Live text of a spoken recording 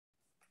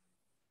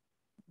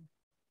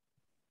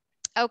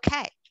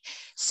Okay,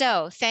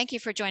 so thank you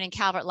for joining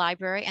Calvert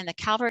Library and the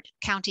Calvert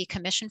County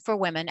Commission for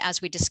Women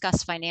as we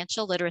discuss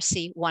Financial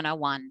Literacy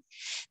 101.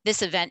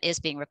 This event is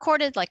being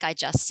recorded, like I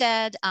just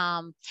said.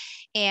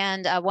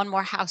 And one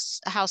more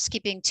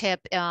housekeeping tip,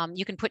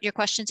 you can put your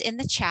questions in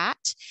the chat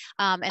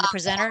and the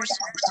presenters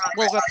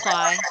will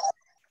reply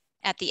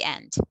at the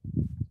end.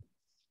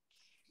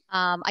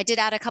 I did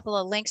add a couple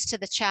of links to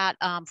the chat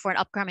for an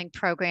upcoming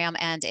program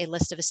and a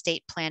list of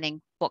estate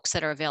planning books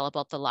that are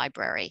available at the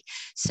library.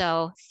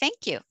 So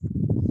thank you.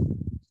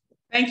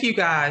 Thank you,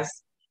 guys.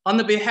 On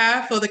the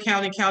behalf of the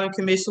County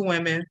Commission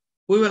Women,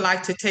 we would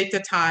like to take the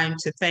time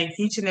to thank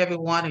each and every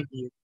one of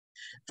you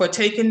for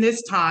taking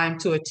this time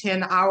to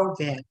attend our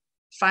event,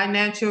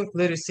 Financial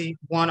Literacy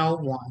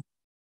 101.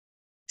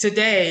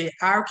 Today,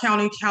 our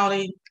County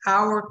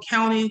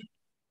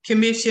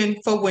Commission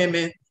for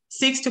Women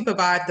seeks to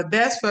provide the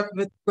best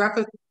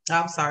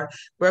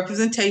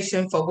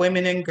representation for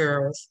women and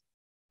girls.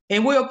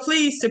 And we're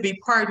pleased to be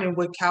partnering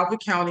with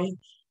Calvert County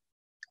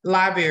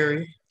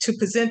Library to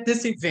present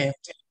this event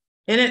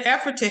in an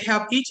effort to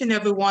help each and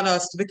every one of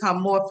us to become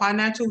more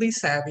financially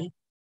savvy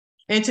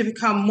and to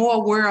become more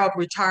aware of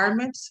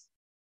retirements,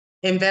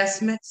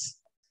 investments,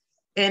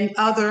 and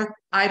other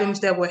items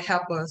that will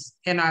help us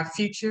in our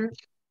future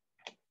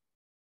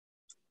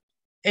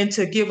and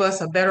to give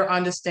us a better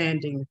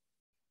understanding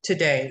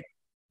today.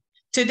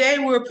 Today,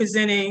 we're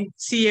presenting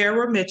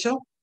Sierra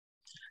Mitchell,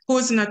 who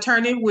is an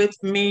attorney with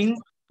Ming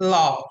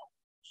Law.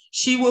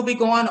 She will be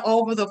going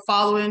over the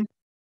following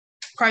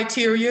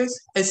criteria: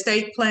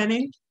 estate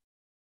planning,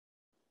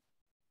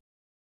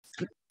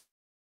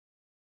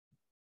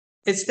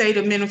 estate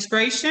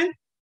administration,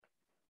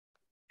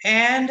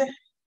 and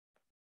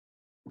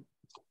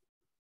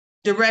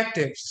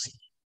directives.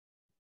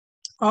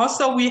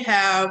 Also, we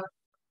have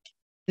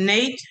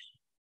Nate,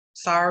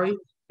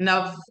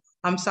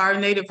 I'm sorry,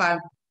 Nate, if I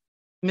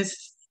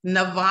miss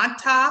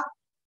Navata,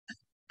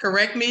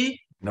 correct me.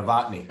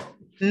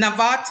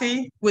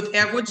 Navati with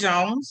Edward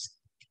Jones,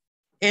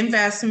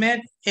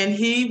 investment, and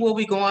he will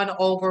be going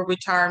over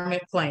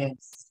retirement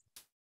plans.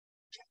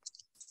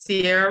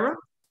 Sierra.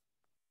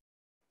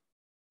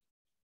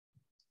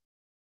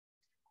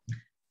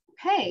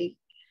 Okay.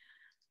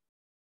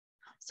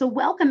 So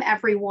welcome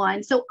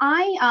everyone. So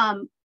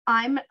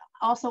I'm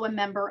also a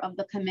member of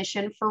the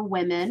Commission for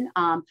Women.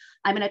 I'm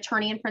an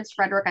attorney in Prince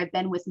Frederick. I've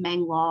been with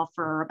Meng Law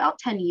for about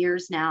 10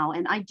 years now,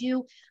 and I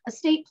do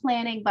estate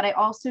planning, but I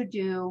also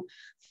do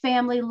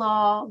family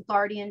law,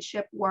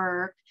 guardianship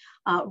work,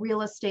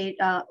 real estate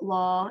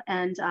law,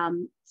 and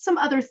some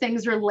other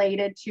things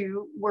related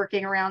to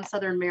working around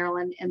Southern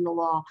Maryland in the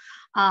law.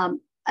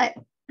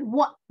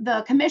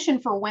 The Commission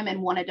for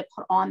Women wanted to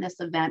put on this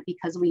event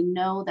because we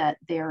know that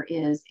there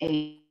is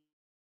a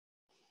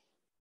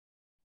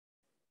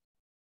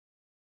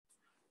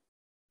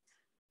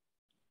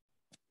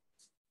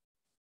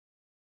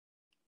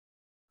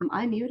Am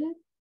I muted?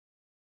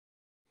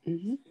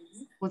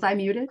 Was I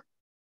muted?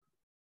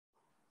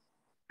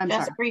 I'm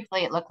just sorry.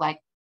 Briefly, it looked like.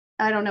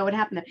 I don't know what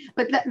happened there,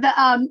 but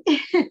I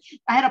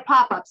had a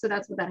pop-up, so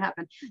that's what that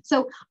happened.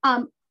 So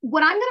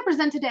what I'm going to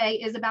present today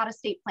is about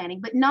estate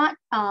planning, but not,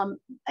 and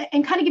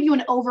kind of give you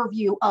an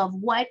overview of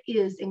what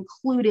is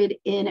included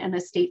in an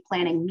estate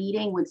planning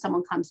meeting when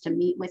someone comes to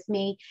meet with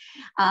me.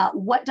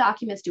 What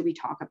documents do we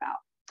talk about?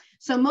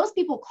 So most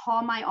people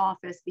call my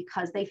office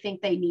because they think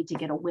they need to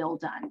get a will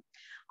done.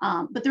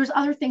 But there's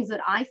other things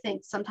that I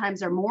think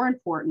sometimes are more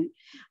important.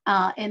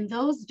 And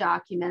those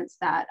documents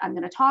that I'm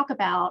going to talk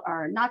about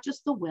are not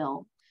just the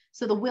will.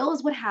 So the will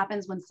is what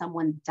happens when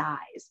someone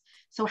dies.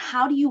 So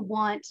how do you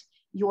want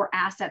your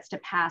assets to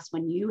pass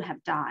when you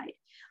have died?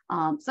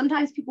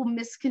 Sometimes people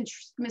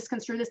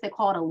misconstrue this. They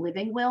call it a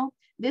living will.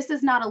 This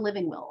is not a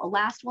living will. A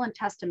last will and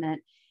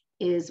testament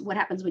is what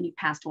happens when you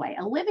passed away.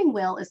 A living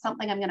will is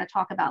something I'm going to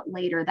talk about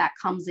later that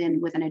comes in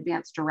with an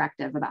advance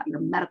directive about your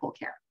medical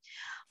care.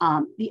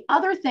 The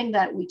other thing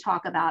that we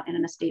talk about in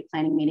an estate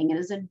planning meeting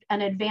is an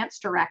advance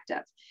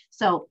directive.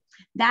 So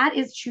that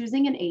is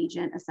choosing an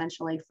agent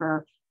essentially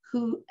for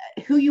who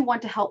you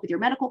want to help with your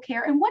medical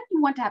care and what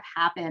you want to have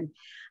happen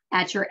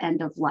at your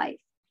end of life.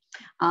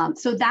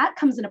 So that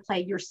comes into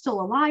play. You're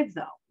still alive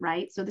though,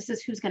 right? So this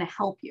is who's going to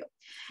help you.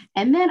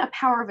 And then a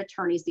power of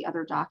attorney is the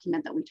other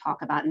document that we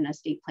talk about in an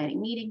estate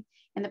planning meeting.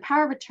 And the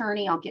power of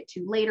attorney I'll get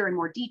to later in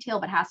more detail,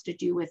 but has to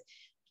do with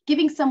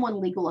giving someone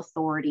legal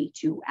authority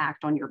to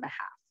act on your behalf.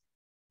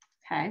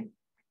 Okay,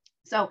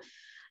 so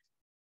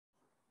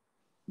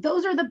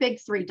those are the big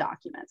three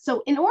documents.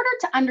 So in order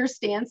to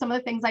understand some of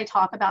the things I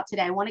talk about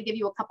today, I want to give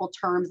you a couple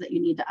terms that you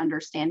need to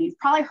understand. You've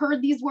probably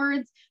heard these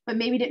words, but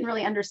maybe didn't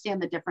really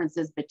understand the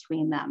differences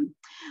between them.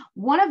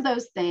 One of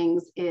those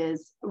things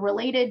is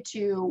related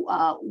to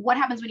what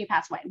happens when you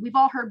pass away. We've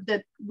all heard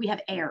that we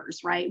have heirs,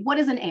 right? What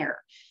is an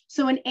heir?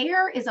 So an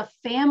heir is a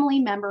family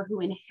member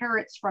who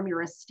inherits from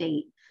your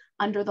estate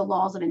under the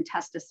laws of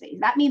intestacy.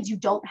 That means you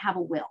don't have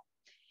a will.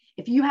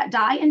 If you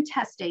die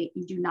intestate,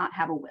 you do not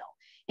have a will,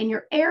 and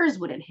your heirs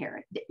would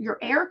inherit. Your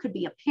heir could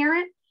be a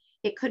parent,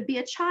 it could be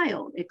a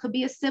child, it could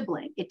be a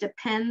sibling. It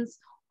depends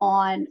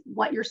on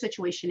what your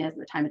situation is at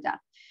the time of death.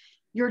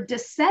 Your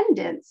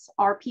descendants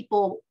are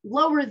people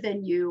lower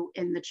than you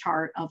in the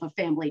chart of a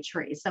family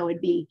tree. So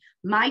it'd be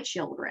my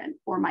children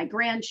or my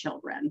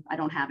grandchildren. I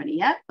don't have any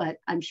yet, but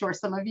I'm sure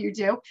some of you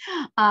do.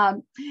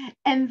 And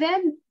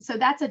then, so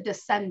that's a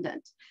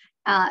descendant.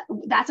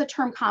 That's a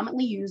term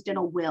commonly used in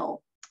a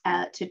will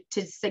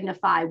to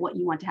signify what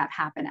you want to have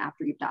happen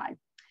after you've died.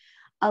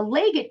 A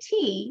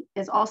legatee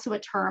is also a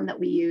term that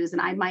we use,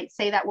 and I might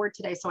say that word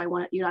today, so I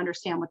want you to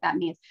understand what that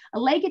means. A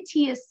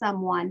legatee is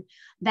someone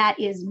that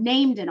is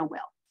named in a will.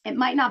 It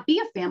might not be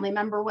a family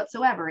member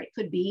whatsoever. It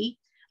could be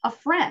a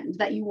friend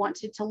that you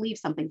wanted to leave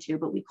something to,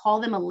 but we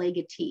call them a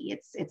legatee.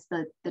 It's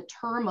the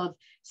term of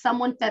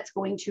someone that's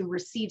going to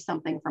receive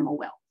something from a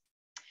will.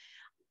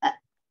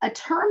 A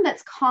term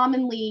that's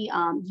commonly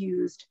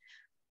used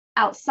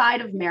outside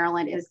of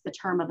Maryland is the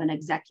term of an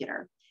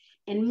executor.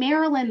 In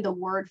Maryland, the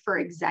word for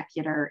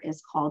executor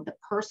is called the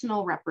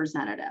personal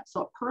representative.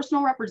 So a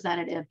personal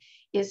representative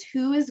is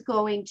who is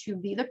going to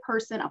be the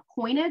person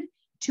appointed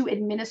to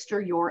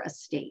administer your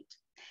estate.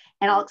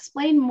 And I'll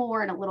explain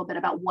more in a little bit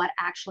about what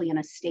actually an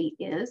estate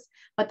is,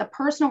 but the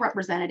personal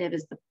representative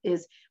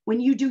is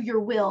when you do your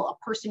will,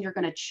 a person you're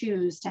going to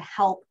choose to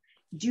help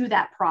do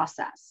that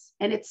process.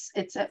 And it's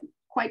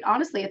quite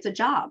honestly, it's a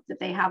job that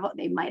they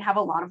might have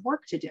a lot of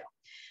work to do.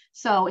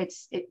 So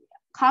it's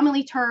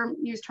commonly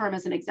used term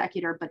as an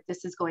executor, but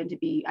this is going to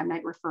be, I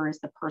might refer as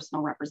the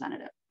personal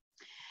representative.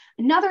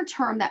 Another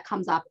term that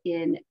comes up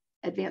in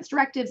advanced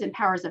directives and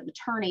powers of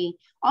attorney,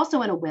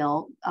 also in a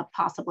will,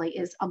 possibly,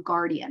 is a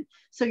guardian.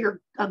 So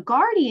a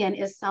guardian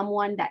is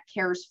someone that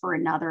cares for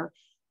another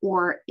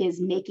or is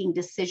making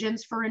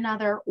decisions for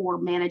another or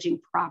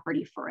managing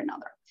property for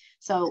another.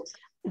 So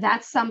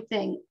that's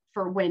something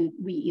for when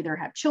we either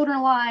have children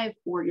alive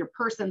or your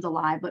person's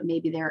alive, but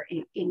maybe they're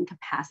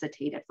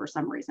incapacitated for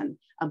some reason.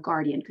 A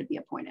guardian could be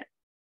appointed.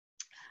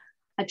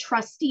 A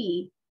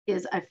trustee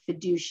is a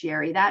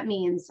fiduciary. That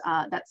means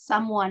that's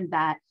someone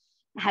that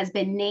has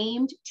been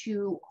named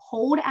to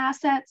hold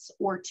assets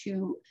or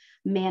to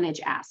manage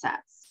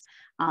assets.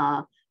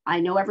 I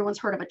know everyone's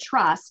heard of a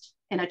trust.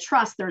 In a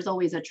trust, there's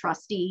always a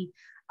trustee.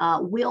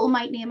 Will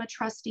might name a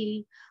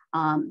trustee.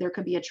 There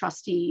could be a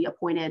trustee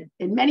appointed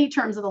in many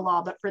terms of the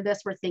law, but for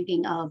this, we're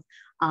thinking of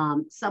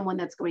someone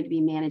that's going to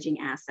be managing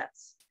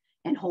assets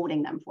and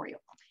holding them for you.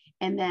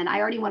 And then I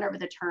already went over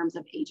the terms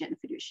of agent and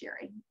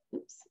fiduciary.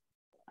 Oops,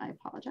 I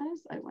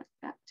apologize. I went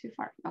back too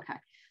far. Okay.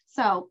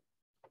 So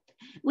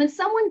when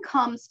someone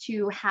comes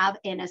to have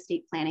an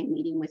estate planning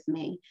meeting with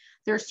me,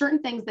 there are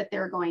certain things that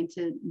they're going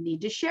to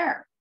need to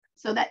share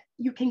so that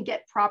you can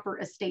get proper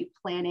estate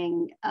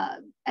planning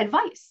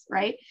advice,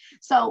 right?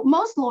 So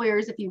most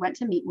lawyers, if you went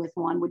to meet with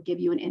one, would give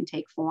you an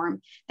intake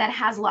form that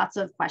has lots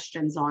of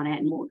questions on it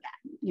and will,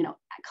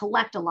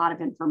 collect a lot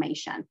of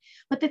information.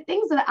 But the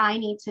things that I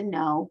need to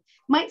know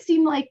might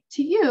seem like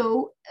to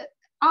you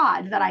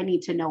odd that I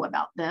need to know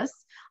about this.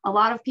 A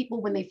lot of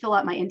people, when they fill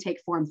out my intake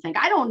form, think,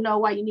 I don't know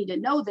why you need to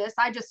know this.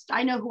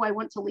 I know who I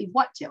want to leave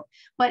what to.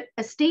 But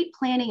estate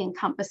planning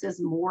encompasses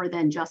more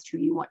than just who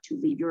you want to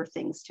leave your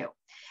things to.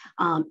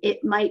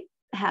 It might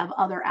have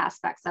other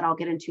aspects that I'll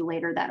get into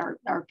later that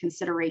are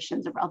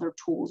considerations of other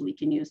tools we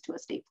can use to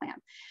estate plan.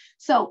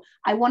 So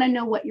I want to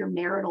know what your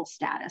marital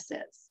status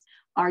is.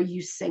 Are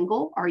you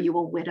single? Are you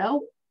a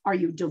widow? Are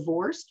you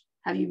divorced?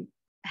 Have you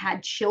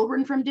had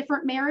children from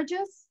different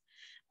marriages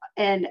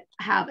and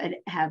have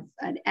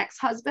an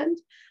ex-husband?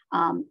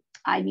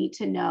 I need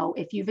to know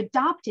if you've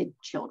adopted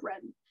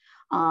children,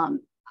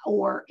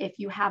 or if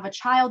you have a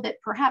child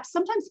that perhaps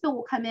sometimes people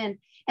will come in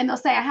and they'll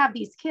say, I have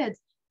these kids,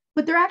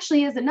 but there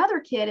actually is another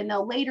kid, and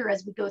they'll later,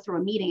 as we go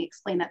through a meeting,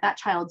 explain that that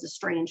child's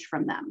estranged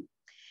from them.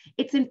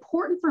 It's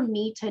important for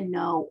me to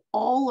know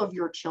all of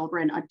your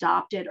children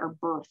adopted or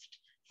birthed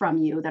from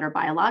you that are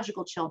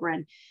biological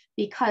children,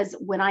 because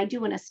when I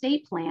do an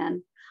estate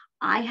plan,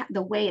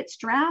 the way it's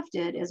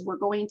drafted is we're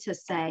going to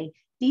say,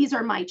 these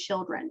are my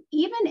children.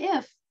 Even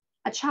if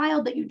a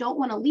child that you don't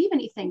want to leave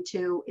anything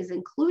to is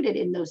included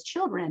in those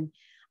children,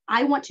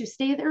 I want to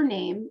state their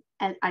name,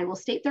 and I will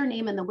state their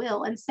name in the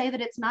will and say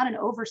that it's not an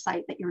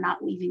oversight that you're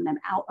not leaving them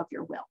out of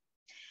your will.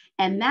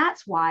 And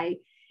that's why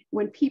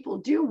when people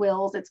do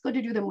wills, it's good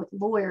to do them with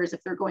lawyers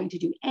if they're going to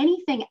do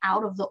anything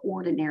out of the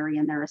ordinary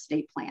in their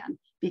estate plan,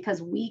 because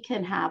we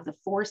can have the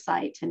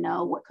foresight to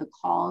know what could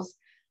cause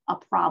a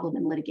problem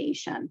in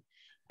litigation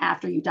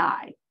after you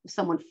die. If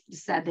someone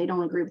said they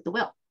don't agree with the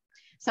will.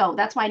 So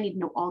that's why I need to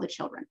know all the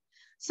children.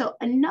 So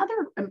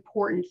another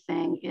important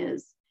thing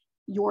is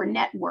your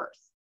net worth.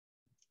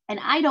 And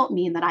I don't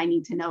mean that I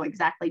need to know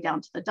exactly down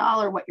to the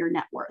dollar what your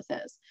net worth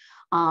is.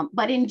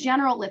 But in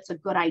general, it's a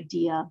good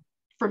idea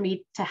for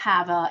me to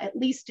have at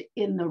least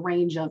in the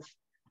range of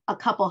a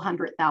couple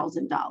 $100,000.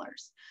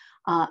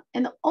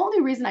 And the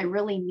only reason I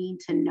really need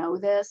to know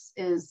this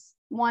is,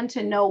 one,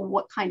 to know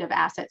what kind of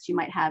assets you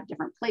might have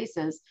different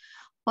places,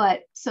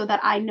 but so that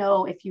I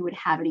know if you would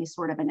have any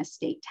sort of an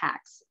estate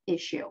tax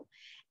issue.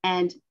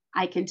 And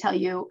I can tell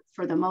you,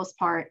 for the most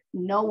part,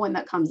 no one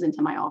that comes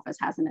into my office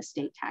has an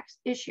estate tax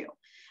issue.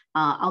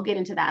 I'll get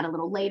into that a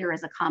little later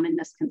as a common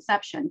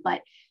misconception,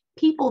 but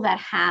people that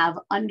have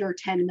under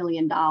 $10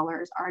 million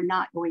are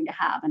not going to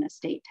have an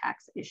estate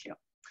tax issue.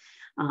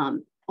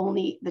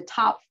 Only the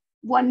top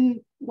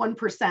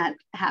 1%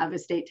 have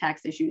estate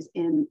tax issues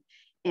in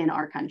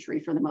our country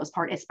for the most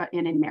part,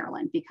 and in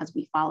Maryland, because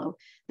we follow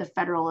the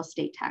federal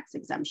estate tax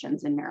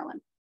exemptions in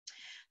Maryland.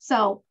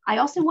 So I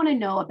also want to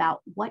know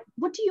about what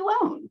do you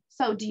own?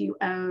 So do you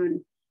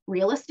own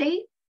real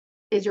estate?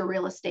 Is your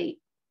real estate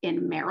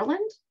in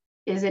Maryland?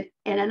 Is it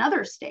in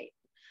another state?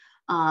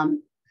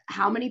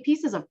 How many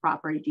pieces of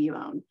property do you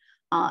own?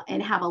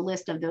 And have a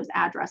list of those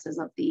addresses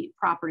of the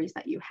properties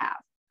that you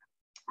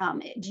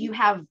have. Do you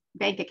have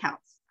bank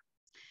accounts?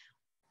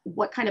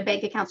 What kind of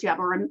bank accounts do you have,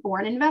 or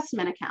an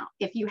investment account?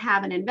 If you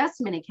have an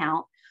investment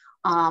account,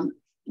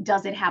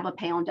 does it have a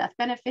pay on death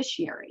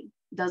beneficiary?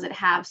 Does it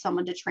have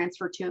someone to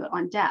transfer to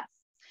on death?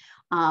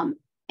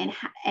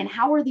 And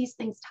how are these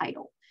things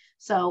titled?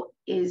 So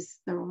is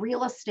the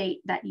real estate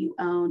that you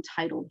own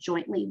titled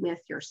jointly with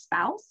your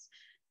spouse?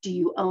 Do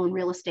you own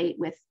real estate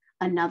with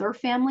another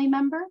family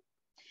member?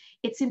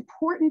 It's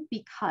important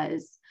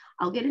because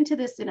I'll get into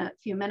this in a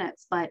few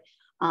minutes, but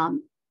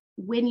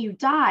when you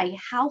die,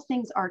 how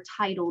things are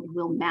titled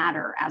will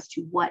matter as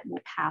to what will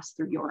pass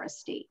through your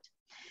estate.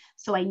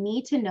 So I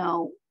need to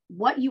know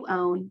what you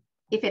own,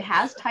 if it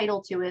has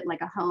title to it,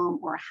 like a home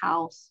or a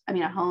house,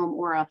 a home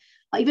or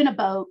even a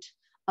boat,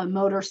 a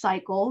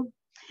motorcycle,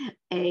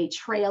 a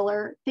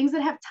trailer, things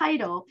that have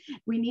title.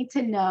 We need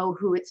to know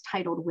who it's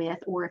titled with,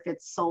 or if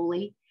it's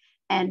solely,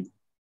 and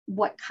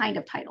what kind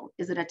of title.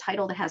 Is it a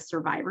title that has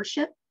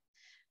survivorship,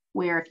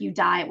 where if you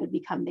die, it would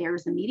become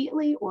theirs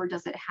immediately, or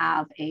does it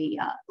have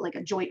like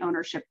a joint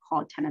ownership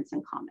called tenants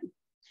in common?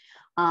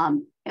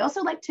 I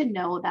also like to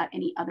know about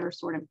any other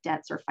sort of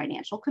debts or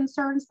financial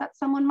concerns that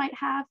someone might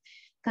have,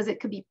 because it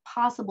could be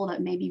possible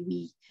that maybe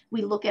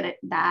we look at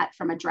that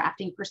from a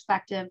drafting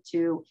perspective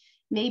to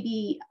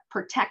maybe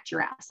protect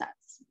your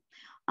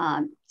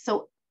assets.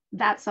 So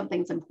that's something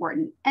that's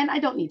important. And I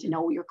don't need to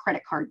know your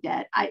credit card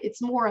debt.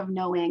 It's more of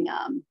knowing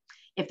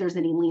if there's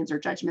any liens or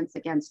judgments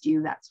against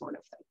you, that sort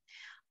of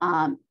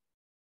thing.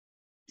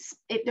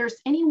 If there's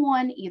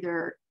anyone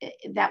either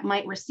that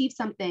might receive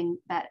something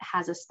that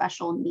has a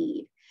special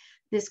need,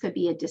 this could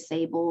be a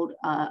disabled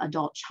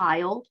adult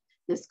child.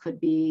 This could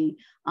be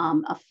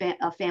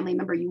a family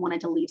member you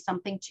wanted to leave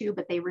something to,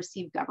 but they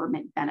receive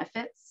government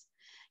benefits.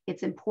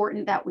 It's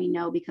important that we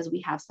know, because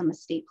we have some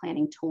estate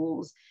planning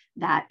tools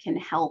that can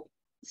help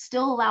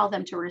still allow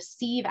them to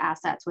receive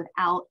assets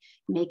without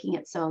making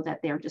it so that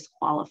they're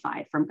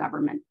disqualified from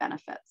government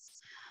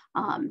benefits.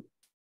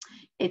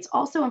 It's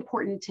also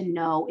important to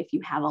know if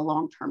you have a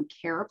long-term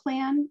care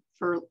plan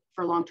for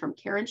long-term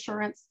care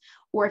insurance,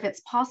 or if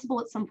it's possible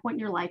at some point in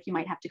your life, you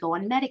might have to go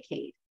on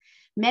Medicaid.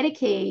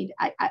 Medicaid,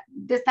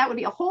 that would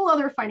be a whole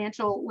other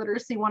financial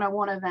literacy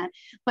 101 event,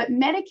 but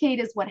Medicaid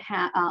is what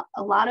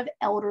a lot of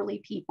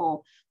elderly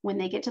people, when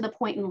they get to the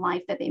point in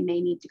life that they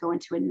may need to go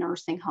into a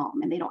nursing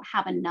home and they don't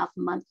have enough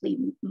monthly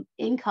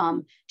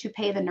income to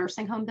pay the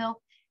nursing home bill,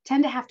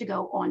 tend to have to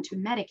go on to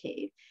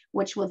Medicaid,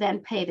 which will then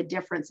pay the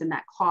difference in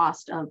that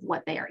cost of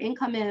what their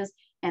income is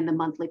and the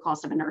monthly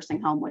cost of a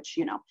nursing home, which,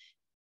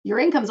 your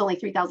income is only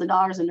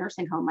 $3,000, a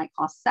nursing home might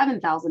cost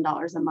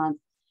 $7,000 a month.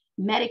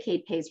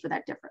 Medicaid pays for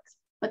that difference.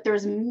 But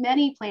there's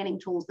many planning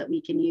tools that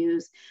we can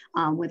use,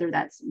 whether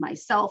that's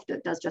myself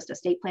that does just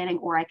estate planning,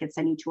 or I could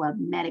send you to a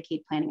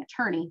Medicaid planning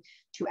attorney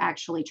to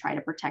actually try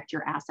to protect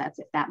your assets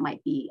if that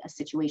might be a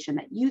situation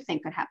that you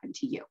think could happen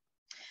to you.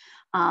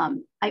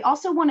 I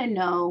also want to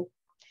know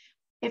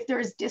if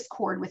there's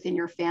discord within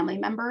your family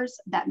members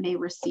that may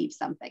receive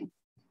something.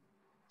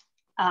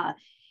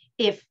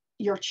 If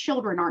your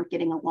children aren't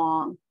getting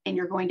along and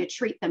you're going to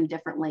treat them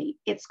differently,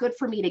 it's good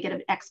for me to get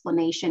an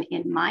explanation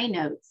in my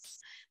notes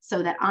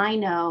so that I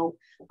know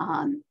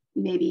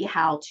maybe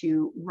how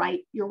to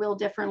write your will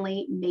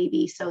differently,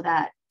 maybe so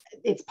that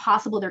it's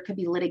possible there could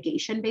be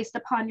litigation based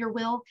upon your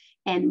will.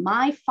 And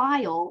my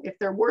file, if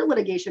there were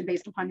litigation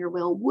based upon your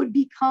will, would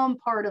become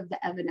part of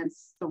the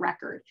evidence, the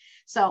record.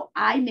 So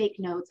I make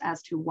notes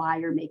as to why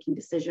you're making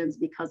decisions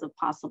because of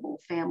possible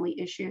family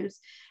issues.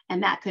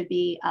 And that could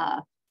be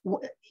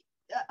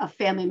a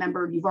family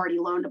member you've already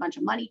loaned a bunch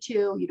of money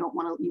to, you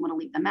want to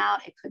leave them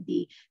out. It could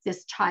be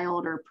this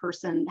child or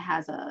person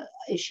has a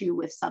issue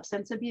with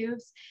substance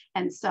abuse.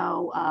 And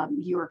so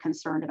you are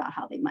concerned about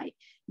how they might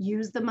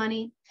use the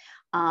money,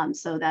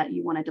 so that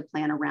you wanted to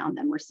plan around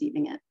them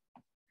receiving it.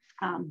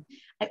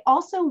 I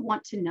also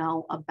want to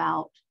know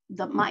about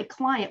my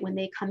client when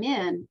they come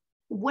in,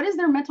 what is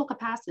their mental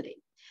capacity?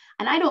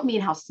 And I don't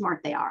mean how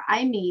smart they are.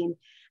 I mean,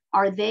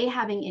 are they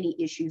having any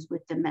issues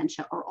with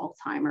dementia or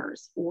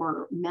Alzheimer's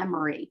or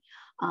memory,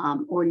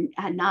 or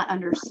not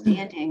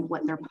understanding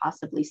what they're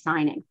possibly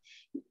signing?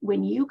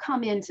 When you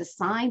come in to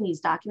sign these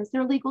documents,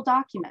 they're legal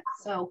documents.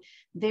 So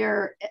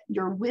your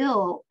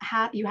will,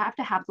 you have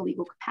to have the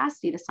legal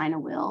capacity to sign a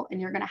will,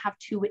 and you're going to have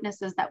two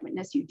witnesses that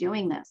witness you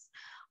doing this.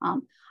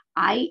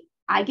 I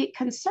get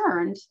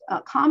concerned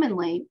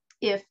commonly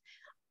if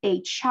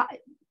a child,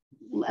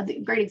 a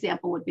great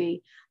example would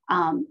be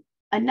A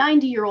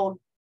 90-year-old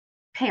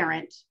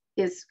parent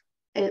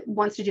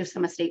wants to do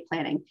some estate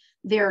planning.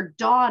 Their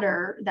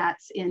daughter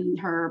that's in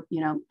her,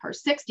 her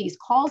 60s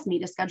calls me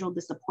to schedule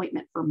this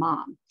appointment for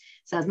mom.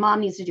 Says mom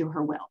needs to do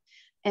her will.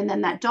 And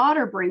then that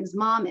daughter brings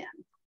mom in.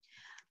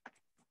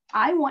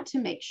 I want to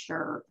make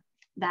sure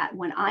that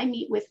when I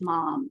meet with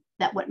mom,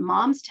 that what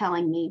mom's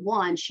telling me,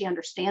 one, she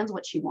understands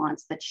what she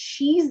wants, that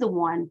she's the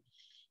one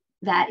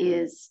that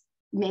is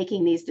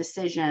making these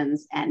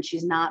decisions and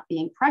she's not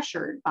being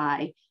pressured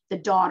by the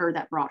daughter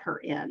that brought her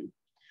in.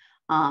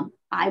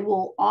 I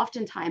will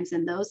oftentimes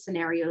in those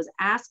scenarios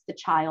ask the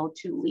child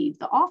to leave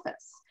the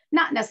office,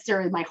 not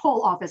necessarily my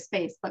whole office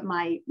space, but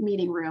my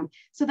meeting room,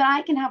 so that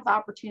I can have the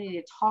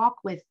opportunity to talk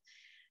with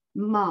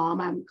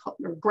mom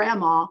or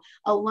grandma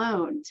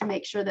alone to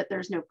make sure that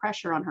there's no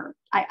pressure on her.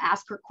 I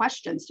ask her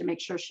questions to make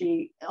sure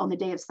on the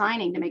day of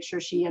signing, to make sure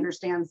she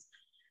understands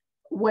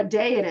what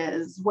day it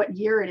is, what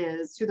year it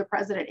is, who the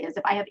president is,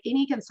 if I have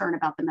any concern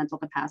about the mental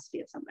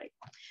capacity of somebody.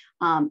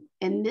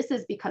 And this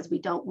is because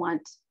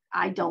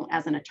I don't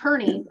as an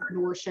attorney,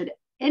 nor should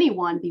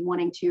anyone be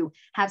wanting to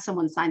have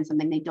someone sign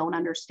something they don't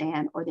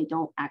understand or they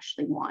don't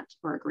actually want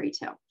or agree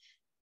to.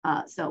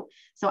 So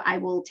I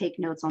will take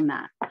notes on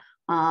that.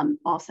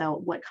 Also,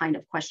 what kind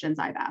of questions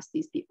I've asked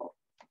these people.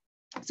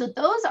 So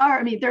those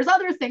are, there's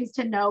other things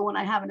to know when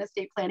I have an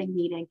estate planning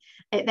meeting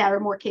that are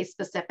more case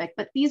specific,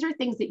 but these are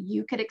things that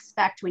you could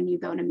expect when you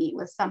go to meet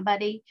with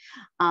somebody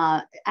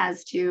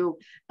as to,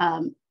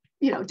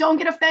 don't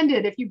get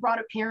offended if you brought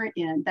a parent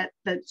in that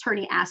the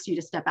attorney asks you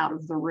to step out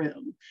of the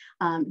room.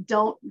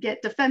 Don't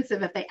get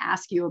defensive if they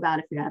ask you about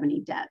if you have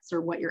any debts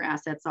or what your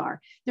assets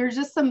are. There's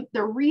just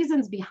there are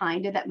reasons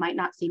behind it that might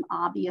not seem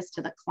obvious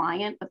to the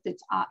client, but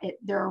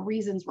there are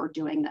reasons we're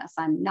doing this.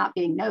 I'm not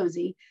being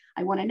nosy.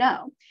 I want to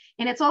know.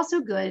 And it's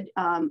also good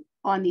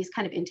on these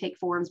kind of intake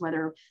forms,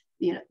 whether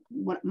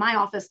my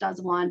office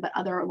does one, but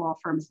other law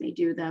firms may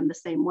do them the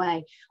same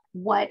way.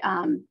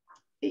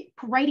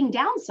 Writing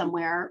down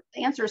somewhere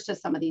answers to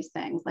some of these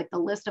things, like the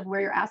list of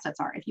where your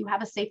assets are. If you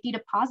have a safety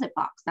deposit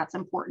box, that's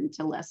important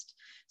to list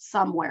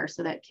somewhere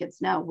so that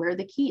kids know where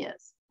the key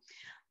is.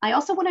 I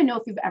also want to know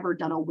if you've ever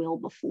done a will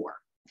before.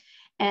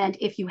 And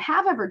if you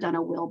have ever done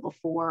a will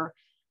before,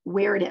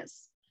 where it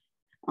is.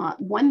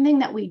 One thing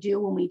that we do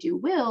when we do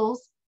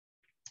wills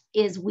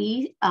is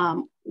we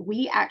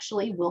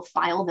actually will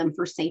file them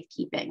for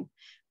safekeeping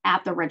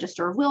at the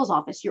Register of Wills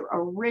office. Your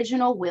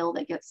original will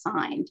that gets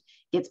signed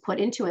gets put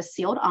into a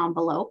sealed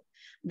envelope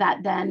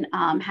that then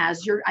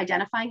has your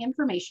identifying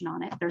information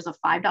on it. There's a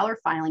 $5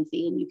 filing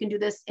fee, and you can do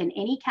this in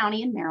any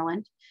county in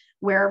Maryland,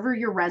 wherever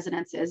your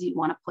residence is. You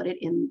want to put it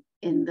in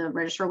the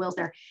Register of Wills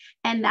there,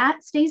 and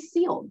that stays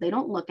sealed. They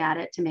don't look at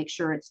it to make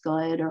sure it's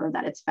good or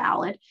that it's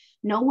valid.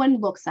 No one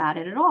looks at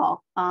it at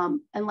all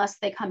unless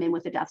they come in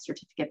with a death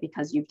certificate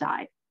because you've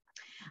died.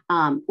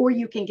 Or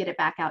you can get it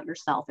back out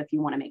yourself if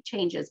you want to make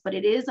changes. But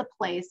it is a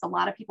place, a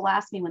lot of people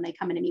ask me when they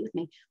come in to meet with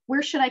me,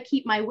 where should I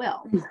keep my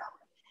will?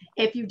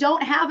 If you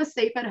don't have a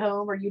safe at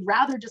home, or you'd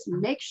rather just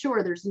make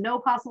sure there's no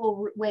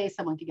possible way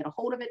someone can get a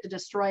hold of it to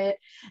destroy it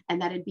and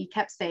that it'd be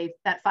kept safe,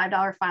 that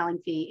 $5 filing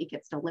fee, it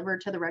gets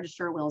delivered to the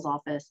Register of Wills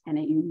office, and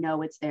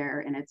it's there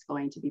and it's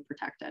going to be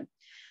protected.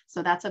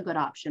 So that's a good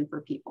option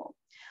for people.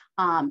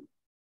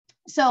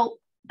 So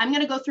I'm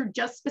going to go through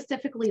just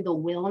specifically the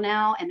will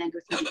now and then go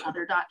through the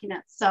other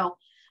documents. So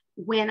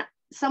when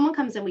someone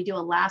comes in, we do a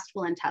last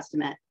will and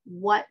testament.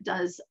 What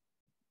does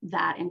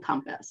that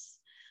encompass?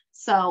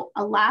 So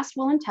a last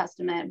will and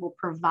testament will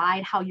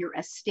provide how your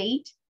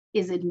estate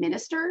is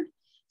administered.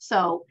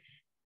 So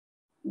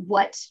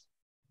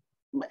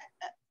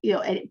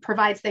it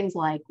provides things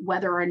like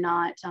whether or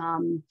not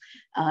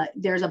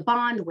there's a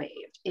bond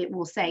waived. It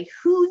will say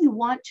who you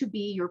want to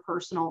be your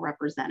personal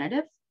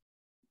representative.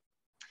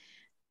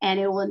 And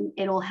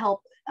it'll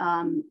help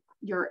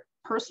your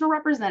personal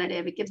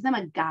representative. It gives them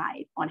a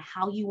guide on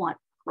how you want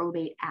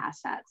probate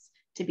assets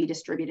to be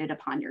distributed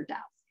upon your death.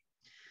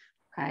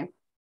 Okay.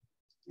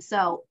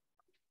 So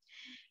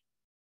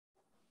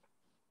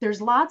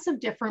there's lots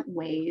of different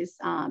ways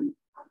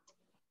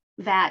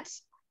that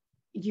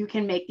you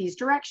can make these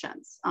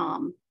directions.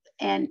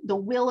 And the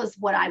will is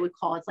what I would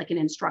call, it's like an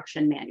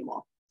instruction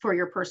manual for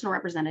your personal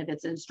representative.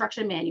 It's an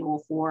instruction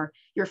manual for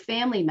your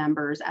family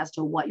members as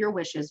to what your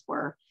wishes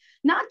were.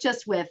 Not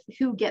just with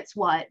who gets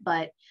what,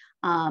 but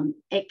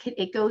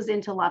it goes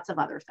into lots of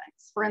other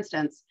things. For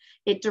instance,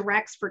 it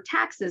directs for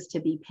taxes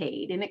to be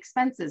paid and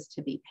expenses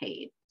to be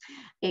paid.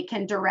 It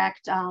can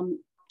direct,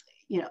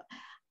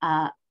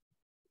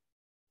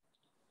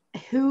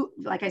 who,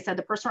 like I said,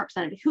 the personal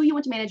representative, who you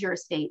want to manage your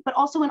estate, but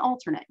also an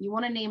alternate. You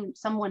want to name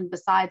someone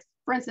besides,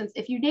 for instance,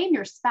 if you name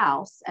your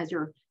spouse as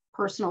your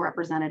personal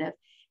representative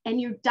and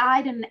you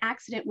died in an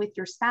accident with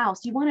your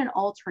spouse, you want an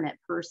alternate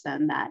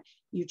person that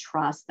you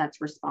trust that's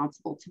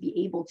responsible to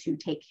be able to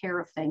take care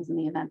of things in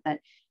the event that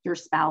your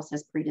spouse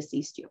has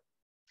predeceased you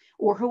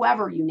or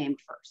whoever you named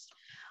first.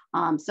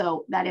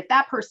 So that if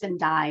that person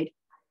died,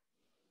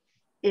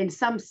 in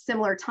some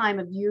similar time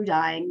of you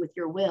dying with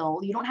your will,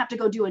 you don't have to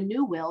go do a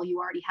new will. You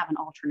already have an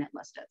alternate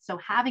listed. So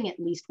having at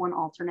least one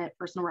alternate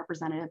personal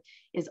representative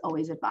is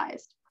always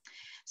advised.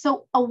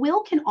 So a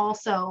will can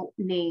also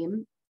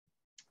name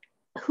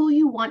who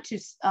you want to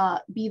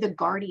be the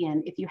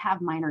guardian if you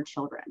have minor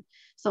children.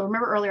 So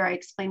remember earlier I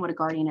explained what a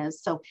guardian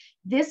is. So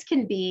this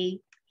can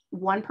be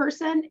one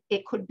person,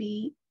 it could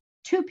be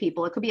two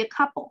people, it could be a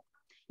couple.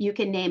 You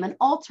can name an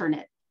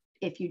alternate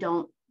if you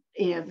don't,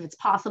 if it's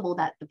possible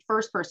that the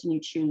first person you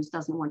choose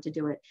doesn't want to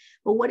do it.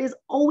 But what is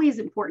always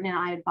important, and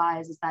I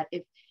advise, is that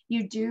if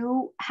you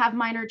do have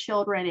minor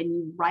children and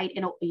you write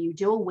in you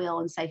do a will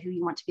and say who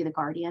you want to be the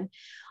guardian,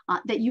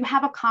 that you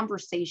have a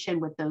conversation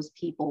with those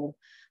people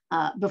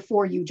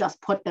before you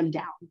just put them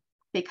down,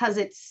 because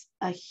it's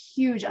a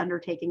huge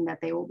undertaking that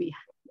they will be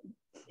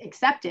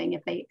accepting,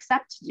 if they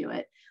accept to do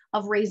it,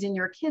 of raising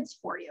your kids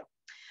for you.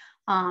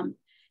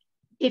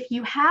 If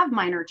you have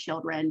minor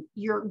children,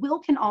 your will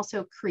can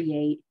also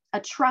create a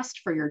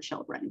trust for your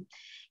children.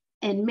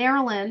 In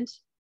Maryland,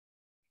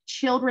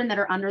 children that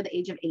are under the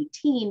age of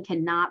 18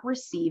 cannot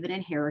receive an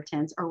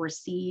inheritance or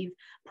receive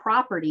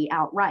property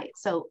outright.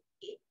 So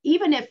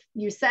even if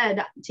you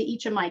said to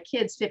each of my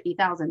kids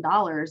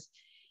 $50,000,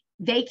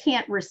 they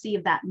can't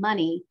receive that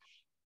money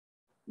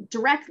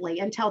directly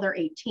until they're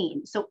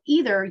 18. So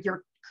either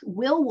your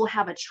will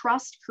have a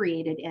trust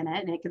created in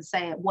it, and it can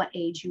say at what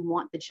age you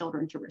want the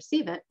children to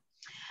receive it,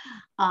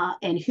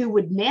 and who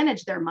would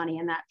manage their money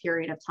in that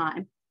period of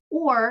time.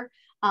 Or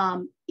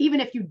even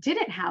if you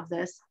didn't have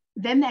this,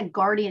 then that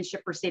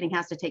guardianship proceeding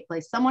has to take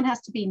place. Someone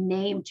has to be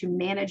named to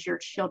manage your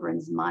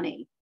children's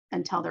money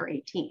until they're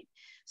 18.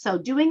 So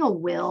doing a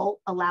will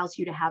allows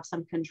you to have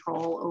some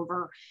control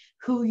over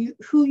who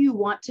you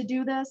want to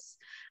do this,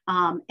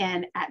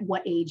 and at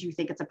what age you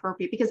think it's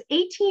appropriate, because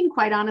 18,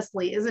 quite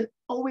honestly, isn't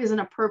always an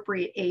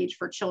appropriate age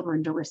for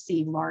children to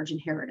receive large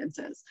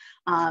inheritances.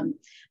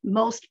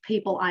 Most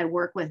people I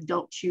work with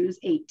don't choose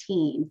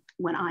 18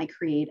 when I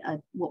create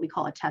what we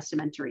call a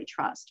testamentary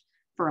trust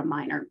for a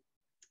minor.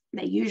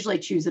 They usually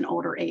choose an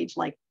older age,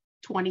 like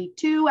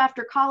 22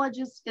 after college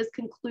is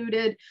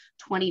concluded,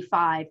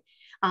 25.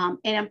 An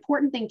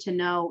important thing to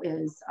know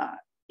is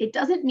it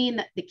doesn't mean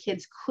that the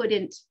kids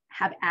couldn't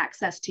have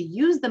access to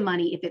use the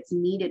money if it's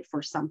needed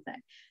for something.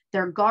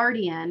 Their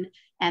guardian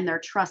and their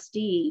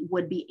trustee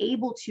would be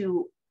able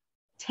to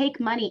take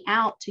money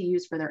out to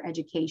use for their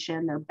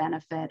education, their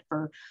benefit,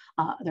 for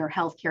their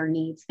healthcare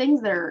needs,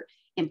 things that are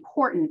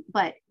important,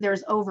 but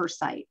there's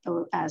oversight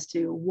as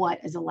to what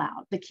is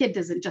allowed. The kid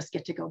doesn't just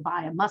get to go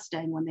buy a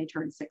Mustang when they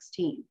turn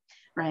 16,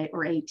 right,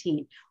 or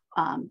 18.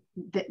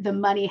 The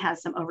money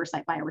has some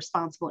oversight by a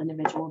responsible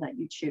individual that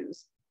you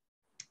choose.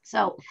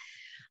 So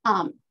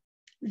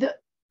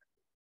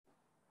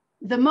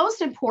the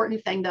most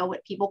important thing, though,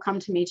 what people come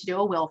to me to do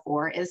a will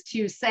for is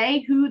to say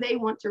who they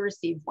want to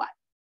receive what.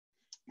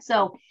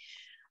 So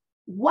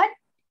what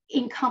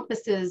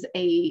encompasses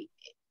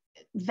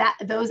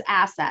those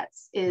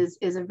assets is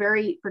a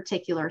very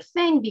particular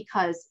thing,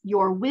 because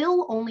your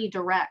will only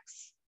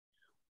directs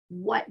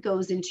what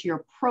goes into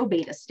your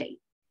probate estate.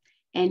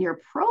 And your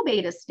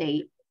probate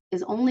estate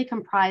is only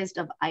comprised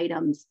of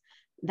items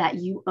that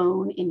you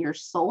own in your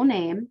sole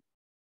name.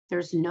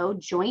 There's no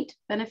joint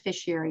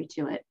beneficiary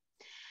to it.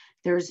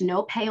 There's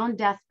no pay on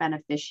death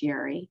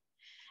beneficiary,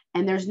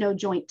 and there's no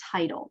joint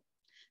title.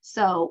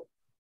 So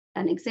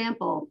an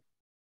example,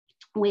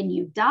 when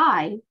you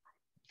die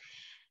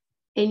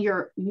and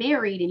you're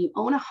married and you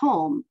own a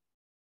home,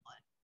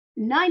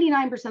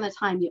 99% of the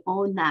time you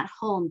own that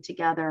home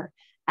together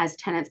as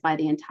tenants by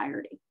the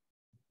entirety.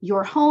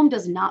 Your home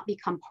does not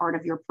become part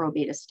of your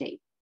probate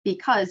estate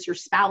because your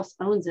spouse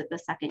owns it the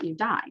second you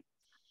die.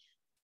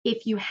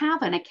 If you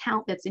have an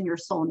account that's in your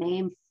sole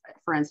name,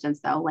 for instance,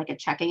 though, like a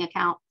checking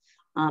account,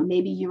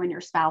 maybe you and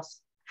your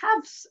spouse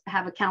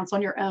have accounts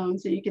on your own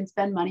so you can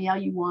spend money how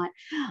you want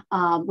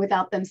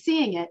without them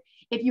seeing it.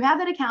 If you have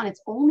that account,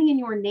 it's only in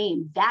your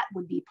name, that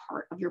would be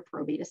part of your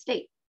probate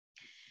estate.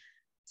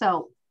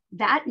 So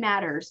that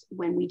matters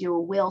when we do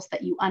a will, so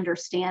that you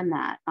understand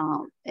that.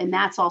 And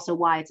that's also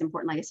why it's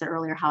important, like I said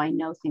earlier, how I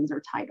know things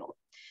are titled.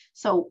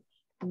 So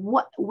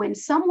when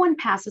someone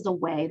passes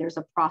away, there's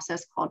a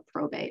process called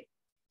probate.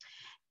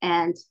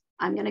 And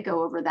I'm going to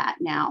go over that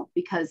now,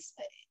 because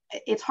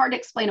it's hard to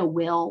explain a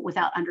will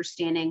without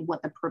understanding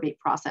what the probate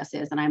process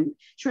is. And I'm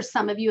sure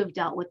some of you have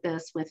dealt with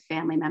this with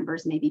family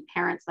members, maybe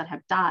parents that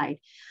have died.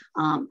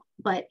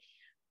 But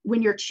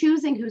when you're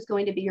choosing who's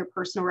going to be your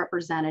personal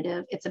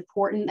representative, it's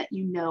important that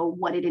you know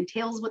what it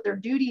entails, what their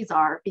duties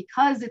are,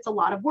 because it's a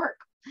lot of work.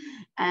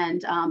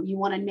 And you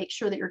want to make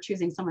sure that you're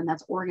choosing someone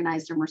that's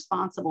organized and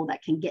responsible,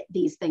 that can get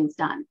these things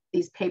done,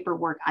 these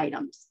paperwork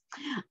items.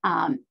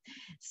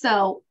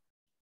 So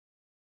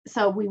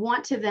we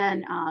want to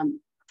then,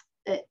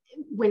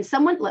 when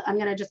someone, I'm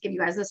going to just give you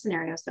guys a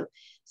scenario.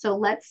 So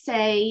let's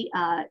say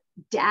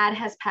dad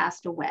has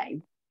passed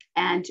away.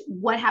 And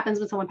what happens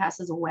when someone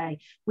passes away?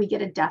 We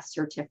get a death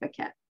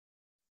certificate.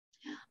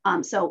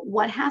 So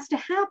what has to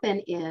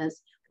happen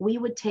is we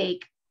would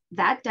take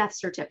that death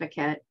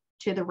certificate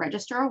to the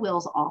Register of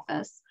Wills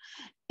office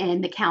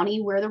in the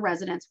county where the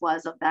residence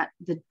was of that,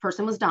 the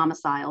person was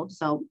domiciled.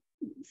 So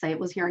say it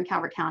was here in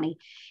Calvert County,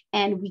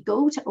 and we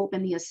go to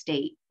open the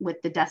estate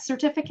with the death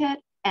certificate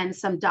and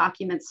some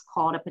documents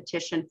called a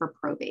petition for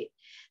probate.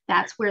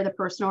 That's where the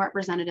personal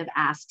representative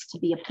asks to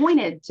be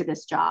appointed to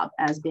this job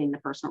as being the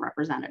personal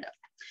representative.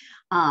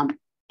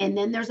 And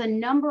then there's a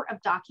number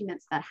of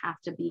documents that have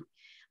to be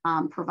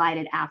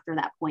provided after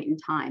that point in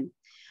time.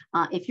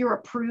 If you're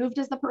approved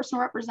as the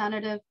personal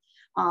representative,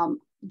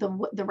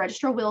 the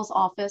Register of Wills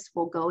office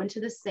will go into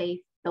the safe,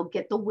 they'll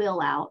get the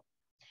will out,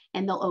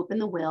 and they'll open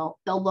the will.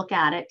 They'll look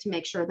at it to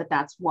make sure that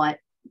that's what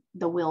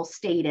the will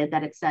stated,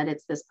 that it said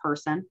it's this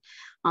person.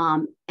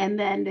 And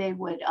then they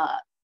would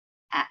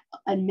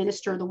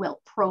administer the will,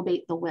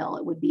 probate the will.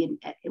 It would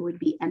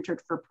be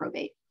entered for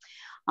probate.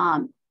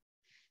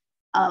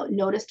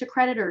 Notice to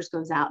creditors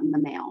goes out in the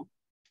mail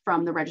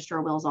from the Register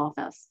of Wills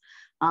office.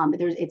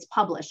 It's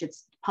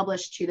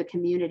published to the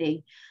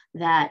community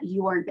that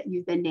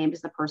you've been named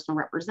as the personal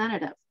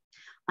representative.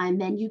 And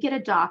then you get a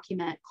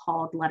document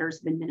called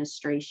Letters of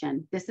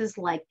Administration. This is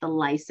like the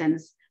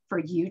license for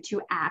you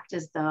to act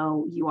as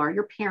though you are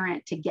your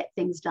parent to get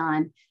things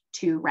done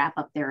to wrap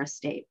up their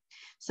estate.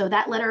 So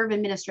that letter of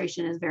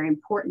administration is very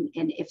important.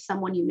 And if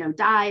someone you know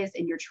dies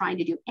and you're trying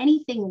to do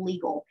anything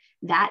legal,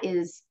 that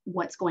is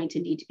what's going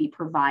to need to be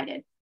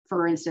provided.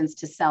 For instance,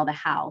 to sell the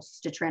house,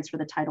 to transfer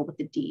the title with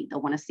the deed,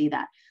 they'll want to see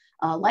that.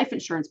 Life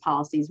insurance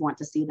policies want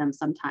to see them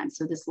sometimes.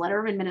 So this letter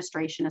of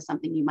administration is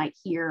something you might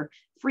hear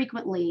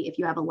frequently if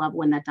you have a loved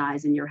one that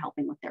dies and you're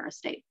helping with their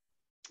estate.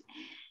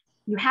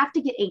 You have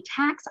to get a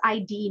tax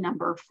ID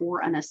number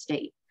for an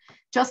estate.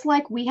 Just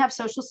like we have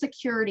social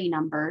security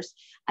numbers,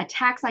 a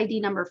tax ID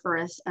number for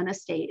an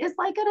estate is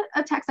like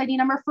a tax ID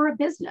number for a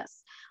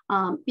business.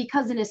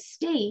 Because an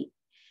estate,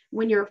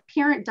 when your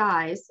parent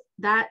dies,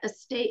 that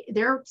estate,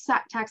 their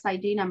tax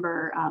ID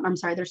number,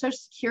 their social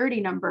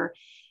security number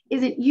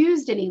isn't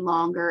used any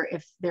longer.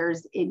 If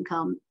there's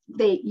income,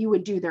 you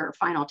would do their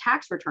final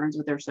tax returns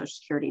with their social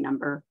security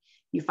number.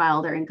 You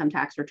file their income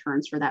tax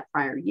returns for that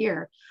prior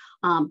year.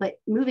 But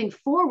moving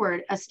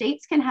forward,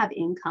 estates can have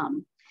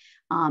income.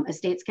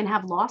 Estates can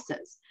have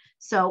losses.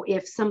 So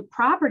if some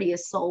property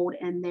is sold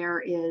and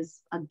there is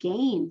a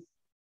gain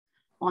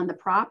on the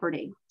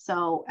property,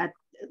 so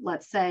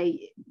let's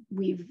say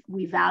we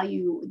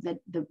value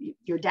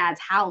your dad's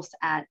house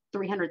at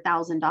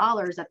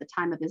 $300,000 at the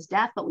time of his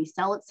death, but we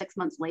sell it 6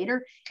 months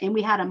later, and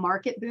we had a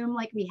market boom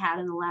like we had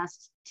in the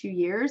last 2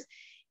 years,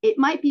 it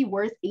might be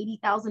worth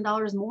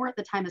 $80,000 more at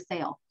the time of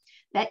sale.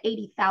 That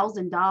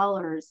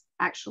 $80,000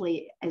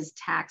 actually is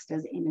taxed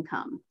as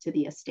income to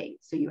the estate.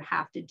 So you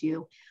have to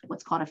do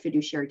what's called a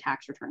fiduciary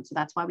tax return. So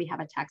that's why we have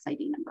a tax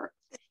ID number.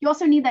 You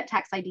also need that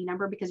tax ID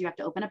number because you have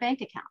to open a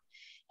bank account.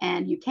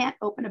 And you can't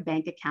open a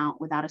bank account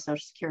without a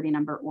social security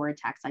number or a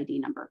tax ID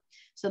number.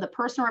 So the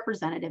personal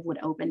representative would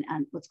open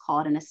what's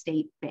called an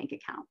estate bank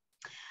account.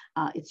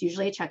 It's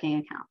usually a checking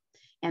account.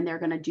 And they're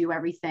going to do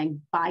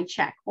everything by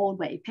check, old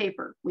way,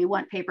 paper. We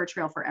want paper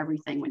trail for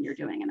everything when you're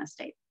doing an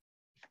estate.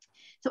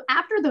 So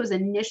after those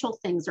initial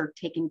things are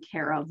taken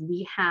care of,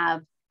 we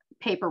have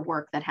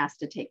paperwork that has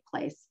to take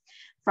place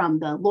from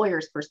the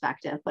lawyer's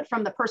perspective. But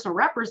from the personal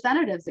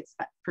representative's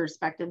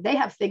perspective, they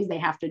have things they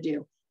have to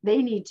do.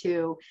 They need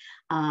to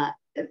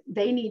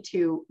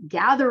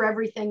gather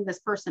everything this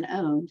person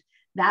owned.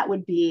 That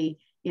would be,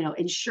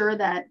 ensure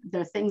that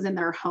the things in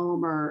their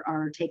home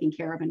are taken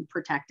care of and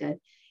protected.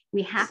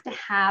 We have to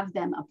have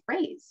them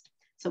appraised.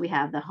 So we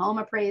have the home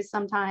appraised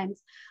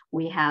sometimes.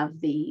 We have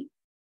the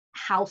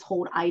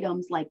household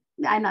items, like,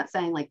 I'm not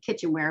saying like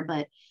kitchenware,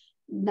 but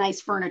nice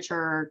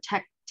furniture,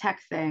 tech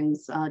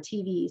things,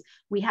 TVs.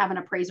 We have an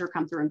appraiser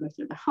come through and go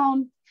through the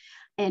home,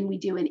 and we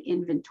do an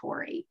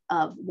inventory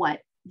of what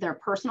their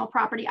personal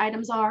property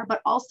items are, but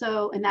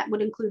also, and that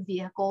would include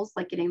vehicles,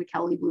 like getting the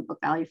Kelly Blue Book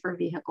value for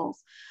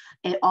vehicles.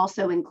 It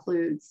also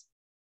includes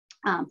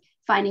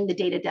finding the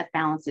date of death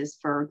balances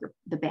for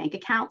the bank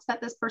accounts that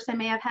this person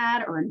may have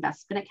had, or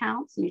investment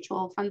accounts,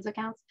 mutual funds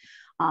accounts,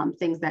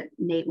 things that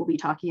Nate will be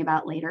talking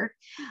about later.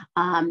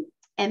 And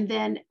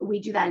then we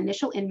do that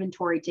initial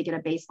inventory to get a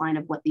baseline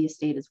of what the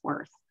estate is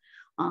worth.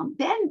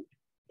 Then,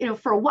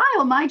 for a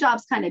while, my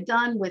job's kind of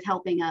done with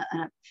helping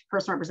a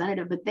personal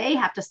representative, but they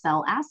have to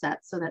sell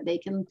assets so that they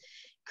can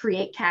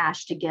create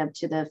cash to give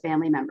to the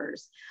family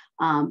members.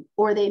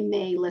 Or they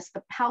may list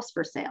the house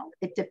for sale.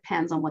 It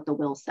depends on what the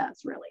will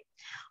says, really.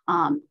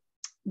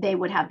 They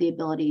would have the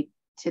ability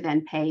to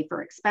then pay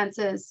for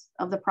expenses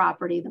of the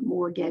property, the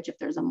mortgage. If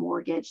there's a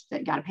mortgage,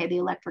 they got to pay the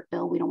electric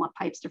bill. We don't want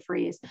pipes to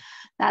freeze,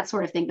 that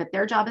sort of thing. But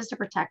their job is to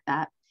protect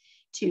that,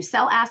 to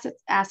sell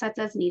assets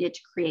as needed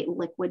to create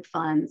liquid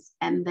funds,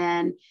 and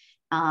then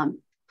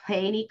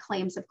pay any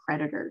claims of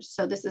creditors.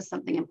 So this is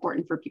something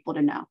important for people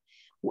to know.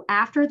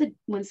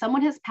 When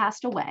someone has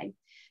passed away,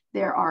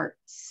 there are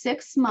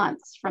 6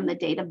 months from the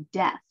date of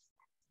death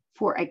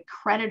for a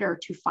creditor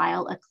to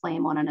file a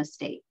claim on an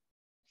estate.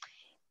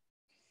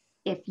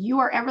 If you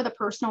are ever the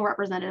personal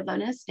representative of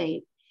an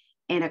estate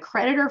and a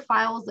creditor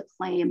files a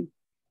claim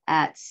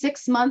at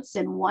 6 months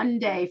and 1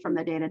 day from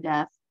the date of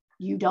death,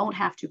 you don't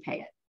have to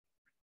pay it.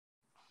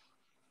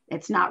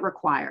 It's not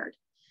required.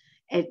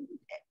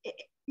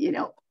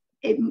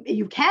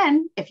 You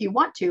can if you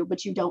want to,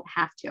 but you don't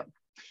have to.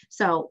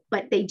 So,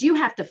 but they do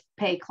have to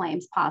pay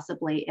claims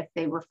possibly if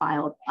they were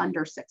filed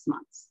under 6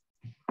 months.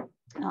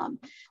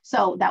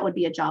 So that would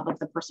be a job of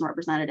the personal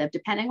representative,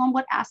 depending on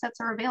what assets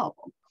are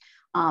available.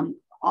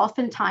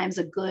 Oftentimes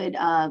a good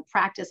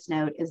practice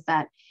note is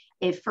that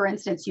if, for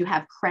instance, you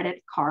have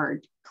credit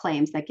card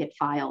claims that get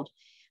filed,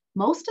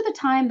 most of the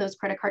time, those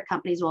credit card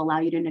companies will allow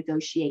you to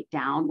negotiate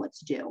down what's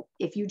due.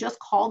 If you just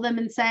call them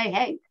and say,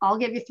 hey, I'll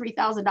give you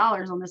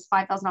 $3,000 on this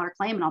 $5,000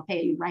 claim and I'll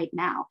pay you right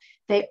now,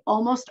 they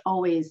almost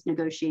always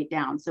negotiate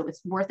down. So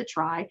it's worth a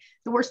try.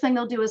 The worst thing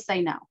they'll do is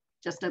say no,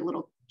 just a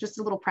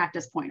little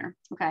practice pointer,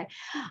 okay?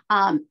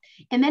 And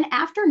then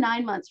after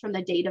 9 months from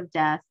the date of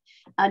death,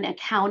 an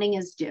accounting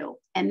is due.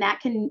 And that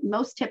can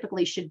most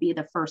typically should be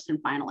the first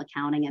and final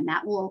accounting. And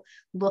that will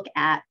look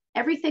at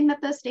everything that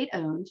the estate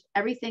owned,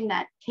 everything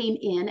that came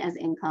in as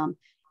income,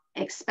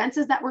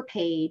 expenses that were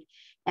paid,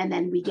 and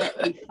then we get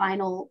a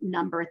final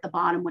number at the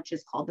bottom, which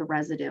is called the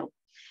residue.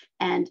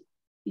 And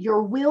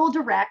your will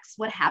directs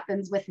what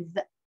happens with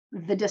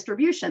the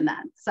distribution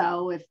then.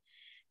 So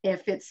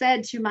if it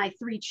said to my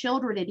 3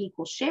 children at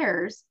equal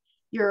shares,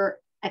 your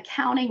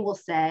accounting will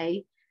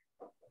say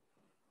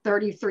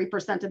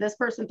 33% to this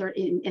person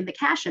in the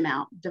cash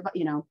amount.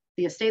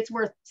 The estate's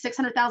worth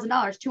 $600,000,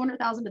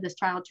 $200,000 to this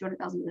child,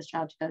 $200,000 to this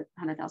child,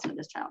 $100,000 to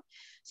this child.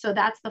 So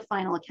that's the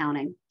final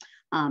accounting.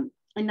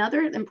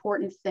 Another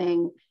important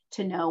thing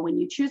to know when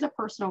you choose a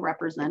personal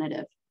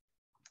representative,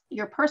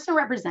 your personal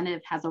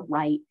representative has a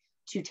right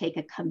to take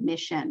a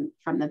commission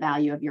from the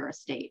value of your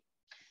estate.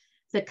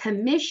 The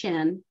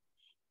commission,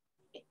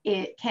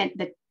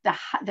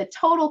 the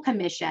total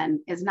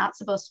commission is not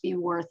supposed to be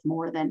worth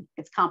more than,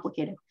 it's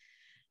complicated,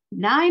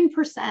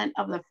 9%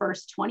 of the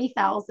first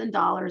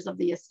 $20,000 of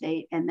the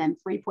estate, and then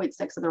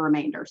 3.6 of the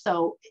remainder.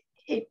 So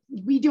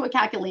we do a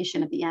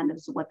calculation at the end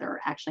as to what they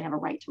actually have a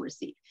right to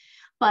receive.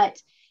 But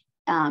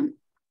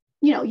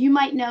you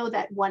might know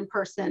that one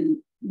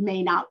person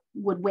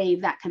would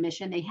waive that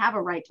commission. They have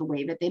a right to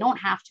waive it. They don't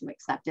have to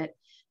accept it.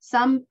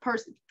 Some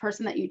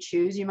person that you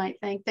choose, you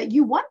might think that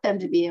you want them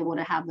to be able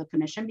to have the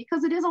commission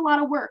because it is a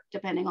lot of work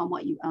depending on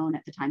what you own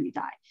at the time you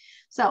die.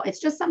 So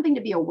it's just something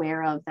to be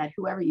aware of, that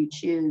whoever you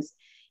choose,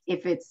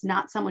 if it's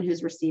not someone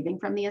who's receiving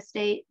from the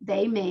estate,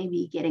 they may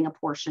be getting a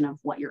portion of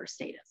what your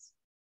estate is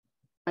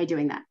by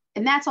doing that.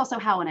 And that's also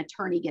how an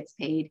attorney gets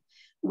paid.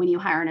 When you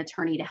hire an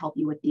attorney to help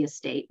you with the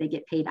estate, they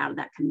get paid out of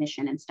that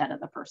commission instead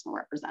of the personal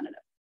representative.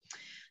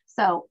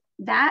 So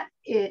that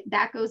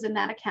goes in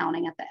that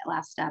accounting at the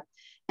last step.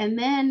 And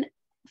then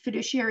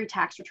fiduciary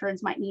tax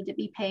returns might need to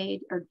be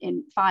paid or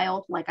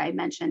filed, like I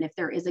mentioned, if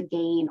there is a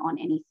gain on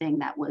anything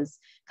that was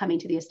coming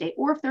to the estate,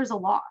 or if there's a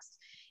loss.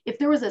 If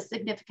there was a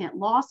significant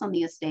loss on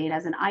the estate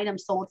as an item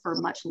sold for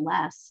much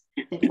less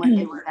than what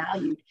they were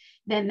valued,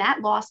 then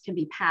that loss can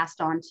be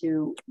passed on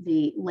to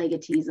the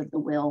legatees of the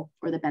will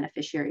or the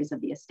beneficiaries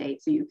of the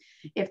estate. So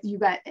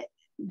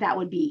that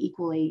would be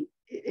equally,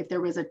 if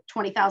there was a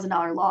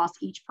 $20,000 loss,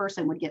 each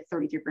person would get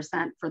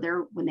 33%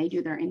 when they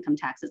do their income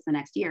taxes the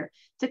next year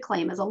to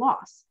claim as a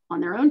loss on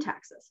their own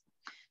taxes.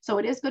 So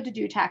it is good to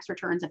do tax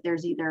returns if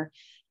there's either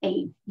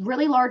a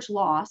really large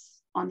loss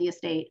on the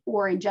estate,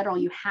 or in general,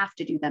 you have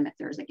to do them if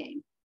there's a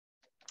gain.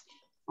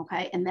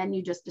 Okay, and then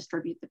you just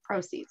distribute the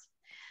proceeds.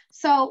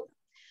 So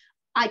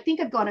I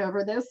think I've gone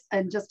over this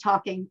and just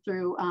talking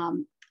through,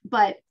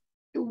 but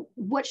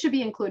what should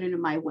be included in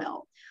my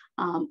will?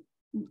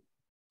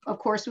 Of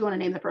course, we want to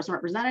name the personal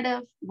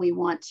representative. We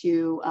want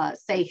to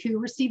say who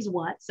receives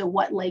what. So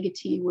what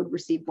legatee would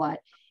receive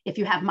what. If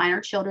you have minor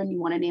children, you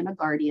want to name a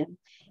guardian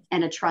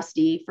and a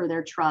trustee for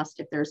their trust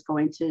if there's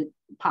going to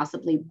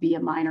possibly be a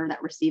minor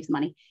that receives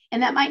money.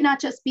 And that might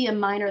not just be a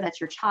minor that's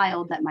your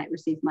child that might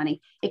receive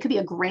money. It could be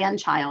a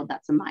grandchild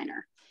that's a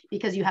minor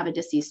because you have a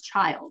deceased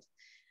child.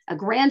 A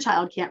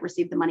grandchild can't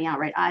receive the money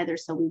outright either.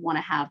 So we want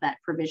to have that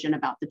provision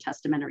about the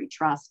testamentary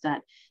trust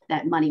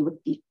that money would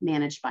be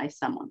managed by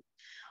someone.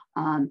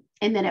 And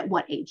then at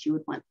what age you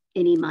would want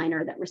any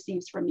minor that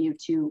receives from you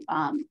to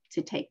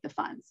take the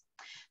funds.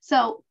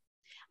 So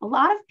a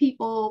lot of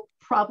people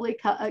probably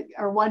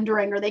are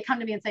wondering, or they come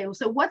to me and say,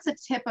 so what's a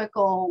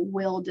typical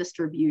will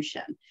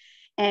distribution?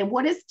 And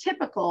what is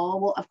typical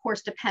will, of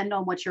course, depend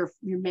on what your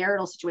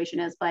marital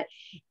situation is. But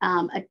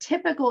a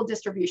typical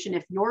distribution,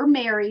 if you're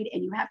married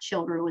and you have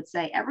children, would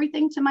say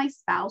everything to my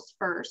spouse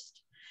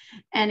first.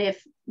 And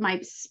if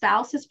my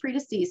spouse has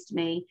predeceased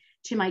me,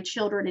 to my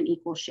children in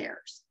equal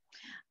shares.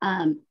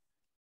 A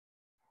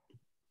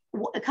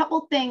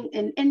couple things,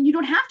 and you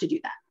don't have to do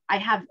that. I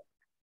have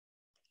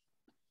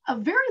a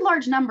very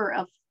large number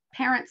of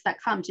parents that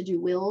come to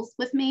do wills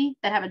with me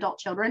that have adult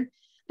children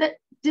that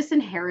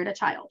disinherit a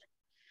child.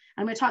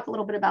 I'm going to talk a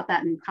little bit about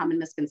that in common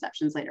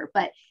misconceptions later,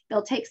 but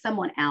they'll take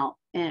someone out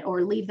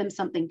or leave them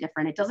something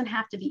different. It doesn't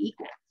have to be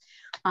equal.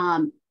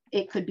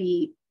 It could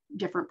be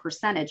different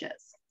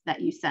percentages that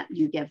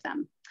you give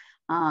them.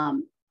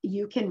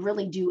 you can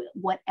really do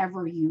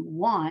whatever you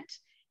want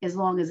as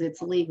long as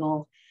it's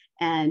legal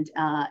and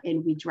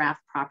we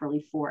draft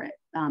properly for it.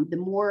 The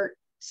more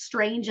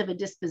strange of a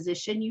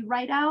disposition you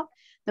write out,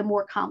 the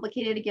more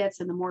complicated it gets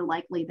and the more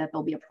likely that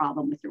there'll be a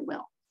problem with your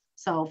will.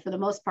 So for the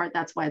most part,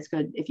 that's why it's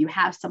good if you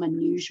have some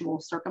unusual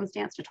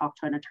circumstance to talk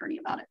to an attorney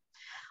about it.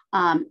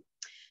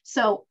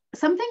 So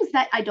some things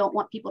that I don't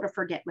want people to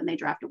forget when they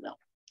draft a will.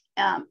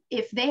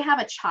 If they have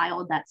a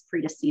child that's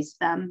predeceased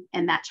them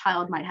and that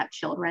child might have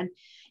children,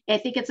 I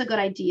think it's a good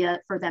idea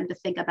for them to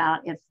think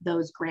about if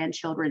those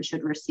grandchildren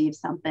should receive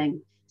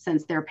something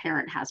since their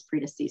parent has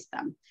predeceased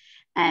them.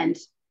 And,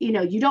 you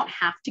know, you don't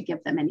have to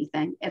give them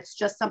anything. It's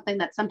just something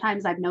that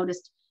sometimes I've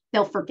noticed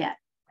they'll forget.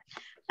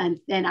 And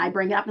I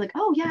bring it up like,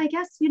 oh yeah, I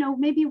guess, you know,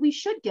 maybe we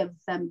should give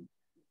them,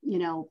 you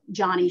know,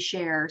 Johnny's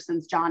share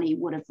since Johnny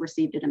would have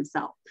received it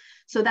himself.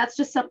 So that's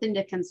just something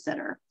to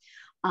consider.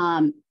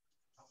 And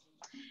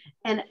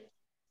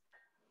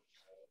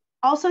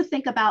also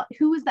think about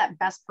who is that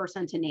best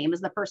person to name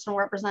as the personal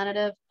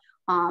representative.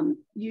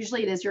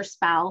 Usually it is your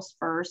spouse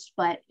first,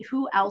 but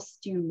who else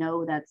do you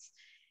know that's,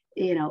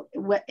 you know,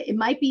 what it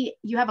might be,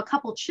 you have a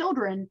couple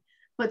children,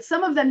 but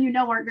some of them, you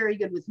know, aren't very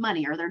good with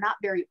money, or they're not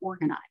very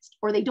organized,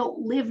 or they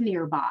don't live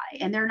nearby,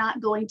 and they're not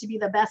going to be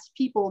the best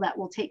people that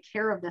will take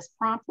care of this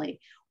promptly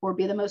or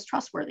be the most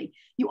trustworthy.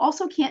 You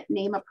also can't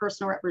name a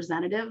personal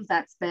representative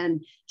that's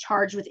been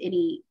charged with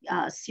any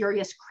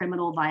serious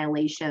criminal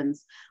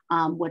violations,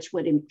 which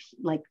would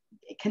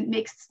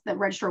makes the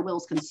Register of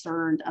Wills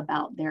concerned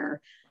about their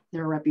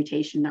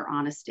reputation, their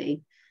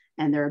honesty,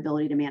 and their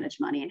ability to manage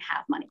money and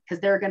have money, because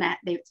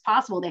it's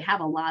possible they have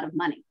a lot of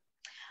money.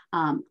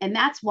 And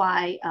that's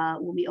why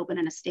when we open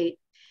an estate,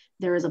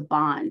 there is a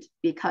bond,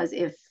 because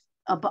if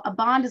a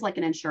bond is like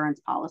an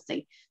insurance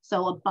policy.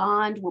 So a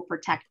bond will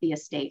protect the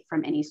estate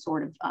from any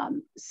sort of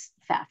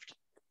theft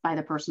by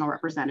the personal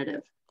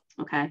representative,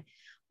 okay?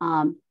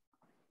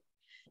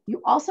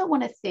 You also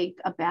wanna think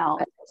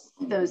about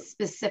those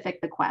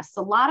specific bequests.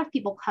 A lot of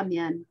people come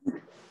in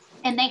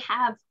and they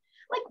have,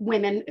 like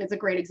women is a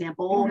great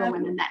example, older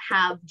women that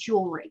have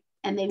jewelry.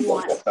 And they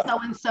want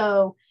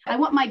so-and-so. I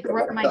want my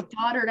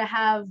daughter to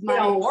have my,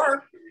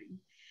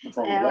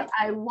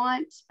 I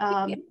want,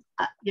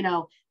 you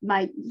know,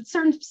 my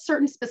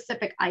certain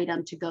specific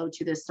item to go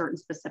to this certain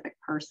specific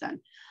person.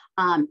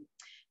 I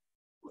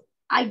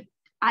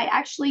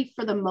actually,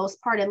 for the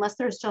most part, unless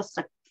there's just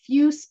a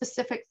few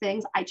specific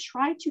things, I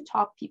try to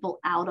talk people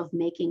out of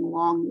making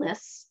long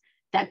lists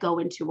that go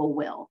into a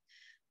will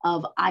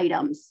of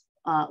items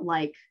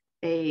like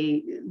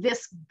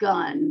this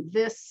gun,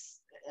 this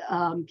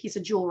piece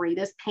of jewelry,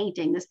 this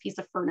painting, this piece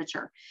of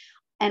furniture.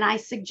 And I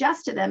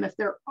suggest to them, if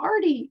they're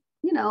already,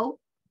 you know,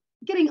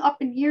 getting up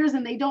in years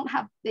and they don't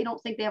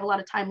think they have a lot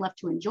of time left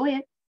to enjoy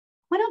it,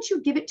 why don't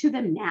you give it to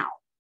them now?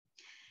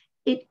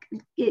 It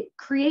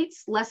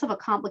creates less of a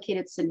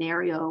complicated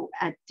scenario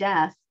at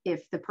death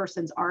if the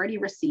person's already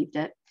received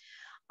it.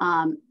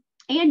 And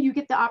you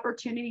get the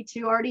opportunity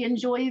to already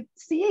enjoy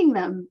seeing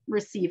them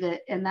receive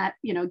it and that,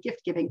 you know,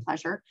 gift giving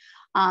pleasure.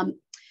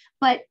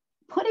 But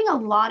putting a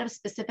lot of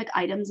specific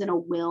items in a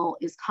will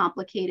is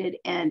complicated.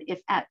 And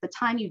if at the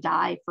time you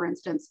die, for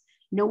instance,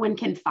 no one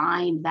can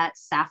find that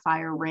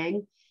sapphire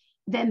ring,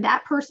 then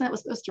that person that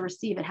was supposed to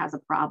receive it has a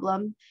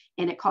problem,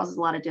 and it causes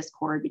a lot of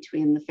discord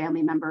between the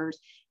family members.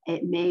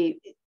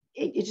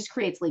 It just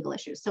creates legal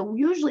issues. So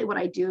usually what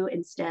I do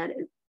instead,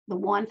 the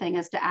one thing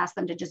is to ask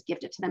them to just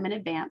gift it to them in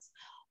advance.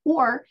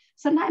 Or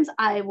sometimes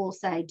I will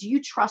say, do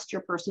you trust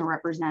your personal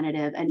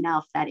representative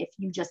enough that if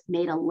you just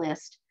made a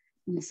list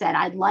and said,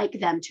 I'd like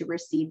them to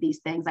receive these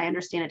things. I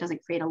understand it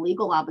doesn't create a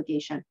legal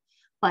obligation,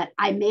 but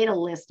I made a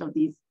list of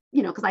these,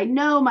 you know, because I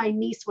know my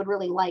niece would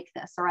really like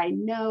this, or I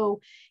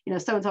know, you know,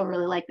 so-and-so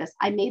really like this.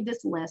 I made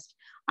this list.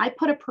 I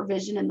put a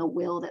provision in the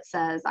will that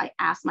says, I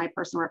asked my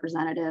personal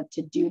representative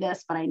to do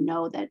this, but I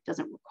know that it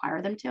doesn't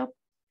require them to.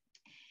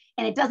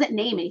 And it doesn't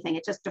name anything.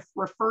 It just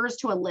refers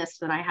to a list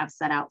that I have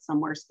set out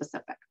somewhere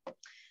specific.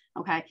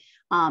 Okay.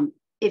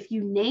 If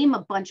you name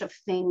a bunch of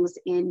things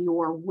in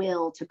your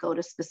will to go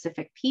to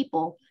specific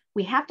people,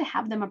 we have to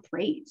have them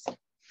appraised.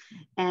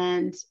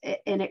 And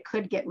it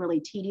could get really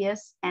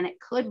tedious, and it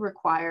could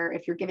require,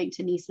 if you're giving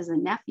to nieces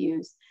and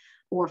nephews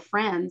or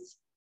friends,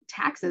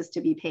 taxes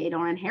to be paid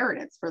on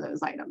inheritance for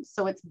those items.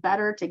 So it's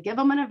better to give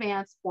them in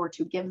advance or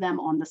to give them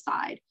on the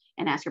side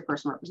and ask your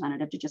personal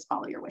representative to just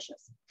follow your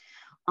wishes.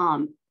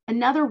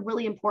 Another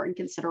really important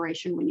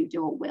consideration when you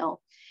do a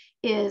will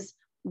is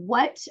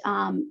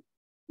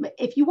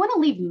if you want to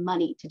leave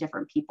money to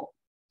different people,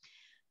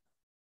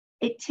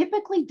 it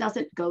typically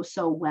doesn't go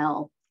so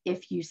well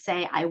if you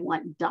say, I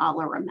want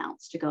dollar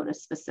amounts to go to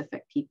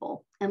specific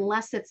people,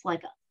 unless it's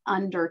like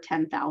under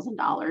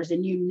 $10,000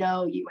 and you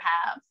know you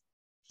have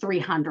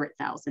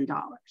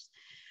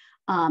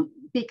 $300,000,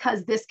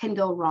 because this can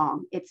go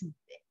wrong.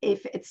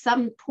 If at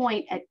some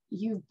point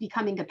you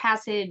become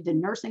incapacitated, the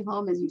nursing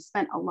home is you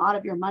spent a lot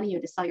of your money, you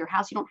had to sell your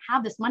house, you don't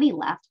have this money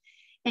left,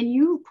 and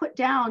you put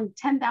down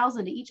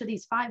 $10,000 to each of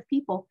these 5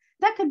 people,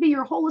 that could be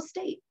your whole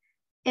estate.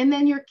 And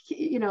then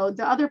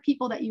the other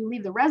people that you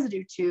leave the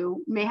residue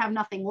to may have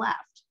nothing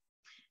left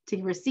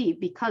to receive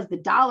because the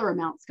dollar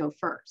amounts go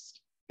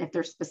first, if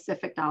there's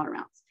specific dollar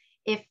amounts.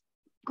 If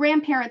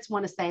grandparents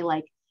want to say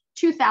like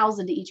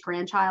 $2,000 to each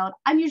grandchild,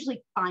 I'm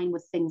usually fine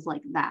with things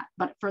like that.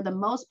 But for the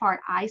most part,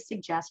 I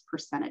suggest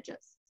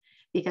percentages,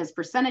 because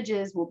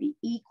percentages will be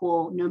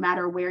equal no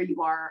matter where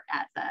you are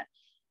at that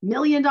 $1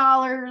 million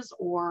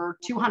or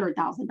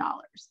 $200,000.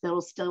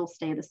 They'll still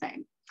stay the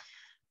same.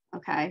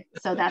 Okay,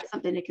 so that's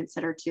something to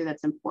consider too.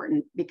 That's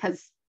important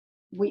because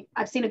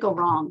I've seen it go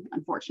wrong,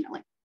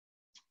 unfortunately.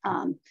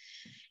 And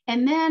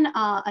then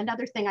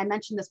another thing, I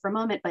mentioned this for a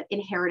moment, but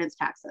inheritance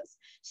taxes.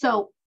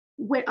 So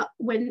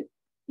when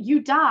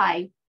you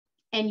die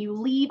and you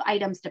leave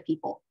items to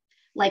people,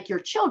 like your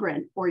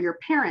children or your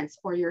parents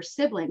or your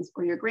siblings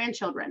or your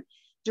grandchildren,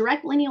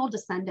 direct lineal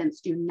descendants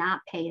do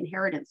not pay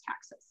inheritance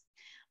taxes,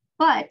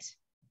 but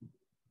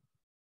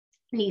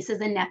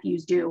nieces and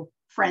nephews do,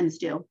 friends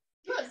do.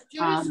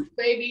 Yes,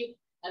 baby,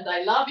 and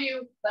I love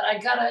you, but I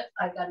gotta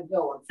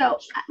go. So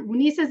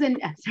nieces and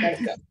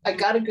I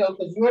gotta go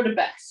because you're the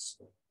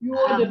best. You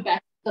are the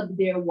best of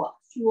their was.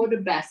 You are the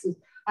best.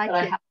 But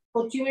I have to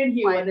put you in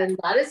here, and then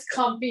not as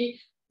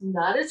comfy,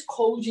 not as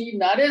cozy,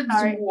 not as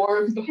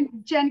warm.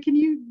 Jen, can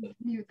you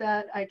mute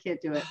that? I can't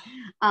do it.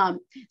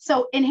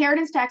 So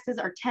inheritance taxes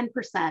are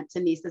 10% to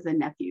nieces and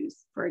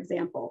nephews, for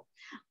example.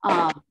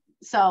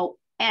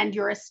 And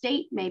your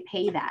estate may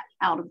pay that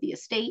out of the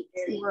estate,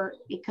 or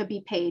it could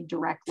be paid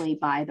directly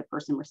by the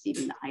person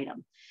receiving the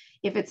item.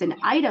 If it's an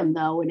item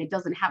though, and it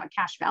doesn't have a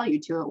cash value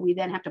to it, we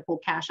then have to pull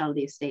cash out of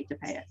the estate to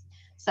pay it.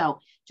 So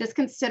just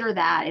consider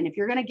that. And if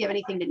you're going to give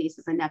anything to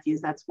nieces and nephews,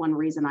 that's one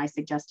reason I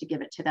suggest to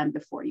give it to them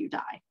before you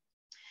die.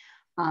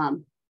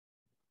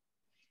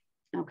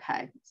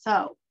 Okay,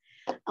 so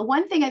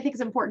one thing I think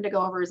is important to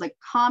go over is like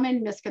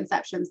common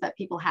misconceptions that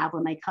people have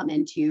when they come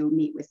in to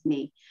meet with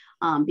me.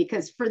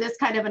 Because for this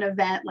kind of an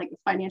event, like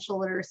Financial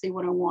Literacy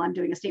 101,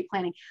 doing estate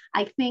planning,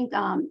 I think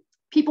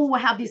people will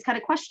have these kind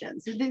of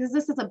questions.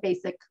 This is a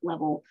basic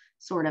level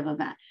sort of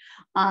event.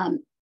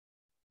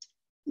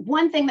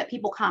 One thing that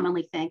people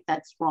commonly think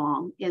that's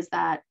wrong is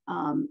that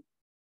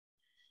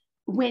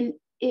when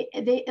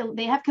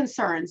they have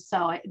concerns,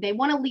 so they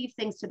want to leave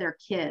things to their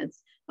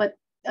kids, but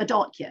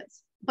adult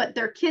kids, but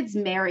their kids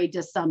married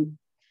to some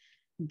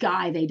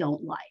guy they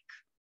don't like,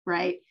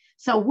 right?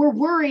 So we're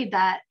worried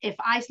that if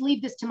I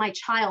leave this to my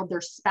child,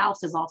 their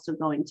spouse is also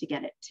going to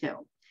get it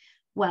too.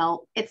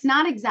 Well, it's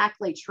not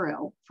exactly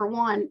true. For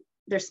one,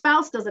 their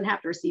spouse doesn't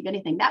have to receive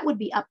anything. That would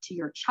be up to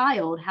your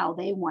child how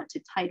they want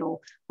to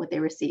title what they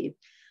receive.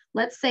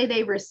 Let's say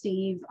they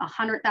receive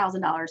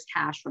 $100,000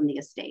 cash from the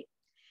estate.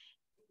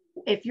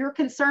 If you're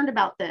concerned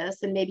about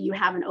this, and maybe you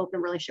have an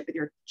open relationship with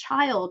your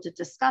child to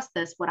discuss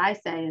this, what I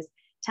say is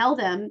tell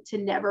them to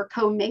never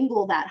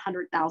commingle that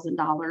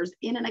 $100,000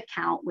 in an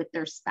account with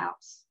their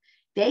spouse.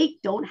 They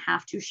don't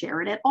have to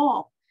share it at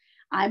all.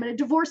 I'm a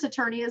divorce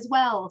attorney as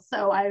well,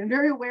 so I'm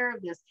very aware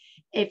of this.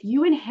 If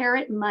you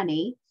inherit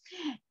money,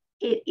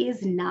 it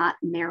is not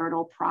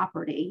marital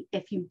property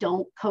if you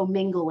don't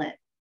commingle it,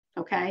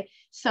 okay?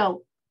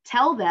 So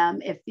tell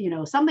them if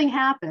something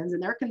happens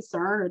and they're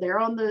concerned, or they're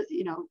on the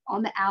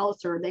on the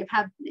outs, or they've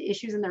had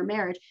issues in their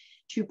marriage,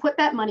 to put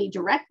that money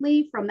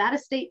directly from that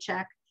estate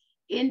check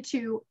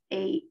into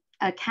a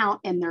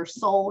account in their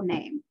sole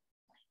name,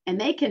 and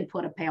they can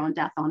put a pay on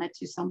death on it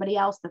to somebody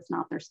else that's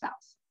not their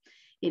spouse.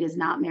 It is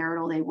not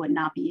marital. They would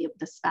not be able,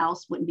 the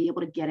spouse wouldn't be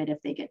able to get it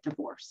if they get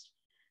divorced.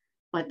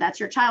 But that's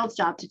your child's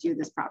job to do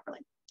this properly.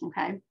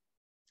 Okay.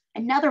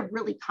 Another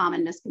really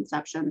common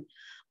misconception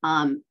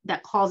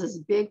that causes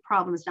big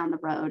problems down the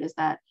road is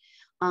that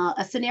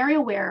a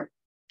scenario where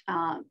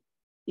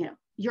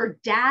your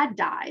dad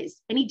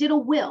dies and he did a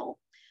will,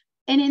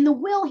 and in the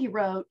will he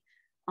wrote,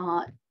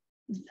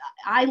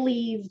 I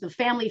leave the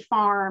family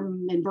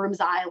farm in Brooms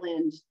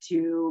Island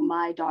to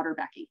my daughter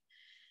Becky.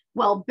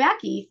 Well,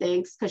 Becky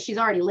thinks, because she's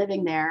already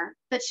living there,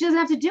 that she doesn't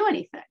have to do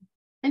anything,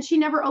 and she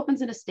never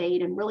opens an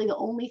estate, and really the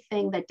only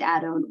thing that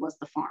dad owned was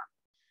the farm.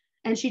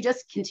 And she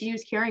just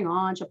continues carrying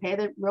on. She'll pay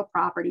the real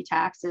property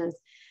taxes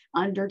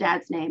under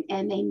dad's name,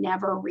 and they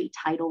never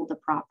retitle the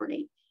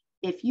property.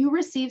 If you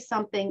receive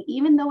something,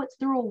 even though it's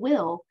through a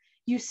will,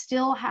 you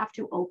still have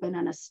to open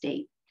an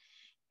estate,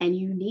 and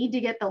you need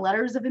to get the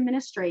letters of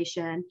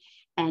administration,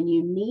 and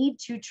you need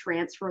to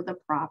transfer the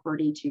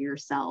property to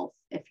yourself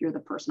if you're the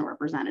personal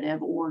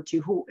representative, or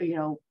to who,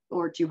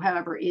 or to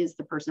whoever is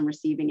the person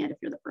receiving it if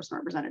you're the personal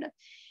representative.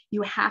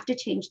 You have to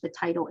change the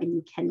title, and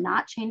you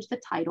cannot change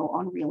the title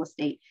on real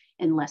estate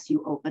unless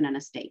you open an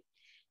estate.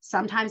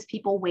 Sometimes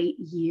people wait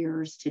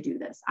years to do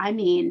this. I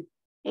mean,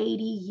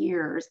 80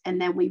 years.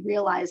 And then we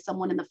realize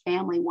someone in the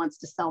family wants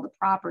to sell the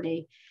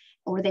property,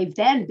 or they've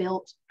then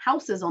built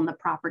houses on the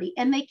property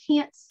and they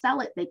can't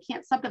sell it. They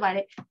can't subdivide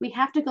it. We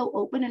have to go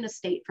open an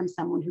estate from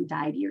someone who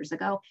died years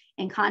ago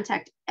and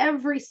contact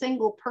every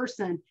single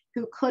person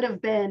who could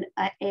have been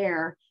an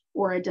heir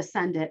or a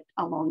descendant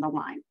along the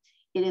line.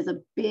 It is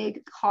a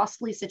big,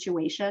 costly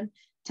situation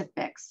to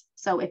fix.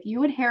 So if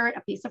you inherit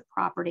a piece of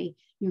property,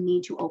 you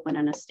need to open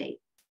an estate.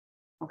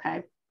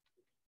 okay?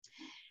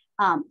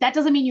 That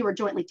doesn't mean you were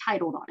jointly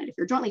titled on it. If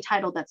you're jointly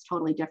titled, that's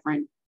totally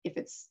different. If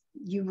it's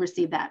you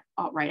receive that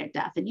outright at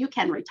death, and you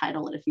can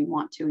retitle it if you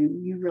want to.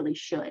 You really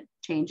should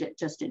change it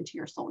just into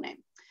your sole name.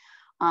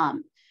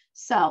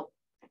 So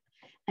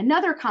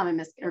another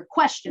common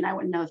question, I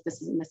wouldn't know if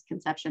this is a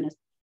misconception, is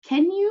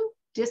can you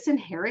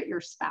disinherit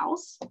your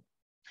spouse?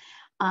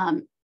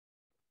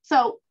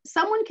 So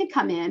someone could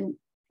come in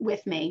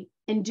with me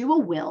and do a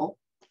will,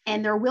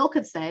 and their will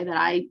could say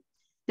that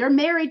they're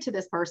married to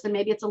this person.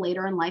 Maybe it's a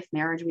later in life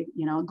marriage,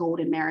 a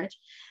golden marriage,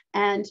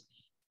 and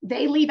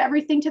they leave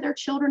everything to their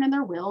children in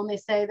their will, and they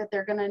say that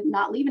they're going to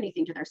not leave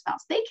anything to their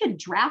spouse. They can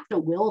draft a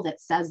will that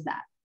says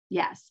that,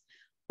 yes,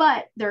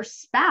 but their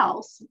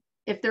spouse,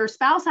 if their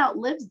spouse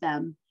outlives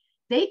them,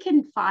 they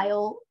can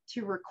file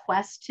to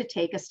request to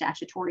take a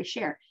statutory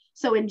share.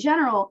 So in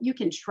general, you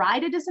can try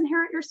to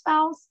disinherit your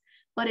spouse,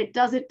 but it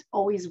doesn't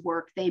always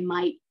work. They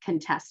might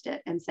contest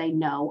it and say,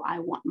 no, I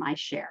want my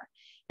share.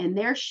 And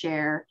their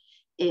share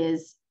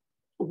is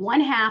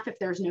 1/2 if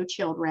there's no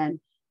children,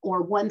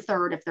 or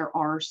 1/3 if there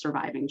are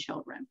surviving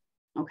children,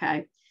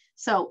 okay?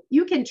 So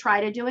you can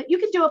try to do it. You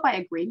can do it by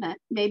agreement.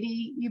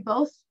 Maybe you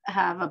both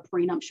have a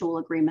prenuptial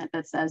agreement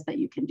that says that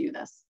you can do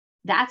this.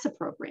 That's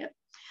appropriate.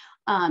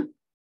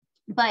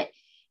 But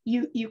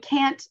you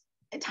can't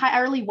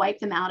entirely wipe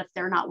them out if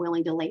they're not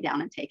willing to lay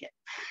down and take it,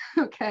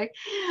 okay?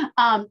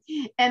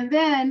 And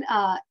then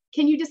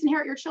can you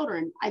disinherit your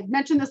children? I've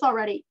mentioned this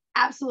already.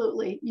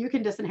 Absolutely, you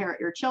can disinherit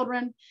your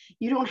children.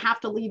 You don't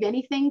have to leave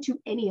anything to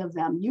any of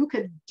them. You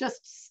could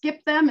just skip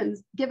them and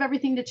give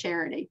everything to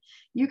charity.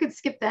 You could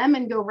skip them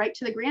and go right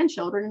to the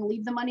grandchildren and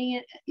leave the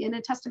money in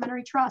a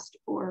testamentary trust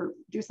or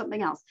do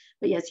something else.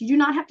 But yes, you do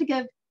not have to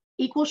give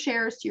equal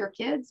shares to your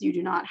kids. You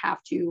do not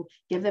have to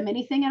give them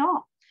anything at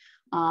all.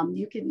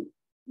 You can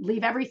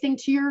leave everything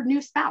to your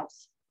new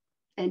spouse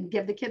and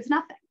give the kids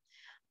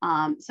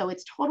nothing. So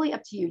it's totally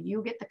up to you.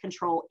 You get the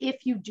control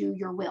if you do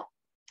your will.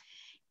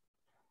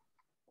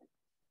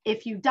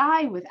 If you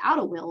die without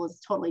a will is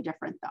totally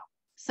different though.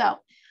 So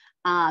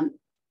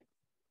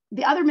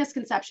the other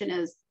misconception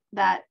is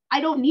that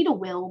I don't need a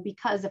will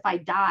because if I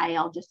die,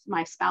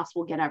 my spouse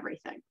will get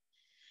everything.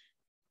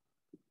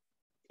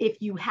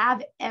 If you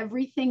have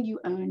everything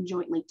you own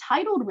jointly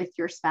titled with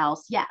your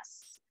spouse,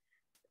 yes,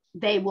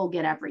 they will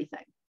get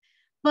everything.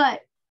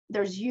 But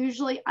there's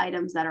usually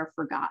items that are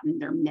forgotten,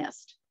 they're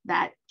missed.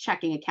 That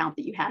checking account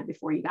that you had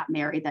before you got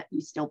married that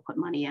you still put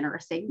money in, or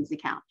a savings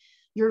account.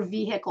 Your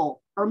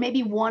vehicle, or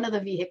maybe one of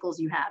the vehicles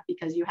you have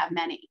because you have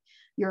many.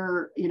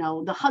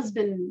 The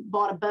husband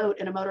bought a boat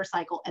and a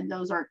motorcycle, and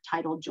those are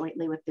titled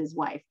jointly with his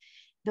wife.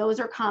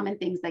 Those are common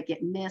things that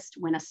get missed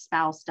when a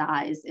spouse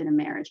dies in a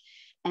marriage.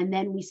 And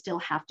then we still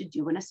have to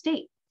do an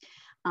estate.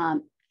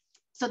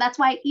 So that's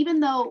why,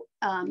 even though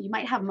you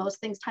might have most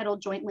things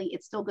titled jointly,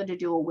 it's still good to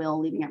do a will,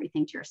 leaving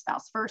everything to your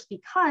spouse first,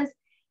 because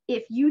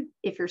if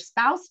your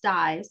spouse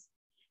dies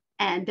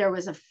and there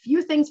was a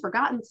few things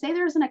forgotten, say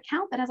there's an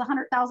account that has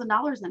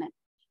 $100,000 in it,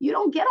 you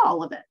don't get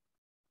all of it.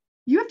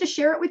 You have to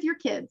share it with your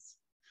kids,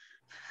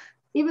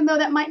 even though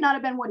that might not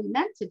have been what he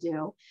meant to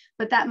do,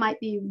 but that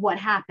might be what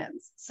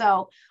happens.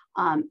 So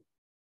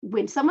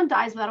when someone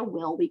dies without a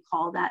will, we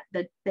call that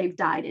they've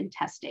died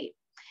intestate.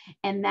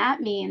 And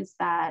that means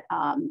that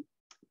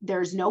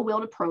there's no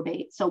will to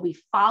probate. So we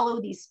follow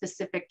these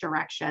specific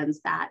directions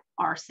that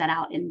are set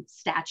out in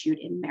statute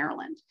in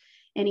Maryland.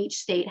 And each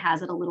state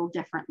has it a little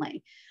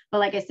differently. But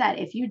like I said,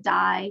 if you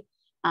die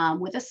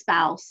with a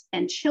spouse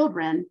and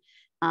children,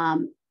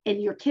 and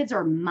your kids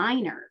are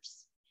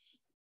minors,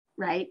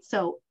 right?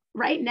 So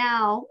right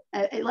now,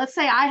 let's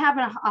say I have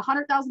a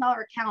 $100,000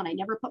 account. I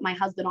never put my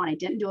husband on. I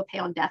didn't do a pay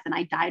on death and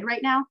I died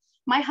right now.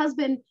 My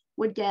husband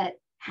would get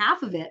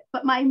half of it,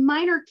 but my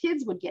minor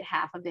kids would get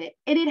half of it.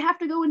 And it'd have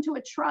to go into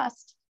a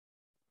trust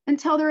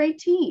until they're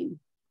 18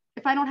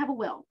 if I don't have a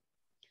will.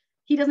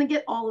 He doesn't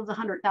get all of the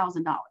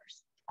 $100,000.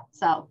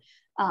 So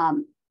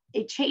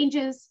it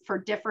changes for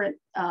different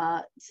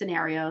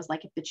scenarios.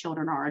 Like if the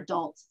children are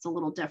adults, it's a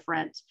little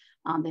different.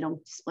 They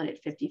don't split it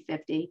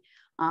 50-50.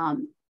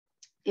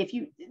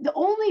 The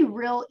only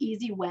real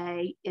easy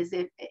way is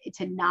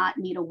to not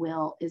need a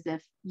will is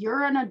if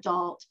you're an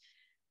adult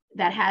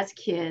that has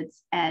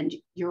kids and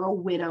you're a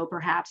widow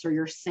perhaps, or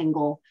you're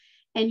single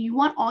and you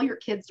want all your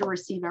kids to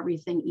receive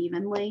everything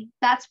evenly.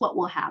 That's what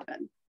will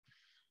happen.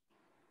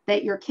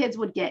 That your kids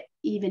would get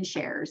even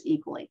shares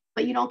equally,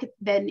 but you don't get,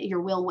 then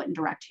your will wouldn't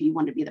direct who you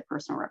want to be the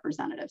personal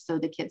representative. So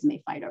the kids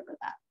may fight over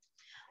that.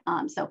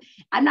 So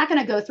I'm not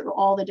going to go through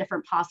all the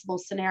different possible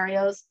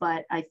scenarios,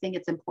 but I think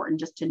it's important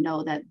just to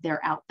know that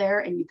they're out there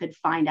and you could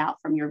find out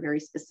from your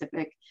very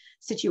specific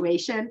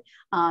situation.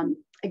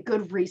 A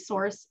good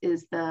resource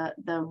is the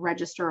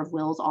Register of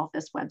Wills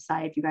office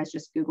website. If you guys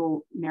just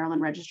Google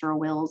Maryland Register of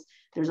Wills,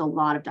 there's a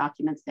lot of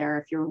documents there.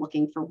 If you're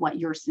looking for what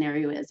your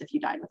scenario is, if you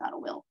died without a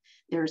will,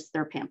 there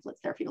are pamphlets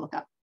there for you to look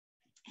up.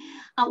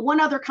 One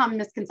other common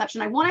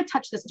misconception, I want to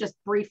touch this just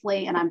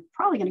briefly, and I'm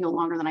probably going to go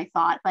longer than I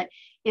thought, but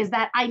is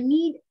that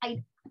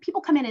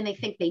people come in and they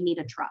think they need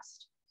a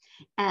trust.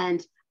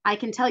 And I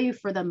can tell you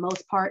for the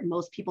most part,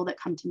 most people that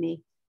come to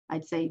me,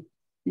 I'd say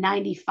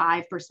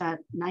 95%,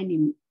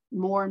 90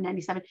 more,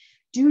 97,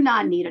 do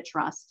not need a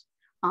trust.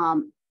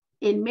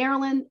 In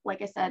Maryland,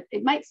 like I said,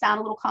 it might sound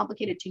a little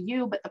complicated to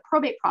you, but the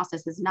probate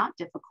process is not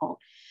difficult.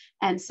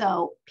 And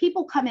so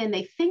people come in,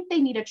 they think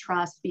they need a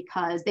trust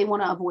because they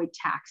want to avoid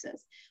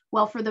taxes.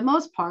 Well, for the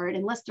most part,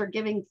 unless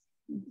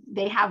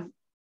they have,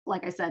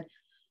 like I said,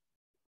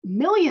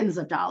 millions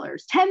of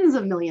dollars, tens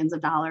of millions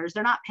of dollars,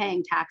 they're not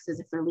paying taxes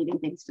if they're leaving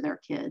things to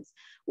their kids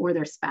or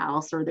their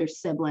spouse or their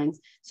siblings.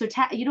 So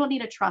you don't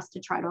need a trust to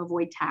try to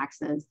avoid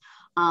taxes.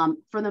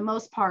 For the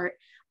most part,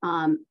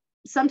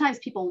 sometimes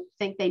people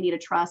think they need a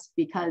trust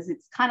because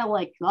it's kind of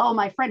like, oh,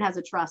 my friend has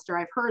a trust, or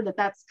I've heard that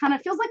that's kind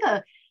of feels like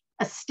a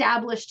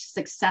established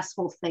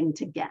successful thing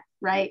to get,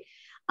 right?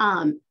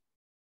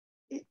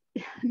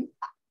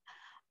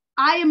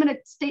 I am an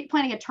estate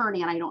planning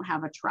attorney and I don't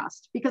have a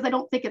trust because I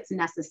don't think it's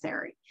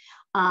necessary.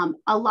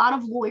 A lot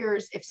of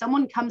lawyers, if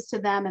someone comes to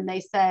them and they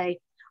say,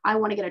 I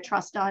want to get a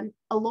trust done,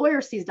 a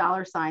lawyer sees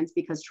dollar signs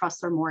because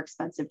trusts are more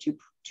expensive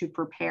to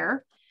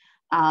prepare.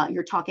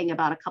 You're talking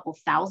about a couple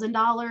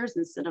 $1,000s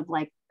instead of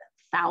like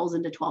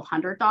 $1,000 to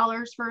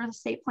 $1,200 for an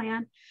estate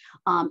plan.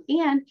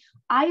 And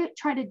I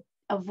try to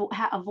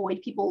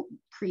avoid people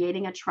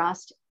creating a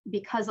trust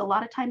because a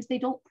lot of times they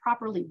don't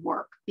properly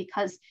work,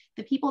 because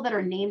the people that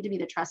are named to be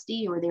the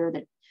trustee, or they're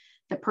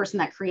the person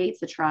that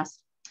creates the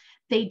trust,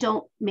 they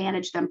don't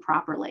manage them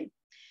properly.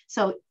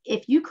 So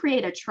if you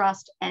create a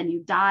trust and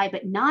you die,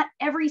 but not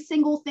every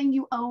single thing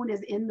you own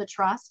is in the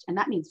trust, and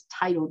that means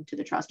titled to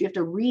the trust, you have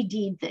to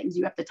redeed things,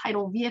 you have to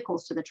title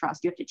vehicles to the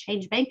trust, you have to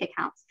change bank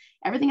accounts,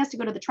 everything has to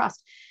go to the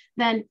trust,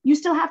 then you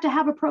still have to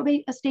have a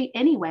probate estate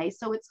anyway.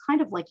 So it's kind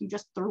of like you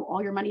just threw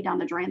all your money down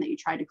the drain that you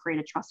tried to create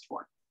a trust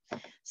for.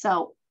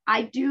 So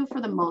I do,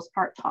 for the most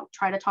part,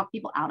 try to talk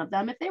people out of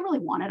them. If they really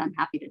want it, I'm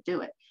happy to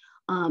do it.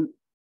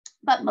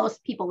 But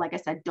most people, like I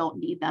said, don't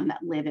need them that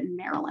live in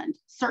Maryland.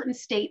 Certain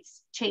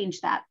states change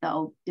that,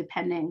 though,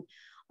 depending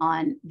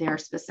on their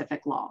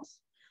specific laws.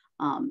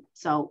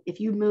 So if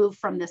you move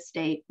from this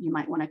state, you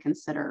might want to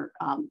consider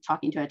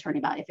talking to an attorney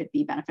about if it'd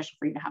be beneficial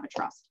for you to have a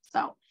trust.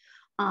 So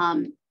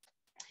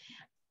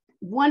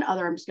one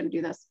other, I'm just going to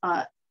do this.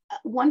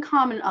 One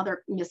common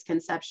other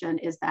misconception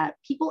is that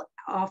people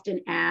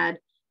often add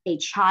a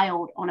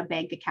child on a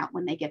bank account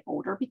when they get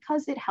older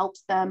because it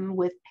helps them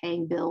with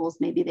paying bills.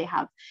 Maybe they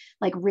have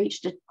like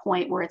reached a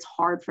point where it's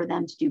hard for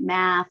them to do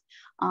math.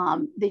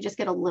 They just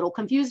get a little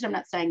confused. I'm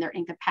not saying they're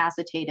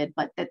incapacitated,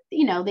 but that,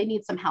 you know, they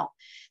need some help.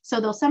 So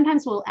they'll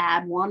sometimes will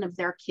add one of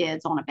their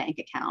kids on a bank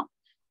account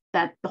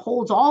that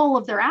holds all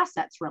of their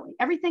assets, really,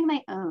 everything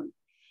they own.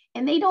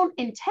 And they don't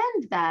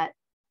intend that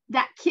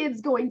that kid's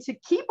going to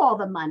keep all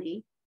the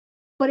money.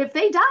 But if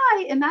they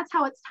die and that's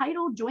how it's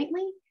titled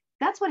jointly,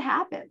 that's what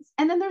happens.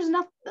 And then there's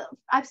nothing,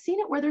 I've seen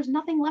it where there's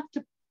nothing left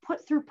to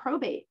put through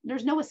probate.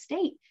 There's no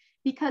estate,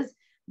 because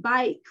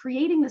by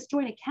creating this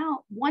joint account,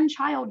 one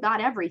child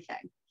got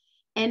everything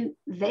and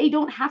they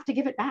don't have to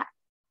give it back.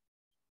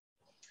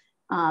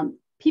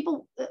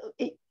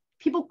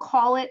 People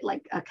call it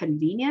like a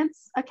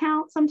convenience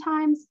account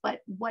sometimes,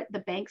 but what the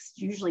banks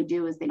usually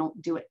do is they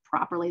don't do it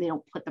properly. They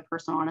don't put the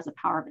person on as a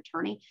power of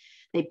attorney.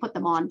 They put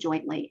them on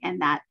jointly,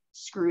 and that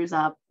screws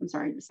up, I'm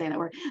sorry to say that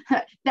word,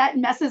 that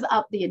messes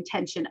up the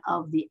intention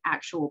of the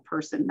actual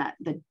person that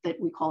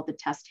we call the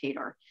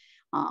testator,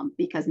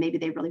 because maybe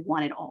they really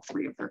wanted all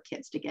three of their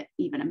kids to get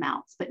even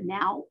amounts, but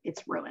now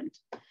it's ruined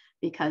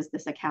because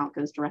this account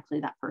goes directly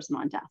to that person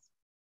on death.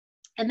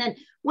 And then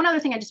one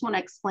other thing I just want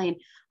to explain,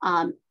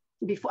 and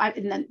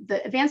then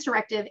the advance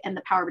directive and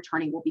the power of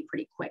attorney will be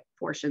pretty quick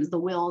portions. The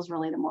will is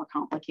really the more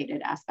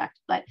complicated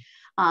aspect, but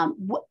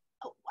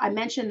I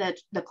mentioned that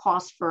the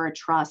cost for a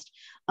trust,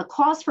 a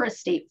cost for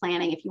estate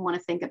planning, if you want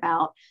to think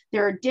about,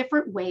 there are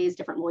different ways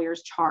different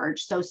lawyers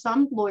charge. So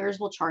some lawyers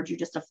will charge you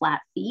just a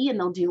flat fee, and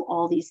they'll do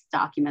all these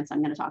documents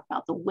I'm going to talk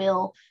about, the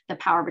will, the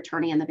power of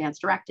attorney, and the advance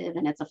directive,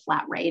 and it's a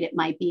flat rate. It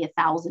might be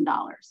 $1,000.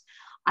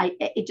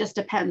 It just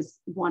depends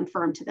one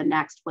firm to the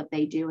next what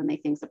they do and they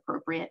think is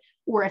appropriate,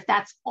 or if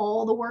that's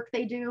all the work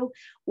they do,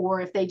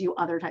 or if they do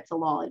other types of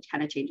law, it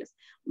kind of changes.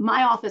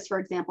 My office, for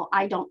example,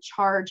 I don't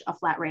charge a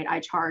flat rate.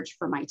 I charge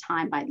for my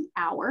time by the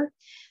hour.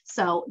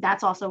 So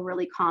that's also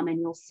really common.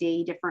 You'll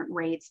see different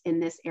rates in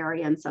this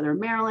area in Southern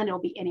Maryland. It'll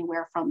be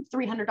anywhere from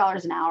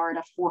 $300 an hour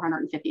to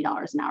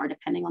 $450 an hour,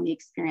 depending on the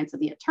experience of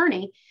the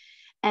attorney.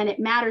 And it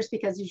matters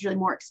because usually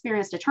more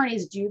experienced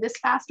attorneys do this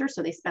faster,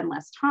 so they spend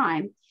less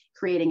time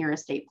creating your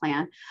estate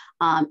plan.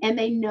 And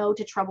they know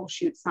to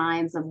troubleshoot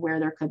signs of where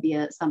there could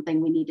be something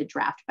we need to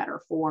draft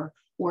better for,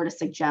 or to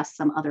suggest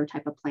some other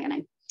type of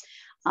planning.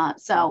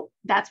 So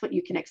that's what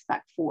you can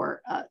expect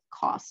for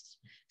costs.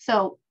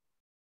 So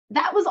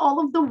that was all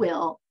of the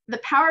will. The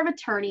power of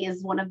attorney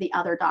is one of the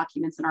other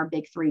documents in our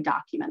big three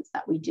documents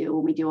that we do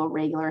when we do a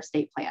regular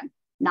estate plan,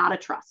 not a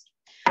trust.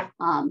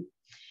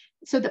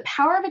 So the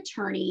power of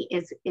attorney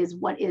is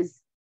what is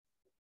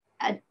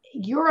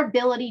your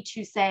ability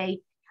to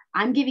say,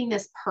 I'm giving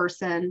this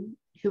person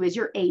who is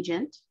your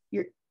agent,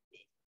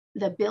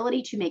 the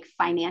ability to make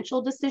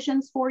financial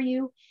decisions for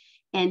you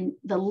and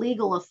the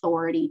legal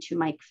authority to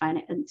make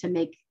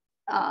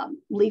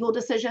legal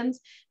decisions,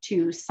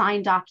 to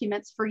sign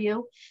documents for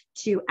you,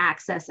 to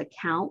access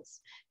accounts,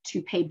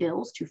 to pay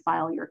bills, to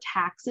file your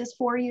taxes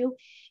for you.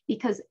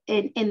 Because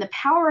in the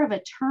power of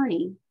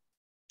attorney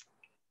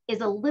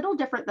is a little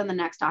different than the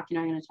next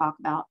document I'm going to talk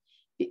about,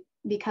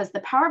 because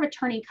the power of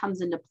attorney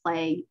comes into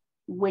play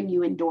when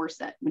you endorse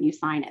it, when you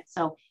sign it.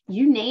 So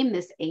you name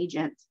this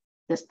agent,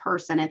 this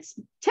person. It's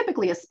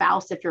typically a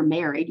spouse if you're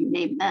married, you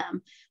name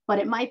them, but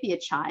it might be a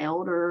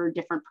child or a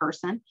different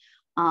person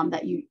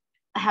that you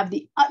have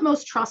the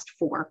utmost trust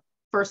for.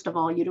 First of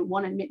all, you don't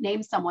want to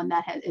name someone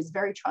that is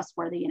very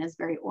trustworthy and is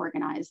very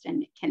organized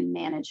and can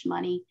manage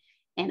money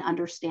and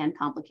understand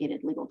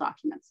complicated legal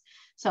documents.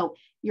 So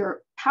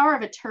your power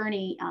of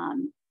attorney,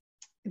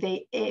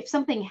 if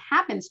something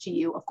happens to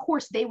you, of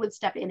course, they would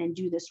step in and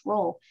do this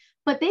role,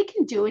 but they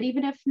can do it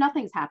even if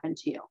nothing's happened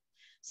to you.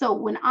 So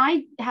when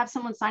I have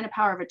someone sign a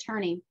power of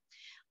attorney,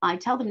 I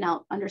tell them,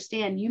 now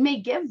understand, you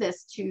may give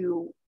this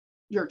to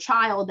your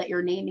child that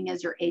you're naming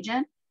as your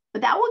agent,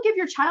 but that will give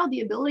your child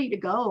the ability to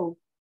go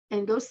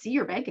see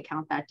your bank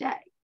account that day,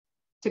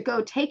 to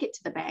go take it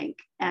to the bank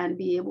and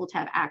be able to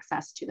have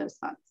access to those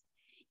funds.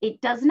 It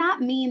does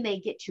not mean they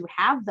get to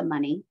have the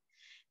money.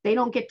 They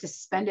don't get to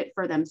spend it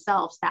for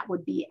themselves. That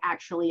would be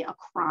actually a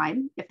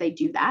crime if they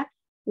do that,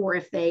 or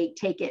if they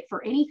take it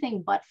for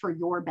anything but for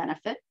your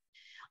benefit.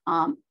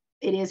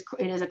 It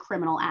is a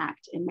criminal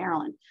act in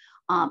Maryland.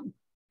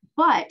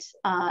 But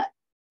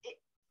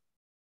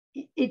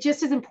it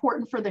just is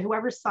important for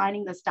whoever's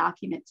signing this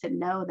document to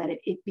know that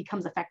it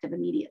becomes effective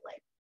immediately.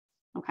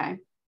 Okay.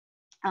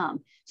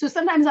 So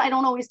sometimes I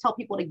don't always tell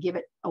people to give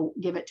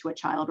it to a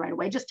child right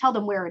away. Just tell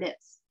them where it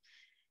is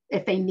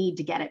if they need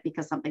to get it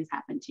because something's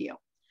happened to you.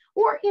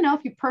 Or,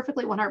 if you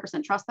perfectly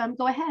 100% trust them,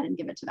 go ahead and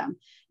give it to them.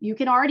 You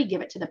can already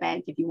give it to the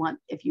bank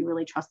if you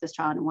really trust this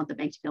child and want the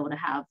bank to be able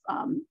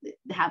to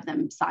have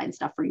them sign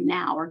stuff for you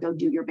now, or go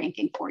do your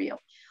banking for you.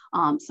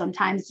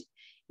 Sometimes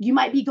you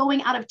might be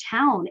going out of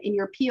town and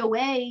your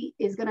POA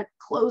is going to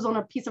close on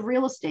a piece of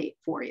real estate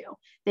for you.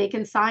 They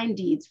can sign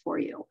deeds for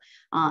you.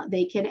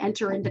 They can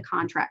enter into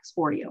contracts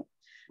for you.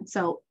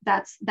 So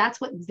that's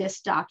what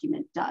this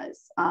document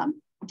does.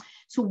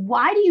 So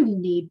why do you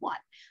need one?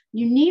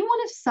 You need one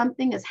if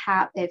something is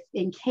if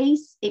in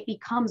case it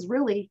becomes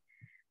really,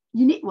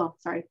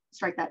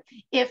 strike that.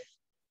 If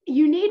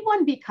you need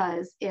one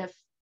because if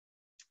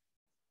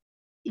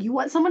you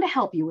want someone to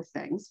help you with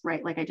things,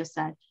 right? Like I just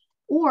said,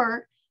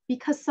 or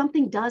because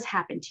something does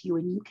happen to you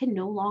and you can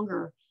no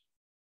longer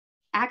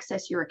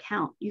access your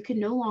account, you can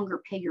no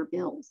longer pay your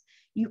bills.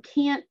 You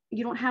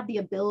don't have the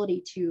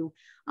ability to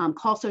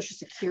call Social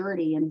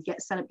Security and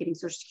set up getting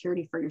Social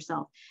Security for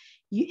yourself.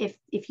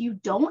 If you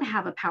don't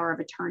have a power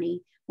of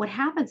attorney, what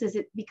happens is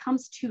it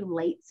becomes too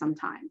late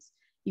sometimes.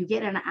 You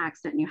get in an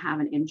accident and you have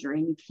an injury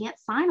and you can't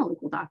sign a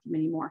legal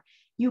document anymore.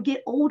 You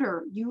get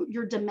older,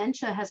 your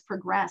dementia has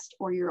progressed,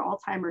 or your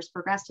Alzheimer's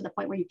progressed to the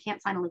point where you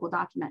can't sign a legal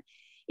document.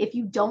 If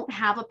you don't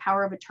have a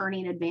power of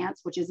attorney in advance,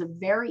 which is a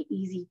very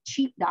easy,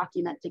 cheap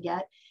document to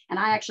get, and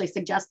I actually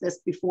suggest this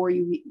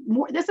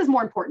this is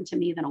more important to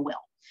me than a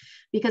will,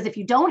 because if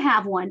you don't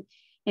have one,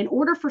 in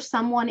order for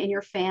someone in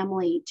your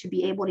family to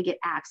be able to get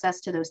access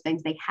to those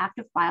things, they have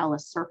to file a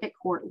circuit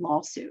court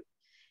lawsuit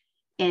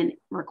and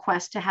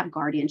request to have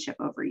guardianship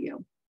over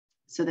you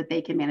so that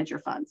they can manage your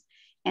funds.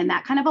 And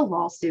that kind of a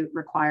lawsuit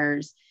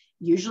requires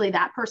usually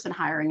that person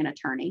hiring an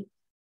attorney,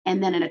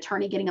 and then an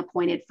attorney getting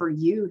appointed for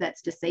you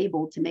that's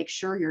disabled to make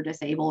sure you're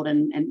disabled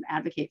and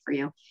advocate for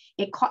you.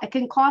 It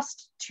can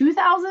cost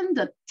 $2,000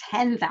 to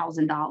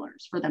 $10,000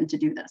 for them to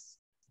do this.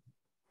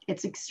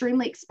 It's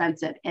extremely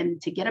expensive,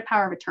 and to get a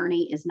power of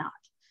attorney is not.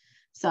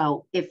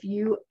 So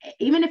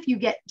even if you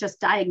get just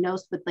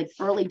diagnosed with like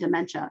early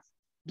dementia,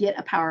 get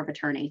a power of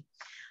attorney.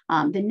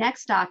 The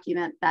next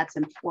document that's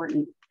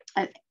important,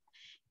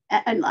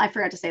 and I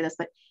forgot to say this,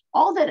 but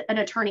all that an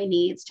attorney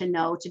needs to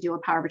know to do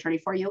a power of attorney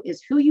for you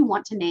is who you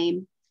want to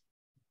name,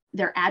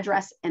 their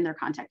address, and their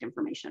contact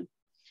information,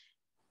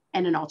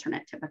 and an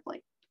alternate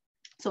typically.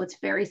 So it's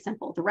very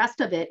simple. The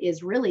rest of it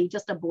is really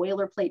just a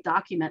boilerplate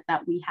document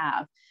that we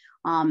have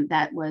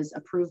that was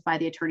approved by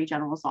the Attorney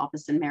General's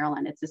office in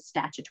Maryland. It's a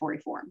statutory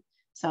form.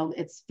 So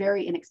it's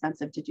very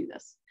inexpensive to do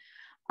this.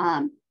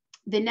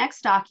 The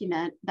next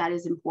document that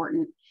is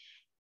important,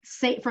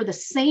 for the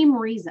same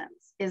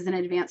reasons, is an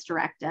advance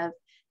directive,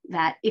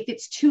 that if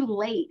it's too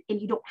late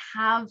and you don't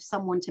have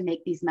someone to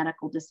make these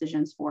medical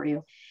decisions for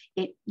you,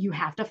 you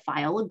have to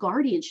file a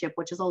guardianship,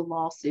 which is a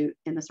lawsuit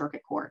in the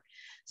circuit court.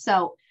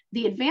 So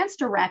the advance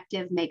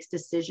directive makes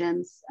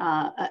decisions,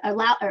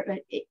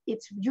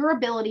 it's your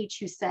ability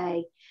to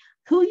say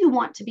who you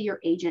want to be your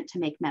agent to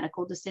make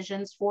medical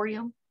decisions for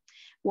you,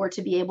 or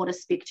to be able to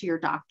speak to your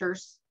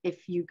doctors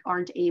if you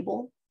aren't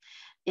able.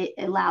 It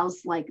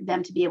allows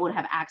them to be able to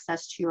have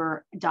access to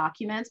your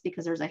documents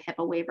because there's a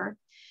HIPAA waiver.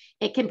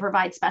 It can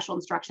provide special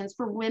instructions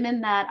for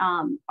women that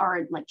are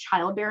in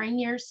childbearing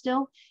years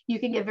still. You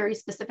can give very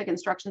specific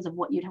instructions of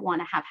what you'd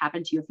want to have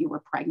happen to you if you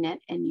were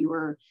pregnant and you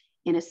were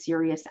in a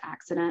serious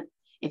accident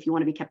if you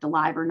want to be kept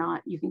alive or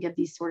not. You can give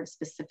these sort of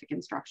specific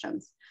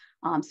instructions.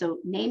 So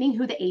naming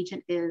who the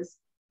agent is,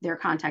 their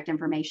contact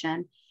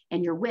information,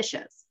 and your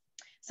wishes.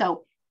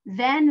 So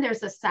then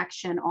there's a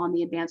section on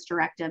the advance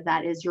directive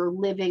that is your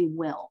living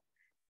will.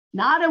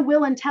 Not a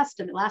will and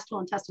testament, last will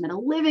and testament, a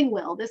living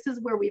will. This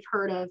is where we've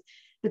heard of,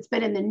 that's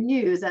been in the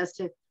news as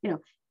to,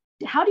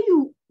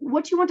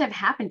 what do you want to have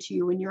happen to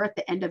you when you're at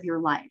the end of your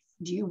life?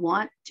 Do you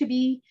want to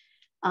be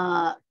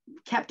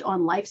kept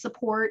on life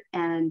support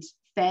and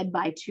fed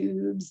by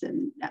tubes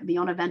and be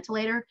on a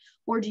ventilator?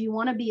 Or do you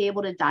want to be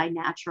able to die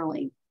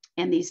naturally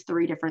in these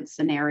 3 different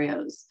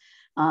scenarios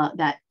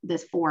that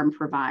this form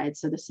provides?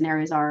 So the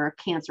scenarios are a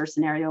cancer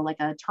scenario, like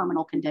a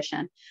terminal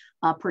condition,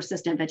 a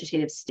persistent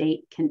vegetative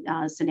state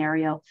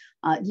scenario.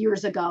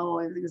 Years ago,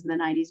 I think it was in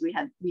the 90s,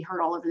 we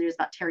heard all over the news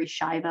about Terry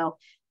Schiavo.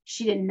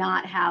 She did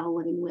not have a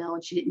living will,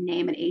 and she didn't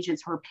name an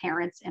agent. Her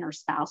parents and her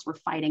spouse were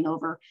fighting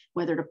over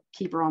whether to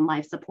keep her on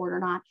life support or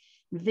not.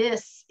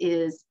 This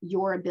is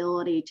your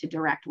ability to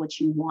direct what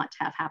you want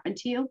to have happen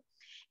to you.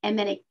 And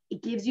then it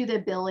gives you the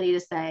ability to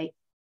say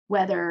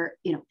whether,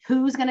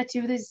 who's going to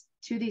do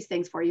these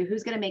things for you,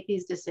 who's going to make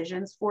these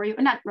decisions for you,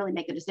 and not really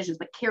make the decisions,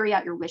 but carry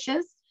out your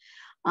wishes.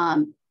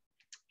 And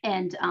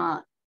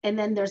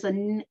then there's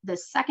the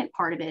second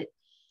part of it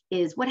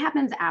is what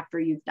happens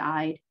after you've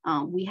died.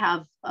 We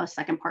have a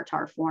second part to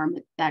our form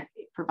that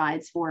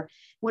provides for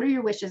what are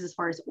your wishes as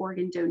far as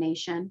organ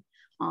donation.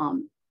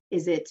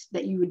 Is it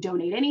that you would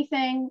donate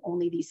anything,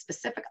 only these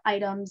specific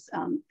items?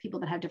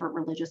 People that have different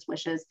religious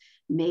wishes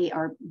may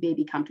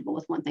be comfortable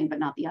with one thing, but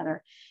not the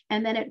other.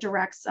 And then it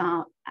directs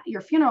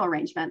your funeral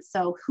arrangements.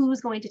 So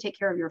who's going to take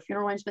care of your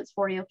funeral arrangements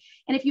for you?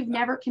 And if you've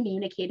never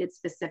communicated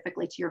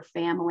specifically to your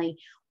family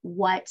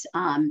what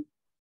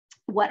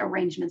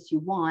arrangements you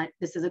want,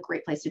 this is a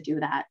great place to do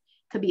that.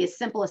 It could be as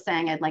simple as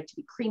saying, I'd like to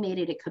be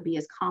cremated. It could be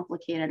as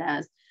complicated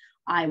as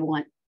I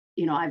want,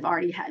 I've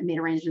already made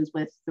arrangements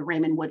with the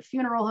Raymond Wood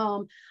Funeral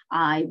Home.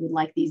 I would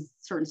like these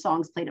certain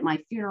songs played at my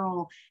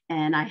funeral,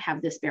 and I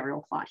have this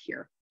burial plot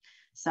here.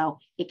 So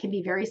it can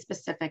be very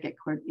specific. It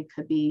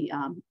could be,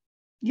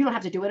 you don't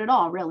have to do it at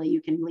all, really.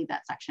 You can leave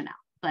that section out.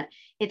 But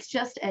it's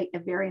just a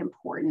very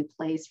important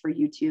place for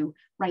you to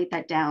write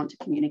that down to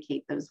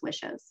communicate those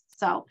wishes.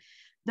 So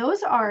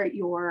those are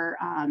your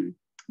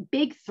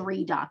big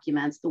 3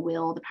 documents: the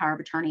will, the power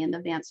of attorney, and the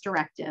advance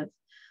directive.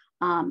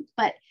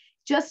 But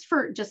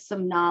just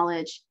some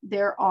knowledge,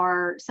 there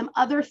are some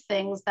other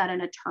things that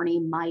an attorney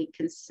might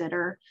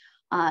consider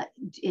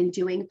in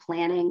doing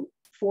planning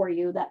for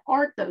you that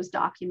aren't those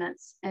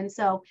documents. And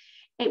so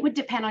it would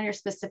depend on your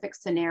specific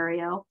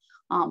scenario.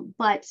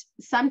 But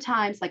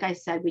sometimes, like I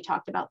said, we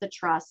talked about the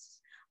trusts.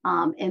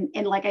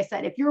 And like I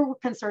said, if you're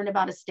concerned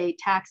about estate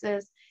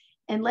taxes,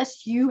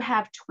 unless you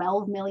have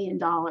 $12 million,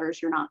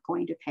 you're not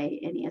going to pay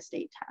any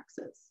estate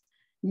taxes.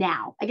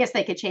 Now, I guess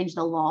they could change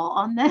the law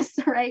on this,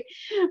 right?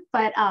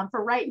 But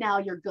for right now,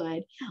 you're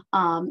good.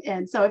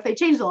 And so if they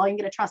change the law, you can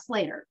get a trust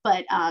later.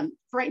 But for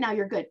right now,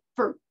 you're good.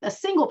 For a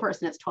single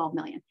person, it's 12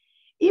 million.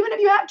 Even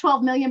if you have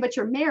 12 million, but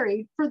you're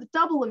married, for the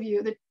double of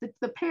you,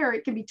 the pair,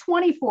 it can be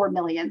 24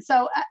 million.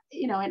 So,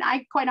 and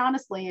I quite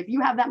honestly, if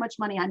you have that much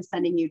money, I'm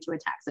sending you to a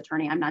tax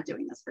attorney. I'm not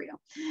doing this for you.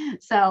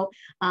 So,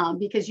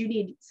 because you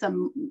need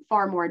some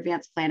far more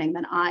advanced planning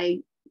than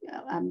I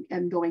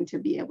am going to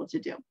be able to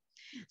do.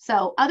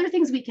 So other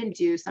things we can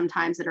do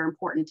sometimes that are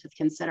important to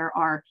consider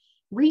are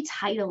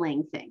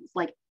retitling things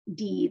like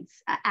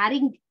deeds,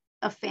 adding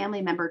a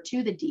family member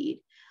to the deed.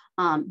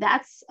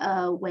 That's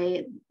a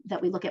way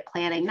that we look at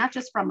planning, not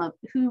just from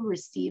who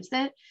receives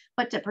it,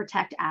 but to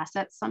protect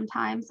assets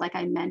sometimes. Like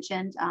I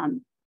mentioned,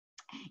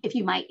 if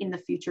you might in the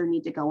future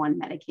need to go on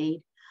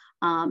Medicaid,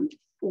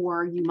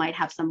 or you might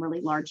have some really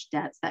large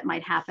debts that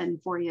might happen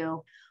for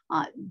you,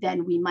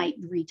 then we might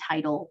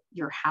retitle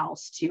your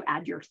house to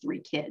add your 3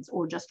 kids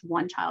or just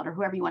one child or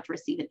whoever you want to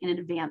receive it in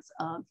advance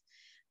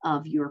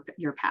of your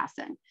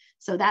passing.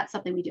 So that's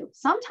something we do.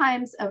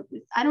 Sometimes,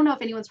 I don't know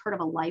if anyone's heard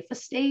of a life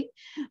estate,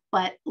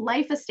 but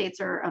life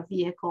estates are a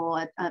vehicle,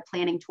 a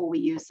planning tool we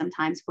use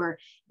sometimes, where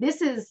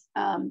this is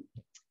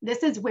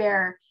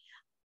where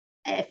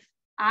if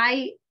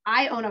I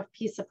own a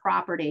piece of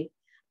property,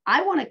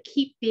 I want to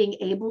keep being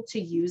able to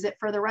use it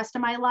for the rest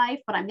of my life,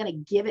 but I'm going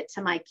to give it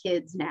to my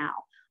kids now.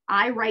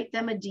 I write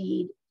them a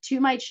deed to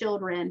my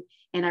children,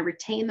 and I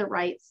retain the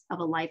rights of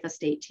a life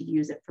estate to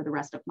use it for the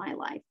rest of my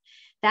life.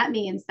 That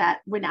means that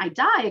when I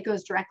die, it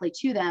goes directly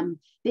to them.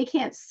 They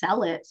can't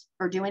sell it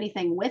or do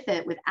anything with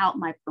it without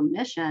my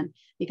permission,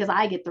 because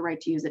I get the right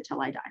to use it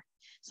till I die.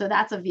 So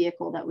that's a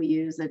vehicle that we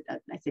use.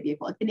 I say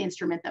vehicle, an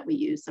instrument that we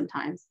use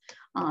sometimes.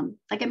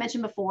 Like I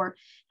mentioned before,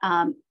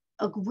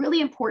 a really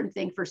important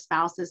thing for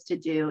spouses to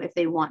do if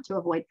they want to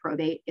avoid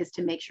probate is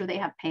to make sure they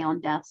have pay on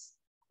deaths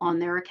on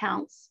their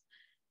accounts.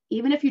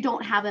 Even if you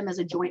don't have them as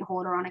a joint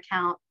holder on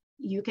account,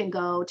 you can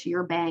go to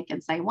your bank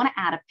and say, I want to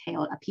add a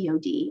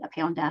POD, a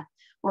pay on death,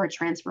 or a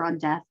transfer on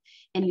death,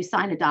 and you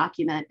sign a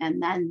document, and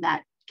then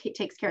that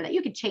takes care of that.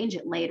 You could change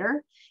it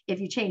later if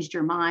you changed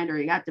your mind or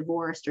you got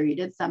divorced or you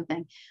did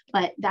something,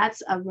 but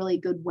that's a really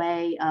good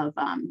way of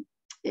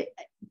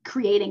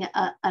creating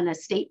an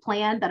estate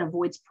plan that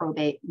avoids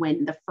probate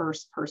when the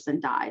first person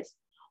dies.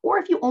 Or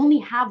if you only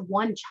have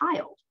one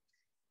child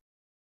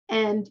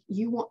and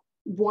you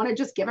want to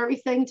just give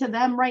everything to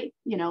them right,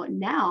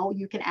 now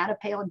you can add a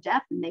pay on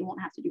death and they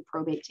won't have to do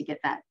probate to get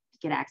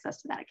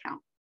access to that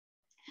account.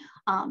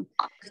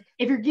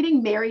 If you're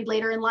getting married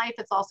later in life,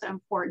 it's also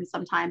important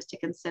sometimes to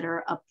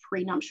consider a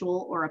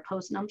prenuptial or a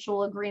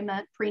postnuptial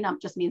agreement. Prenup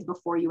just means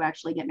before you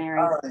actually get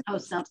married.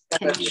 Postnup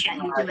can mean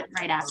that you do it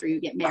right after you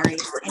get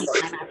married,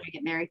 anytime after you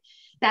get married.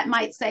 That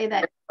might say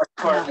that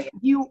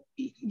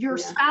your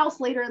spouse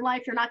later in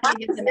life, you're not going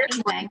to give them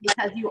anything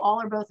because you all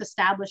are both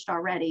established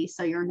already.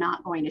 So you're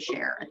not going to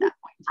share at that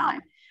point in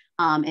time.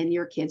 And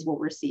your kids will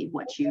receive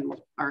what you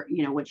are,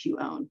 what you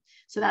own.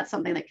 So that's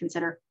something to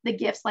consider. The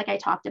gifts, like I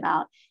talked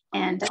about,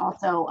 and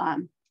also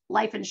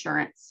life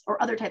insurance or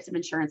other types of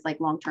insurance like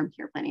long-term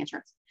care plan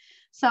insurance.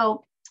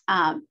 So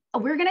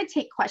we're going to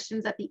take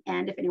questions at the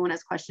end if anyone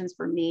has questions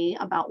for me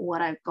about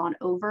what I've gone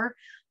over,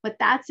 but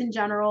that's in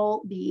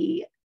general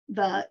the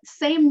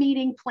same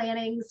meeting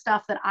planning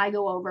stuff that I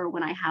go over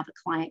when I have a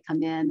client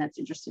come in that's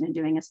interested in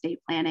doing estate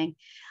planning.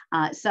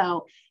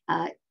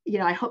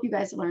 I hope you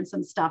guys learned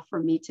some stuff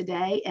from me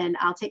today, and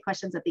I'll take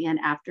questions at the end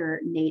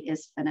after Nate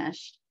is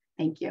finished.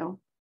 Thank you.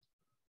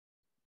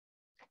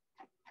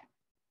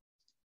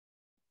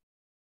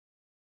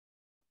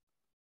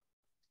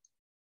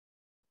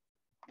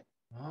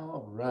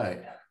 All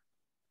right.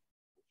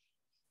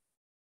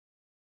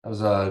 That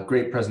was a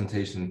great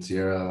presentation,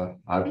 Sierra.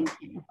 I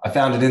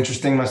found it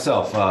interesting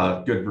myself.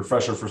 Good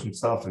refresher for some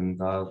stuff, and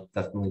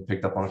definitely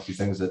picked up on a few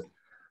things that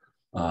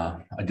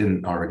I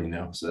didn't already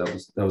know. So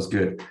that was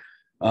good.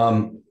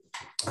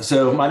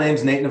 So my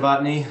name's Nate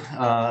Novotny.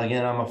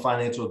 Again, I'm a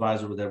financial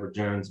advisor with Edward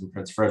Jones in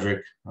Prince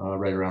Frederick,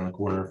 right around the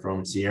corner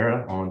from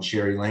Sierra on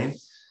Sherry Lane.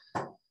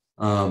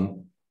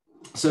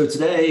 So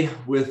today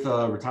with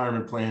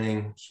retirement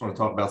planning, just want to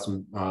talk about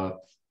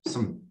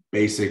some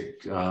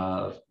basic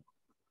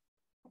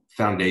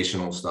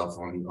foundational stuff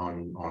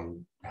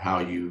on how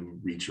you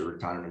reach your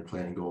retirement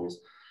planning goals.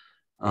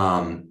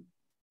 So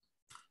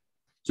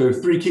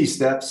 3 key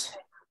steps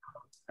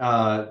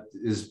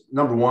is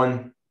number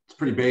 1. It's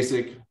pretty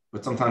basic,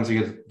 but sometimes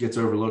it gets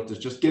overlooked. It's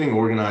just getting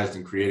organized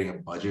and creating a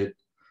budget.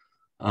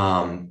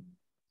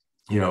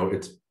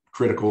 It's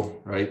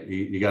critical, right?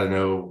 You got to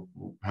know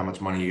how much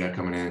money you got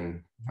coming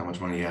in, how much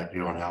money you got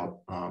going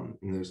out, and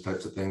those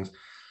types of things.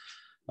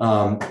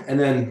 And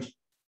then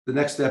the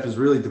next step is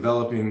really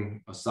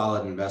developing a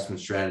solid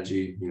investment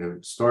strategy,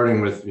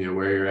 starting with,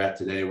 where you're at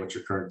today, what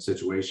your current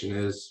situation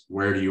is,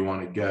 where do you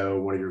want to go,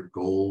 what are your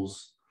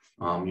goals,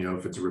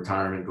 if it's a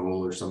retirement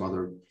goal or some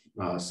other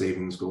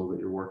savings goal that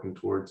you're working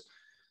towards.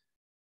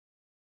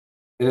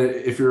 And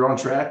if you're on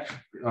track,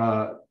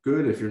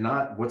 good. If you're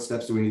not, what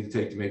steps do we need to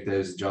take to make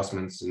those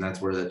adjustments? And that's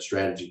where that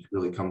strategy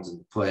really comes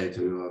into play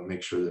to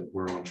make sure that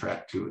we're on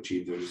track to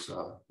achieve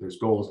those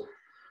goals.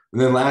 And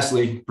then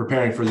lastly,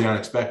 preparing for the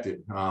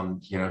unexpected.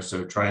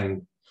 So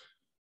trying,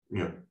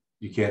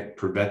 you can't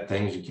prevent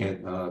things, you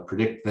can't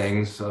predict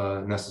things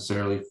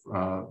necessarily,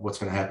 what's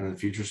going to happen in the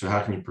future. So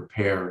how can you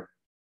prepare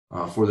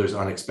for those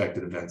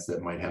unexpected events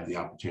that might have the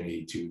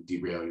opportunity to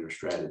derail your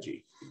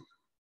strategy?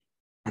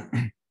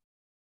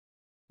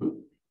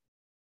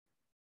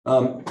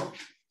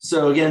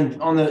 So again,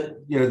 on the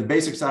the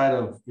basic side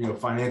of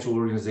financial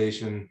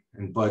organization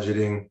and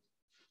budgeting,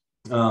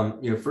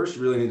 first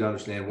you really need to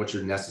understand what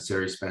your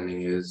necessary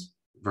spending is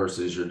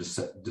versus your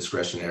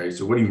discretionary.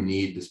 So what do you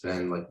need to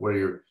spend? Like what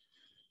are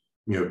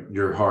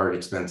your hard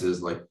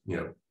expenses, like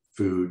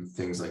food,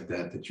 things like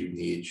that you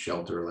need,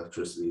 shelter,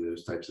 electricity,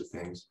 those types of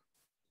things,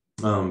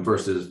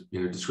 versus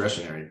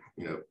discretionary,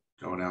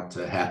 going out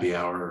to happy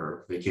hour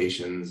or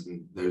vacations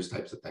and those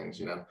types of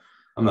things.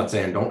 I'm not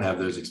saying don't have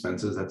those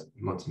expenses. That's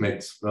what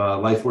makes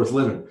life worth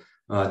living,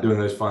 doing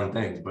those fun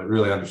things, but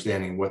really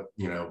understanding what,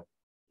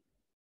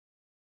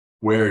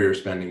 where you're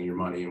spending your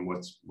money and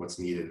what's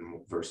needed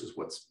versus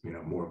what's,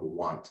 more of a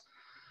want.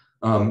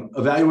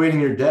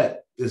 Evaluating your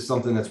debt is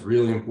something that's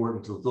really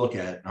important to look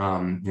at.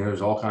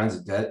 There's all kinds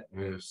of debt.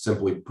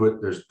 Simply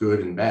put, there's good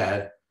and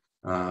bad.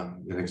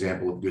 An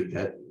example of good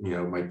debt,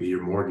 might be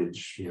your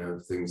mortgage,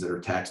 things that are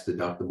tax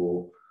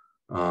deductible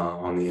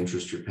on the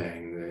interest you're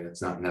paying.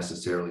 It's not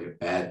necessarily a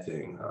bad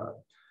thing.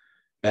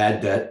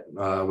 Bad debt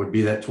would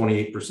be that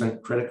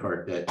 28% credit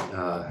card debt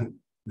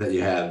that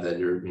you have, that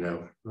you're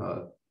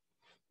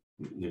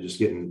just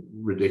getting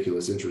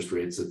ridiculous interest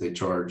rates that they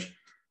charge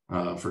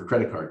for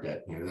credit card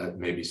debt. That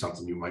may be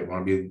something you might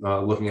want to be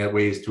looking at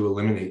ways to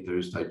eliminate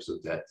those types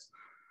of debts.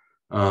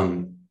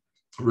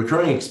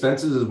 Recurring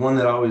expenses is one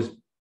that I always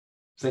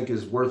think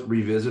is worth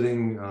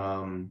revisiting.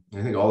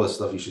 I think all this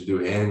stuff you should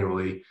do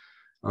annually.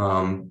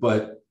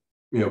 But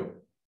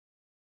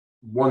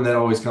one that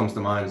always comes to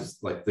mind is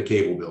like the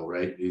cable bill,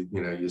 right?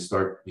 You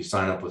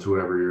sign up with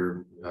whoever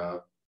your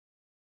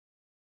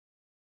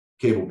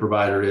cable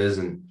provider is,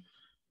 and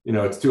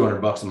it's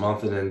 $200 a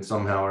month, and then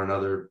somehow or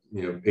another,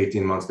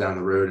 18 months down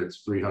the road,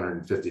 it's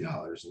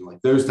 $350, and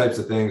like those types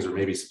of things, or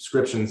maybe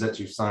subscriptions that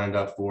you've signed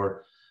up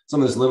for.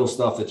 some of this little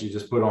stuff that you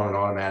just put on an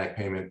automatic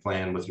payment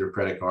plan with your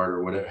credit card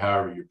or whatever,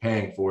 however you're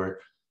paying for it,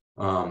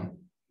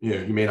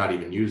 you may not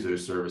even use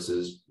those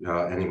services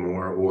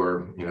anymore,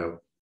 or,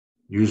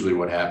 usually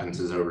what happens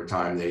is over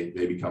time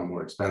they become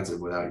more expensive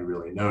without you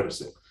really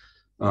noticing.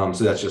 So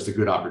that's just a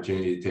good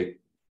opportunity to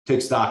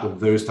take stock of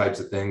those types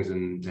of things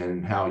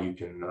and how you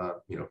can,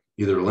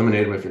 either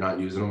eliminate them if you're not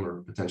using them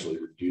or potentially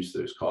reduce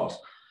those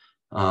costs.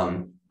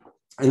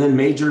 And then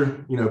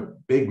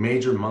big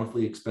major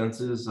monthly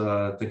expenses,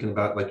 thinking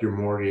about like your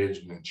mortgage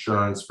and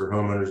insurance for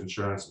homeowners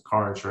insurance and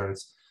car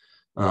insurance.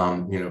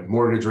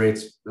 Mortgage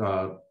rates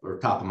are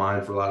top of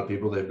mind for a lot of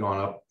people. They've gone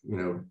up,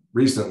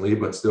 recently,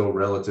 but still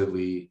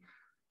relatively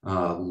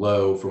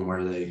low from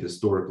where they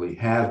historically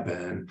have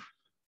been.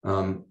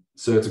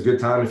 So it's a good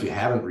time if you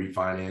haven't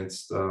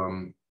refinanced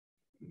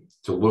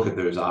to look at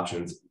those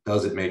options.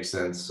 Does it make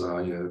sense?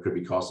 There could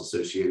be costs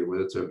associated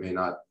with it, so it may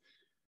not,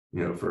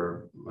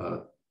 for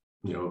a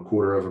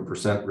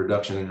 0.25%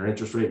 reduction in your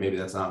interest rate, maybe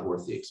that's not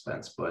worth the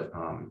expense. But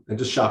and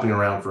just shopping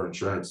around for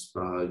insurance,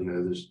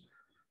 there's,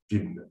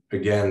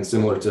 again,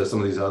 similar to some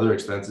of these other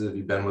expenses, if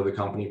you've been with a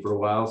company for a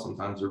while,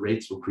 sometimes the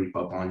rates will creep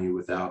up on you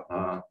without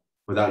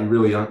you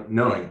really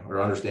knowing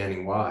or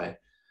understanding why.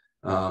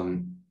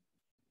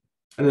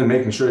 And then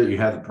making sure that you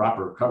have the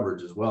proper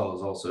coverage as well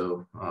is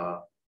also, a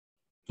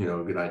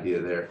good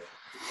idea there.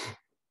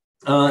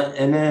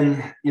 And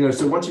then,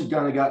 so once you've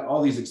kind of got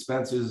all these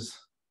expenses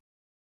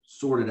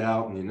sorted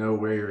out and you know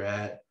where you're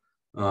at,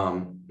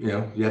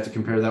 you have to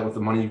compare that with the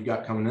money you've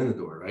got coming in the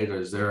door, right?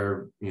 Is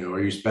there, are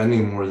you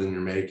spending more than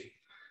you're making?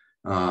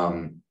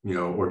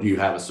 Or do you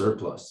have a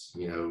surplus?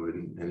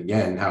 And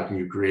again, how can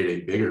you create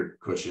a bigger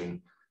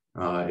cushion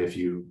if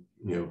you,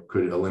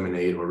 could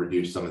eliminate or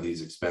reduce some of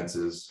these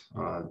expenses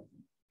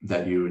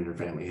that you and your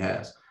family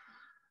has?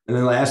 And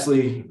then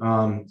lastly,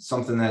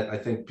 something that I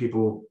think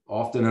people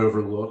often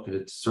overlook,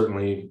 it's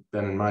certainly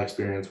been in my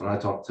experience when I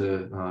talk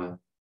to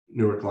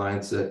newer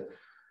clients, that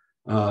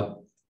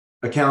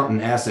account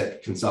and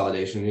asset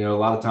consolidation. A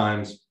lot of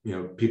times,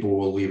 people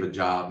will leave a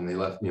job and they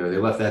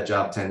left that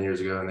job 10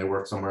 years ago and they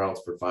worked somewhere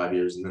else for 5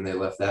 years, and then they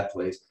left that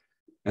place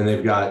and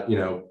they've got,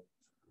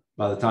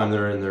 by the time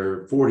they're in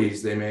their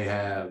 40s, they may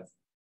have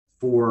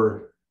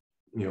 4,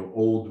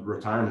 old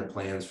retirement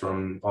plans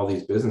from all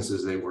these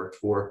businesses they worked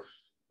for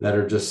that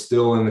are just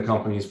still in the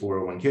company's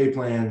 401k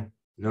plan.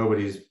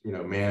 Nobody's,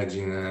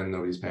 managing them.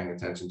 Nobody's paying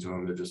attention to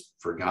them. They're just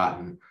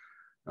forgotten.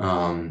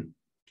 Or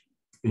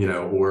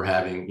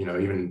having,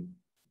 even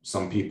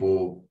some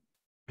people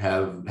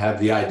have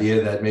the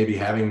idea that maybe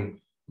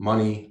having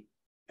money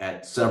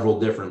at several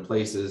different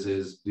places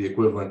is the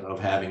equivalent of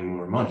having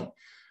more money.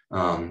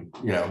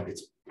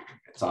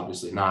 It's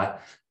obviously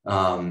not,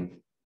 so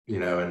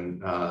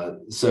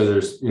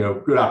there's,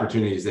 good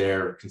opportunities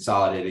there.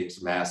 Consolidating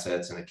some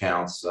assets and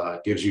accounts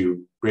gives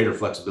you greater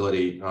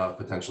flexibility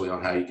potentially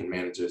on how you can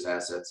manage those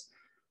assets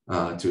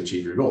to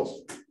achieve your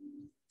goals.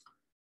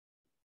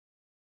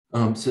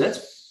 So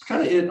that's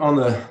kind of it on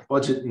the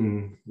budget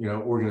and,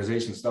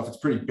 organization stuff. It's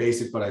pretty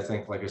basic, but I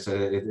think, like I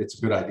said, it's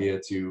a good idea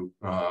to,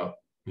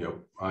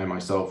 I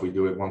myself, we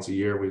do it once a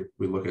year.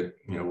 We look at,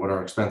 what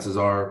our expenses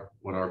are,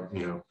 what our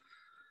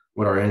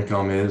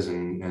income is,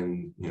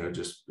 and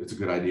just, it's a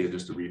good idea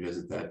just to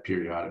revisit that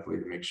periodically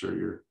to make sure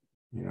you're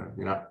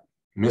not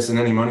missing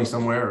any money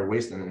somewhere or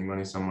wasting any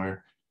money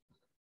somewhere.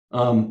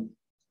 So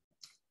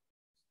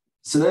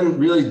then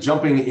really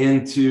jumping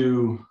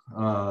into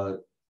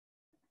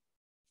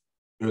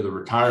the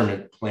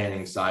retirement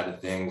planning side of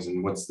things,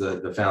 and what's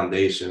the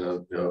foundation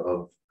of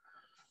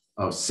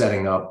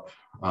setting up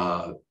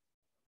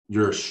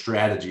your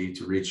strategy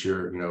to reach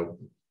your,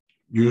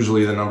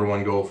 usually the number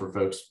one goal for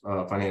folks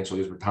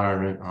financially is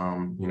retirement,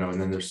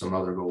 and then there's some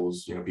other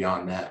goals,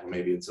 beyond that.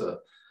 Maybe it's an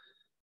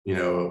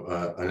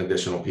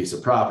additional piece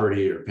of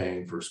property or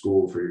paying for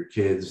school for your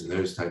kids and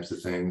those types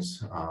of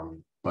things.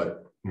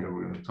 But we're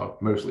going to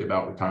talk mostly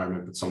about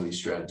retirement, but some of these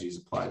strategies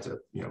apply to,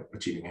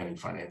 achieving any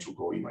financial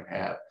goal you might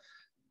have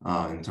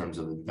in terms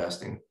of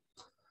investing.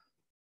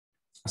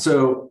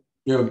 So,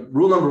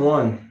 rule number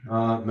one,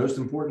 most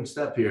important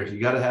step here,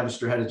 you got to have a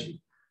strategy.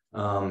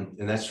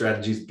 And that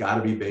strategy's got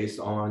to be based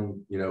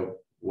on,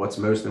 what's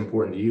most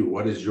important to you.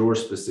 What is your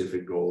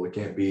specific goal? It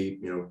can't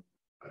be,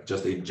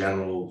 just a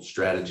general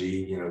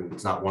strategy.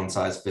 It's not one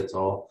size fits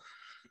all.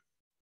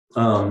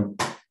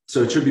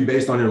 So it should be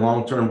based on your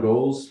long-term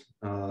goals,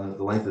 the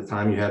length of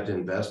time you have to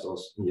invest,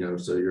 also,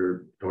 so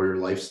your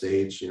life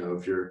stage,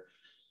 if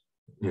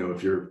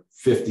you're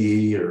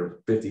 50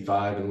 or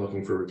 55 and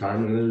looking for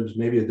retirement, there's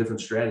maybe a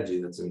different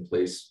strategy that's in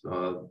place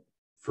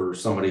for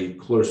somebody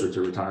closer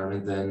to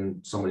retirement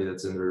than somebody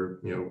that's in their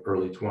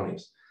early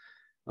 20s.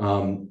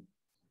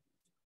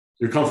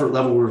 Your comfort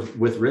level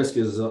with risk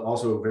is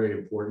also very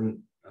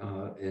important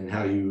in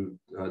how you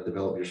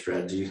develop your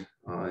strategy.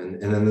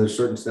 And then there's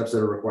certain steps that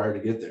are required to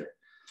get there.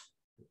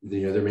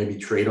 There may be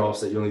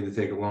trade-offs that you'll need to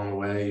take along the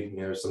way.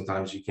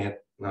 Sometimes you can't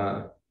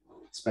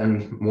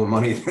spend more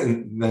money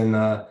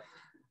than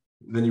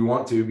than you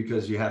want to,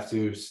 because you have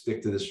to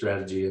stick to the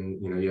strategy,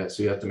 and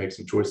so you have to make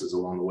some choices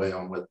along the way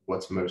on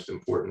what's most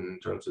important in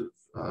terms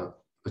of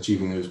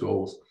achieving those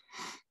goals.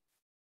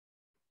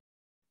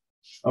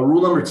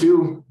 Rule number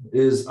 2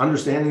 is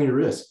understanding your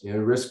risk.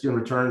 Risk and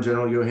return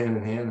generally go hand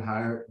in hand.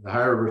 The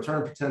higher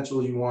return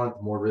potential you want,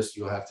 the more risk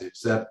you'll have to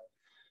accept.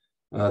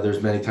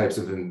 There's many types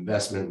of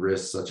investment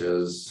risks, such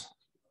as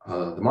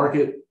the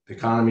market,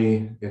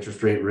 economy,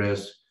 interest rate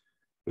risk,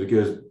 but it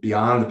goes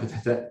beyond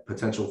the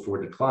potential for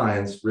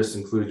declines. Risks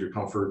include your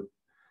comfort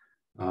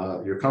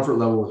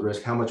level with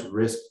risk, how much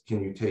risk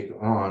can you take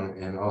on,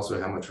 and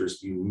also how much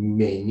risk you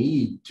may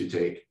need to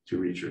take to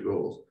reach your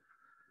goals.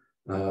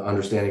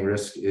 Understanding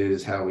risk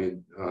is how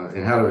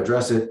to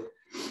address it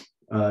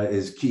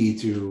is key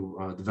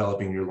to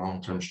developing your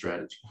long-term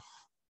strategy.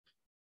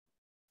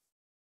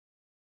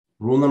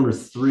 Rule number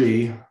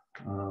 3,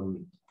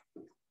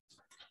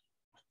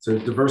 so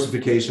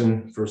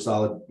diversification for a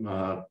solid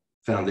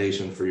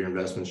foundation for your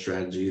investment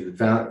strategy.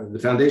 The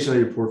foundation of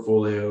your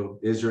portfolio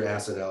is your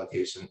asset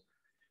allocation,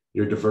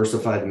 your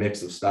diversified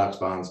mix of stocks,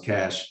 bonds,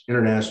 cash,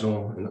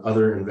 international, and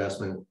other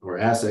investment or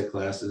asset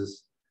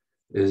classes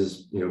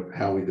is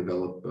how we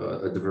develop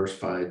a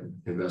diversified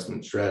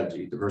investment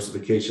strategy.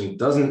 Diversification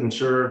doesn't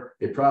ensure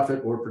a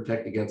profit or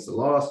protect against the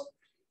loss,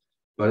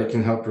 but it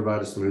can help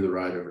provide a smoother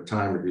ride over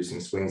time, reducing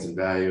swings in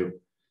value.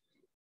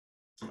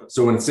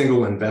 So when a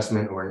single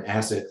investment or an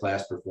asset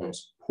class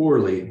performs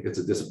poorly, it's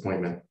a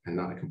disappointment and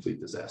not a complete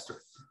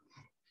disaster.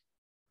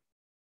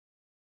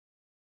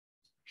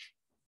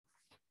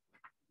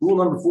 Rule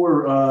number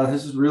 4,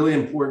 this is really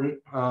important.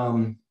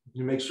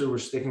 You make sure we're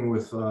sticking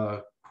with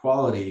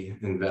quality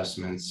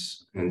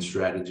investments and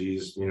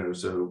strategies.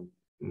 So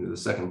the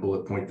second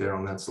bullet point there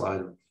on that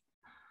slide,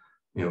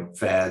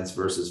 fads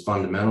versus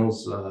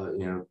fundamentals.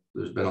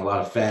 There's been a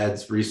lot of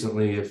fads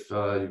recently, if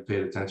you've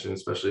paid attention,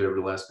 especially over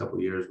the last couple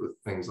of years, with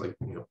things like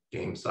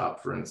GameStop,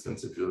 for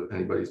instance, if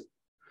anybody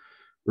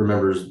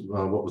remembers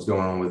what was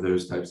going on with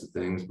those types of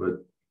things.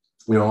 But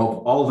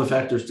all of the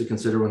factors to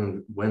consider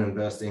when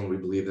investing, we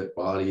believe that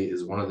quality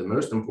is one of the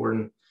most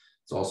important.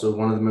 It's also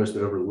one of the most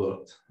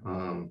overlooked.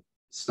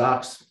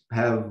 Stocks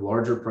have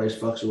larger price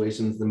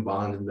fluctuations than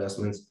bond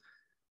investments.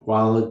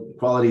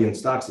 Quality in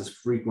stocks is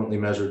frequently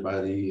measured by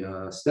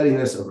the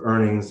steadiness of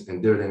earnings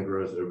and dividend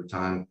growth over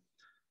time.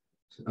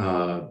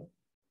 And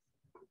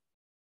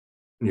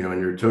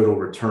your total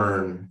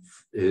return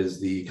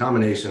is the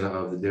combination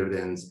of the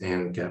dividends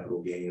and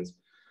capital gains.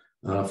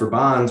 For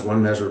bonds,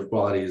 one measure of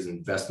quality is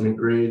investment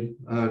grade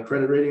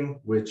credit rating,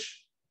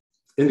 which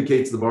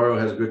indicates the borrower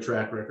has a good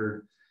track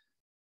record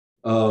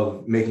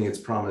of making its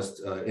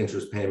promised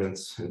interest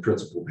payments and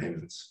principal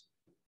payments.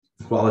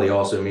 Quality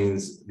also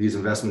means these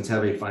investments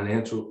have the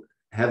financial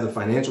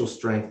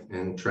strength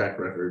and track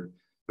record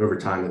over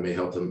time that may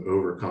help them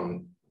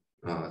overcome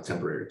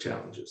temporary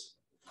challenges.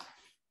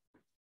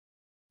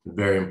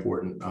 Very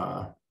important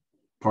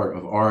part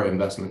of our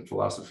investment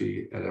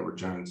philosophy at Edward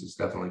Jones is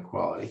definitely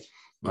quality.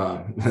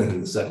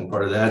 And the second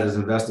part of that is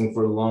investing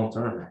for the long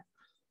term.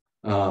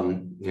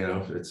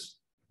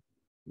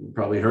 You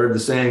probably heard the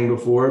saying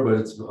before, but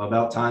it's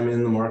about timing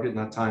in the market,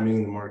 not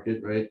timing the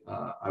market, right?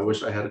 I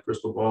wish I had a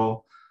crystal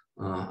ball.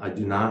 I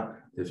do not.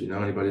 If you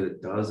know anybody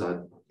that does, I'd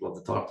love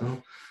to talk to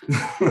them.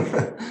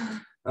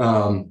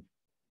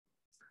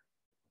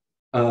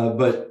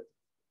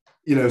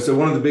 So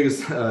one of the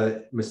biggest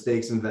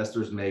mistakes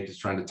investors make is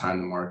trying to time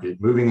the market,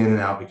 moving in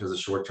and out because of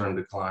short-term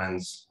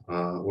declines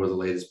or the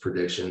latest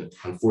prediction.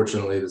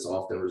 Unfortunately, this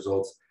often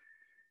results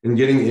in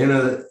getting in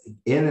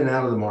and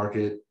out of the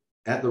market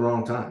at the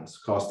wrong times,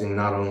 costing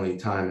not only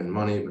time and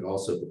money, but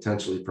also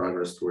potentially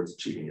progress towards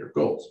achieving your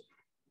goals.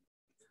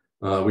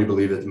 We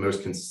believe that the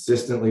most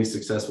consistently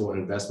successful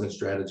investment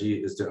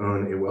strategy is to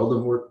own a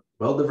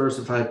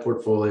well-diversified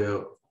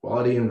portfolio of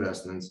quality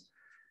investments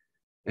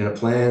and a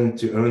plan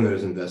to own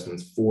those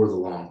investments for the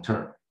long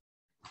term.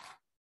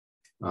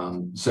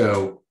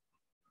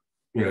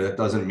 That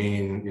doesn't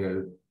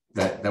mean,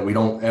 that we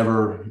don't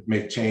ever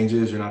make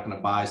changes. You're not going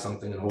to buy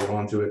something and hold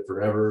on to it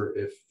forever.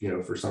 If,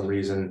 for some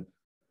reason,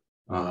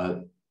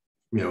 an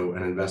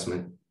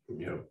investment,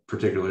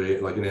 particularly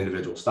like an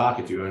individual stock,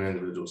 if you own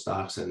individual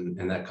stocks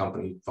and that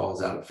company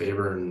falls out of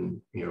favor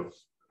and,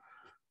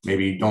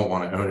 maybe you don't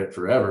want to own it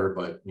forever,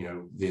 but,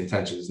 the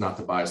intention is not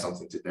to buy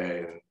something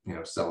today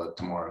and, sell it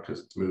tomorrow because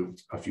it's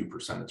moved a few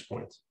percentage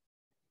points.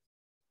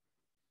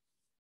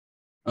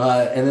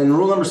 And then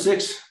rule number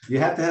 6, you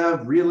have to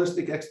have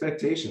realistic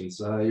expectations.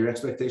 Your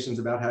expectations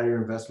about how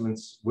your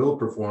investments will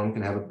perform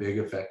can have a big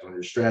effect on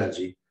your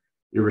strategy.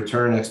 Your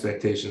return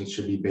expectations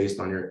should be based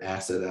on your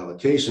asset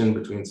allocation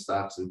between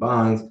stocks and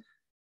bonds,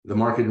 the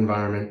market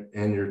environment,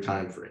 and your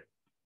time frame.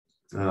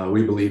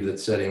 We believe that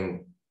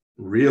setting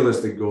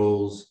realistic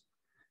goals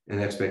and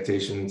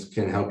expectations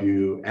can help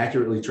you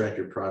accurately track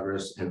your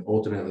progress and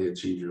ultimately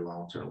achieve your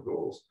long-term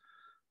goals.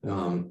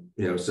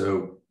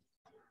 So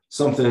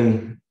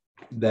something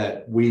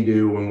that we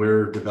do when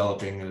we're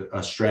developing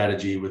a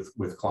strategy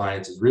with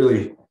clients is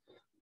really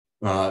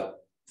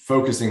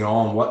focusing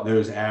on what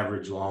those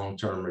average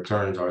long-term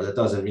returns are. That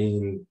doesn't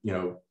mean,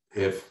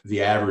 if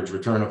the average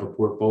return of a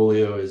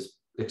portfolio is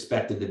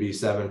expected to be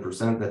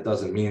 7%, that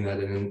doesn't mean that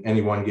in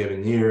any one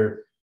given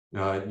year,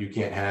 you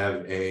can't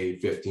have a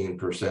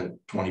 15%,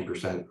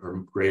 20%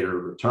 or greater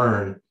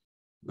return.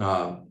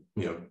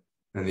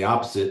 And the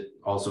opposite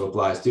also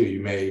applies too.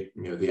 You may,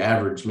 the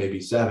average may be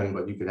 7,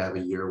 but you could have a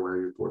year where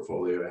your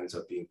portfolio ends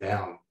up being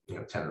down,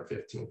 10 or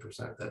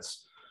 15%.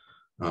 That's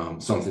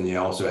something you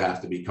also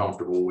have to be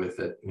comfortable with,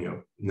 that,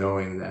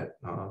 knowing that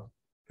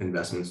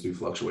investments do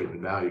fluctuate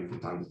in value from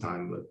time to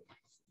time, but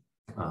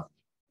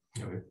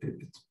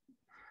it's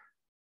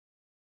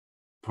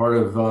part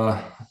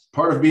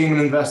of being an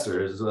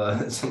investor is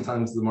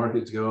sometimes the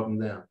markets go up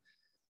and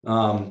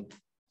down.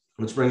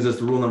 Which brings us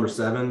to rule number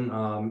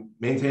 7,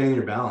 maintaining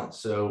your balance.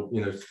 So,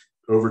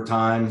 over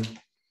time,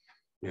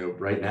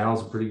 right now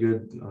is a pretty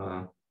good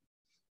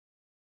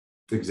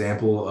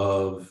example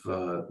of,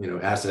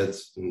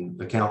 assets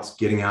and accounts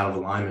getting out of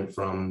alignment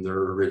from their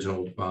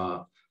original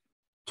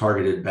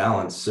targeted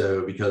balance.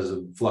 So because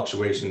of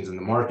fluctuations in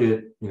the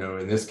market,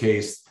 in this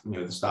case,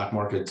 the stock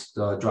markets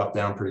dropped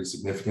down pretty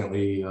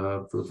significantly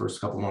for the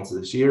first couple months of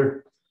this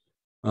year.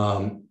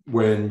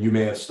 When you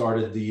may have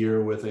started the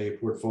year with a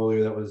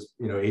portfolio that was,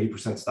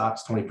 80%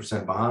 stocks,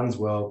 20% bonds,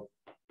 well,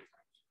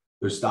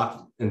 those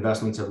stock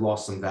investments have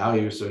lost some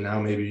value. So now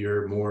maybe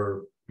you're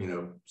more,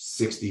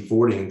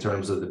 60-40 in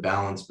terms of the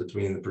balance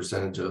between the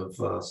percentage of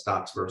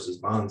stocks versus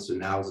bonds. So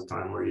now is the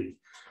time where you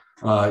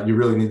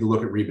really need to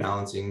look at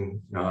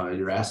rebalancing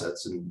your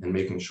assets and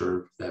making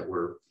sure that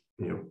we're,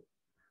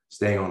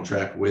 staying on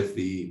track with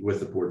the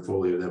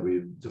portfolio that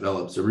we've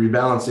developed. So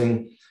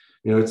rebalancing,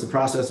 it's the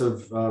process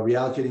of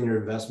reallocating your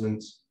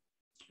investments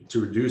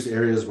to reduce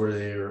areas where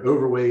they are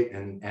overweight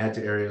and add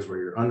to areas where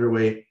you're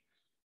underweight.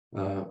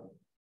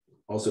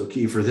 Also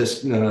key for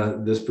this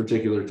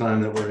particular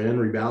time that we're in,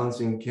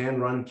 rebalancing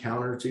can run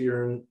counter to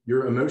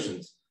your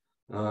emotions.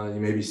 You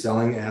may be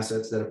selling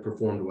assets that have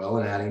performed well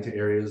and adding to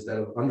areas that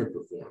have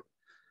underperformed.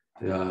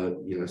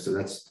 So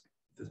that's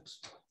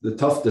the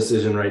tough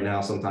decision right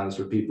now sometimes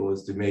for people,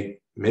 is to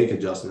make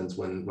adjustments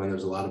when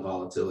there's a lot of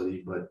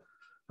volatility, but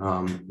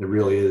it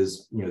really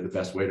is, the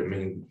best way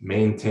to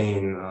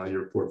maintain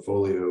your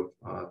portfolio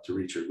to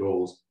reach your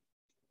goals.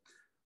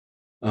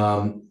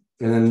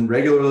 And then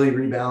regularly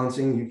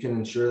rebalancing, you can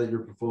ensure that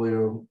your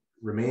portfolio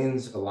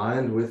remains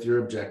aligned with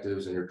your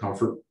objectives and your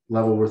comfort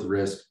level with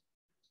risk.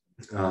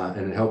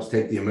 And it helps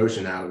take the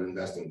emotion out of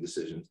investing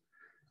decisions.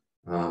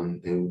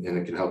 And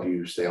it can help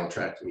you stay on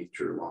track to meet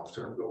your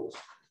long-term goals.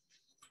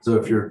 So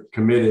if you're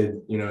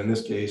committed, in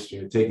this case,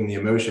 taking the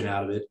emotion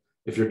out of it,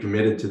 if you're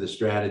committed to the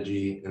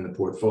strategy and the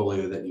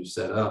portfolio that you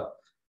set up,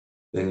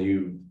 then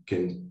you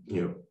can,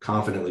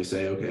 confidently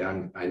say, okay,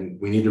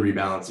 we need to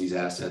rebalance these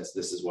assets.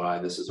 This is why.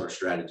 This is our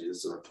strategy.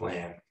 This is our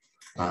plan,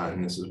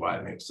 and this is why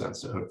it makes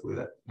sense. So hopefully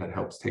that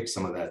helps take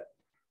some of that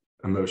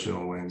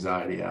emotional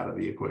anxiety out of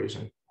the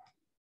equation.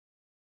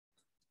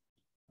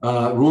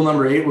 Rule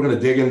number 8. We're going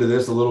to dig into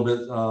this a little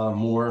bit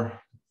more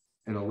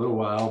in a little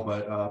while,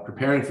 but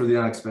preparing for the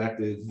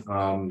unexpected.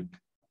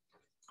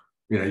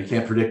 You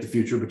can't predict the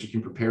future, but you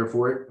can prepare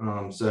for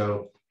it.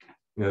 So,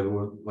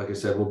 like I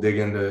said, we'll dig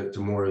into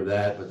more of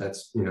that, but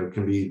that's,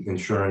 can be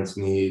insurance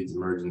needs,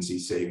 emergency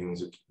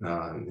savings,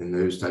 and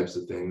those types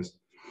of things.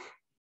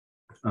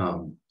 So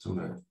I'm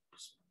going to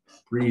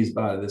breeze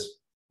by this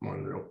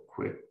one real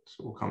quick.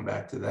 So we'll come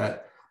back to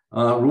that.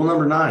 Rule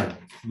number 9,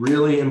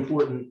 really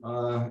important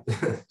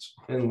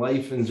in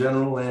life in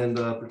general, and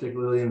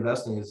particularly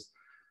investing, is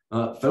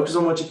focus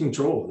on what you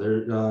control.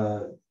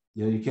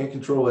 You can't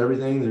control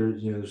everything.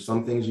 There's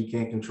some things you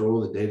can't control,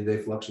 the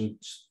day-to-day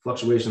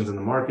fluctuations in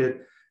the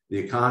market, the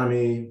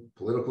economy,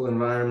 political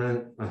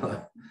environment.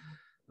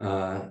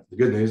 The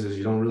good news is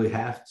you don't really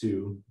have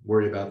to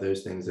worry about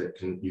those things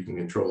that you can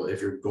control.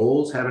 If your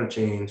goals haven't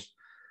changed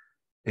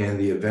and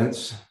the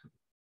events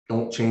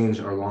don't change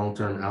our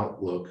long-term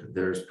outlook,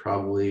 there's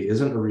probably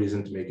isn't a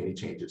reason to make any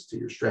changes to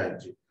your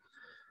strategy.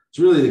 It's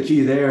really the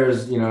key there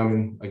is,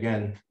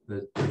 again,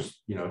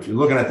 there's, if you're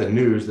looking at the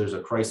news, there's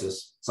a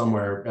crisis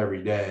somewhere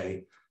every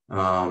day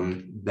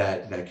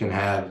that can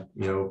have,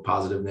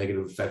 positive,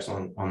 negative effects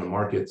on the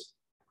markets.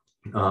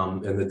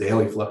 And the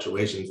daily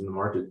fluctuations in the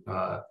market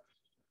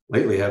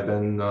lately have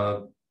been,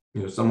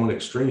 somewhat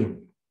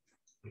extreme.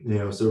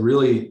 So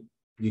really,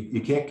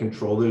 you can't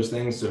control those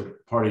things. So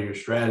part of your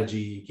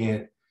strategy, you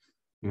can't,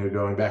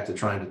 going back to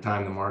trying to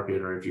time the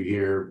market, or if you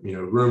hear,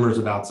 rumors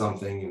about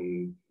something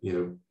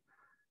and,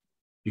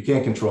 you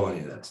can't control any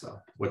of that stuff.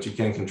 What you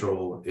can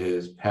control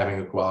is having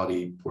a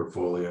quality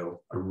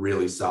portfolio, a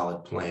really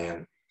solid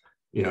plan.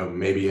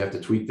 Maybe you have to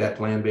tweak that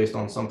plan based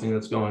on something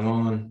that's going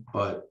on,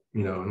 but,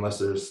 unless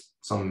there's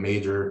some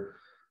major,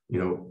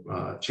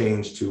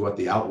 change to what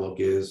the outlook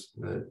is,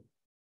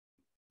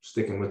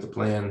 sticking with the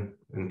plan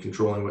and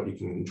controlling what you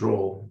can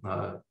control,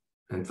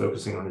 and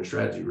focusing on your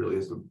strategy really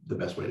is the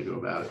best way to go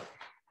about it.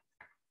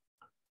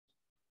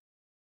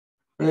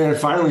 And then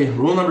finally,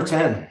 rule number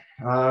 10,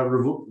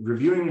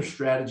 reviewing your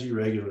strategy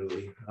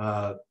regularly.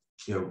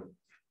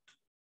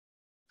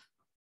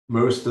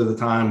 most of the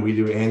time we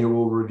do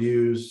annual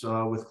reviews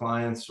with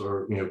clients,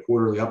 or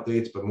quarterly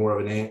updates, but more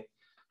of an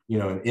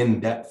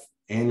in-depth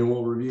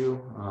annual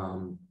review.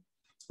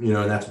 And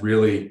that's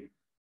really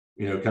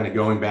kind of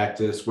going back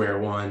to square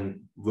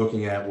one,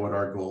 looking at what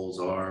our goals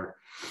are.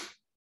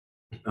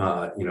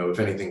 If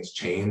anything's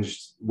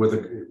changed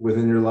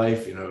within your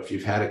life, if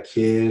you've had a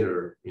kid,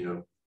 or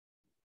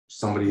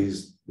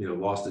somebody's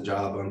lost a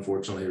job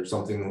unfortunately, or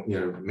something,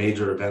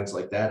 major events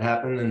like that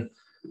happen, and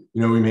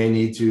we may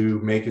need to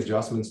make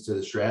adjustments to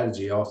the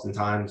strategy.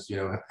 Oftentimes,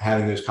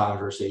 having those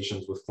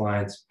conversations with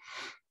clients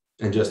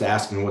and just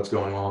asking what's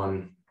going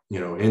on,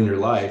 in your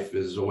life,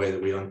 is a way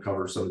that we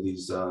uncover some of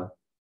these, some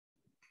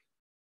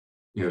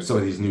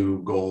of these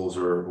new goals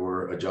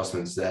or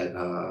adjustments that,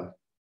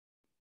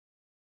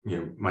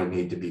 might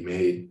need to be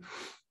made.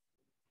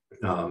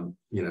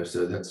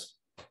 So that's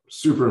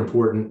super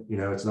important.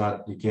 It's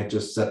not, you can't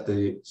just set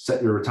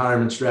your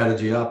retirement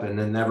strategy up and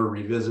then never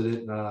revisit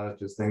it,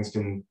 because things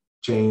can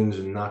change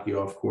and knock you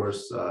off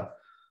course. A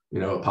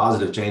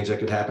positive change that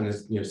could happen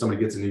is, somebody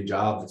gets a new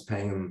job that's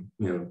paying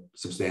them,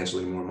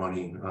 substantially more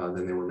money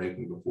than they were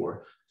making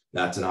before.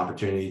 That's an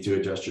opportunity to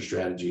adjust your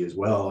strategy as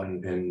well,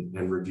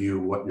 and review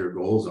what your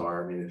goals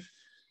are. I mean, if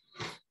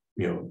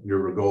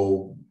your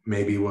goal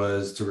maybe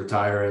was to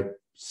retire at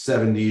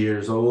 70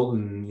 years old,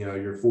 and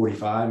you're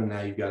 45, and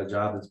now you've got a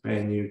job that's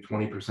paying you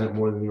 20%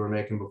 more than you were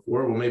making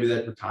before, well, maybe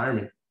that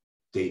retirement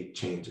date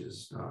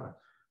changes.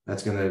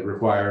 That's going to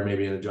require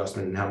maybe an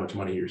adjustment in how much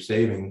money you're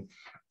saving.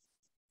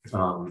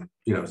 So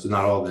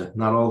not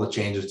all the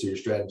changes to your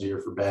strategy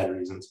are for bad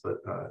reasons, but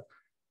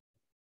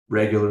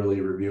regularly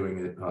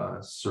reviewing it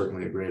is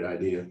certainly a great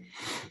idea.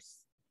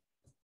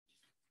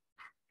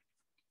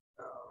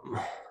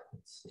 Let's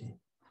see.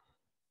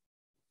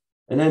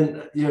 And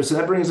then, so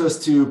that brings us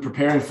to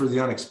preparing for the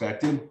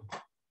unexpected.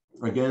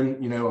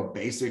 Again, a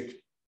basic,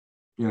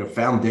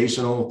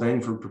 foundational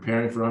thing for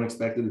preparing for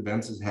unexpected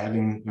events is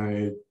having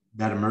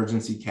that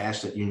emergency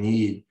cash that you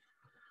need,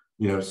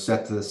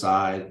 set to the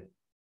side.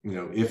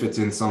 If it's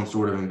in some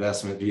sort of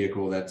investment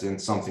vehicle, that's in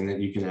something that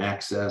you can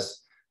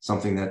access,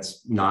 something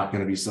that's not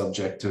going to be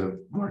subject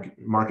to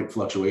market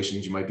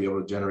fluctuations. You might be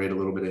able to generate a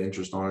little bit of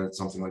interest on it,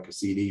 something like a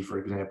CD, for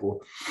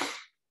example.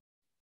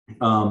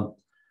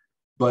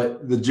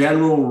 But the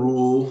general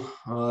rule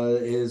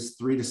is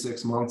 3 to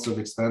 6 months of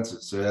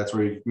expenses. So that's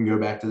where you can go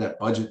back to that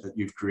budget that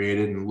you've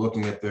created and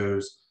looking at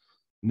those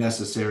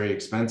necessary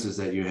expenses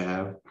that you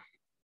have,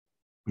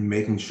 and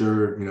making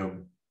sure,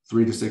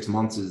 3 to 6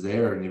 months is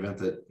there in the event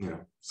that,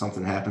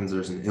 something happens,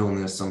 there's an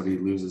illness, somebody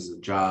loses a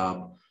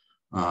job,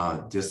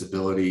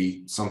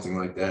 disability, something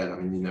like that. I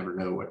mean, you never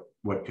know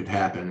what could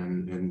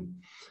happen.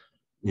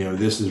 And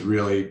this is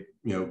really,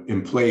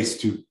 in place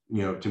to,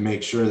 to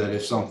make sure that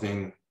if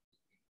something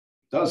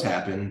does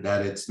happen,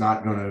 that it's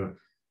not going to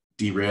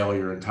derail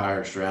your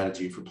entire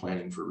strategy for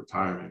planning for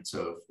retirement.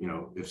 So,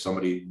 if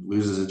somebody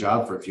loses a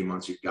job for a few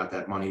months, you've got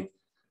that money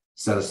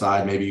set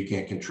aside. Maybe you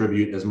can't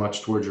contribute as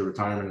much towards your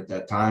retirement at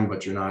that time,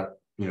 but you're not,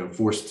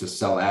 forced to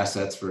sell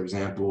assets, for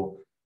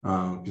example,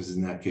 because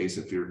in that case,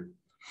 if you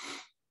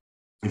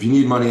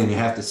need money and you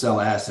have to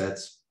sell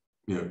assets,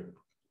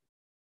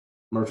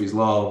 Murphy's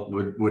Law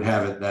would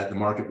have it that the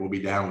market will be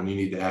down when you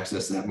need to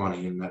access that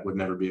money, and that would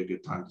never be a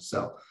good time to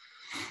sell.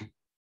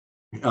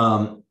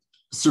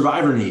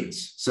 Survivor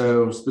needs.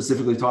 So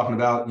specifically talking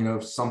about,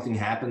 if something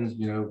happens,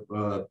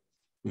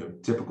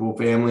 typical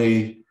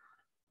family,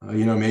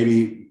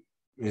 maybe,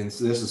 and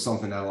so this is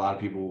something that a lot of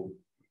people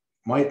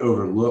might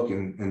overlook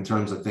in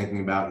terms of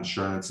thinking about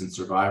insurance and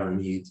survivor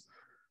needs.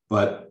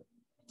 But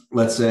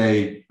let's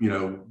say,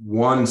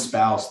 one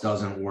spouse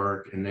doesn't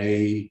work and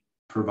they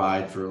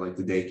provide for like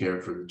the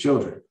daycare for the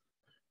children.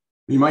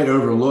 You might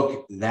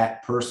overlook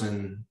that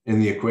person in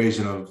the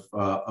equation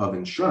of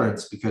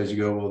insurance, because you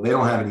go, well, they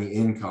don't have any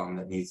income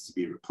that needs to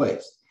be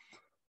replaced.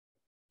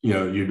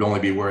 You'd only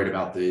be worried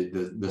about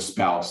the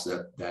spouse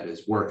that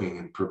is working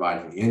and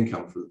providing the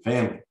income for the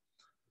family.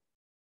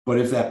 But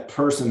if that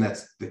person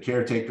that's the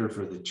caretaker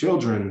for the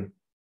children,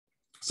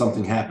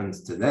 something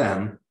happens to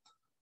them,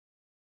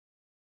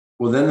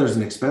 well, then there's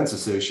an expense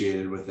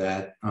associated with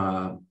that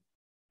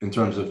in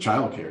terms of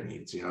childcare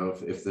needs.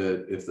 If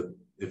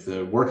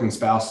the working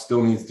spouse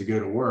still needs to go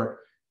to work,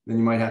 then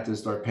you might have to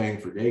start paying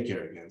for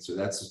daycare again. So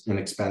that's an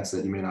expense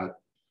that you may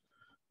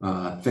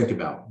not think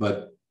about.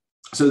 But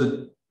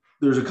so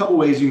there's a couple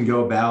ways you can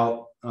go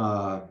about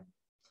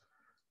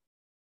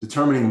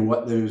determining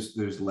what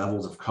those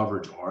levels of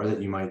coverage are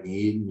that you might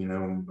need.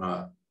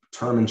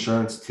 Term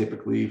insurance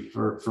typically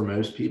for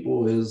most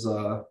people is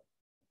the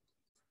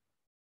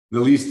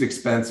least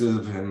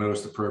expensive and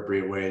most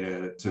appropriate way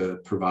to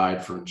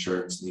provide for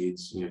insurance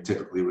needs.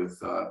 Typically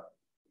with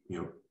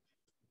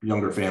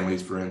younger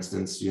families, for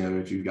instance,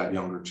 if you've got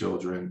younger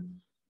children,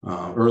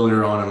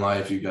 earlier on in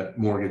life, you've got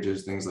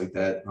mortgages, things like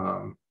that.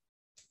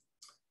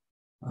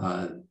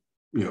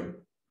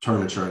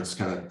 Term insurance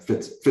kind of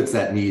fits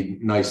that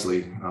need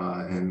nicely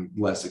and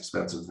less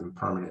expensive than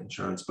permanent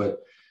insurance. But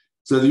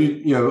So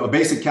a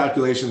basic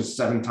calculation is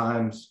 7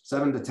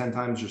 to 10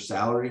 times your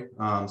salary.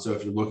 So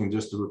if you're looking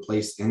just to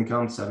replace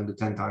income, 7 to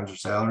 10 times your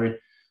salary.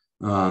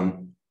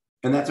 And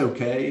that's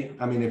okay.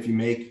 I mean, if you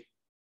make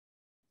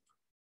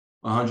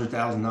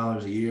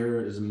 $100,000 a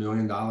year, is $1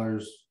 million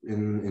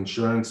in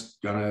insurance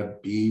gonna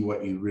be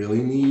what you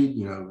really need?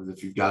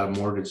 If you've got a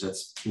mortgage,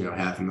 that's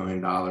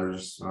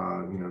 $500,000,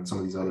 and some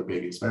of these other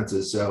big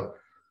expenses. So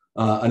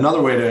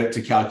another way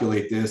to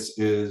calculate this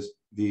is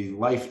the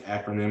LIFE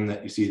acronym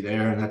that you see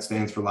there, and that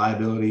stands for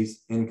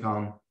liabilities,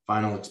 income,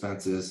 final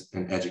expenses,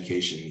 and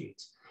education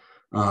needs.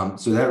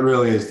 So that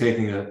really is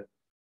taking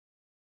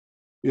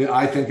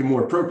I think a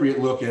more appropriate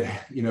look at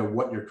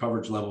what your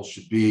coverage levels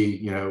should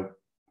be.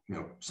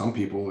 Some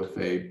people, if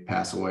they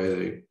pass away,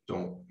 they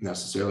don't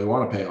necessarily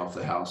want to pay off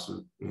the house,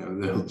 or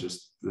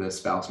the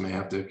spouse may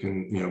have to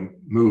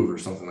move or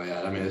something like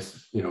that. I mean,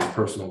 it's a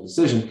personal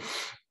decision.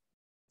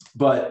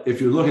 But if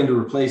you're looking to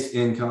replace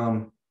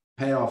income,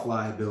 pay off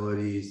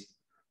liabilities,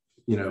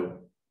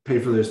 pay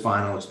for those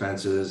final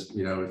expenses,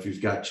 if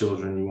you've got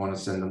children, you want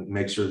to send them,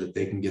 make sure that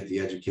they can get the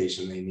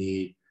education they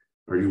need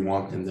or you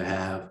want them to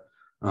have.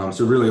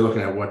 So really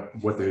looking at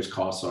what those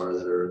costs are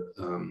that are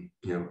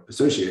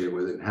associated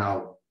with it, and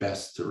how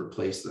best to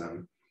replace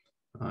them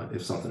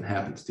if something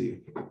happens to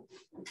you.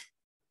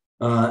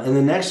 And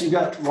then next, you've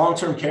got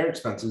long-term care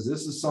expenses.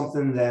 This is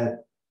something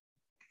that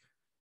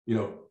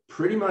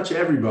pretty much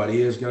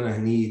everybody is going to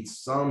need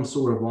some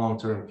sort of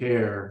long-term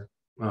care,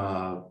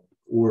 or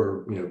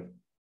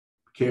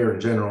care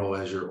in general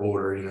as you're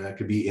older. That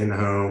could be in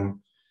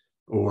home,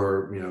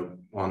 or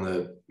on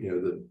the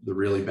the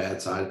really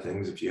bad side of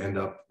things, if you end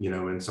up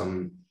in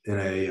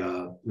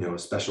a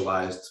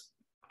specialized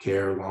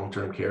care,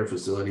 long-term care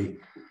facility,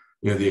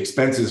 the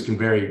expenses can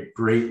vary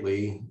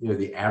greatly.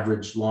 The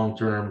average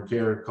long-term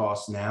care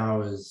cost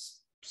now is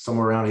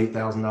somewhere around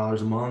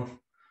 $8,000 a month.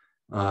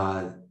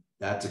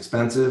 That's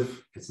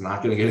expensive. It's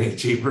not going to get any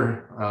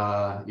cheaper.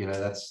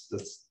 That's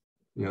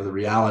the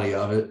reality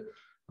of it.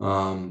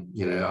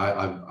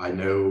 I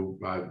know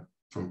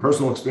from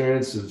personal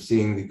experience of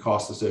seeing the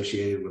costs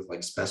associated with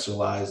like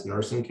specialized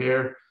nursing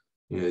care,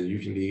 you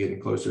can be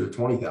getting closer to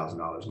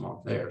 $20,000 a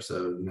month there.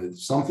 So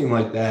something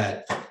like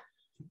that.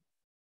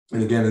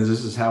 And again,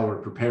 this is how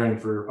we're preparing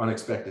for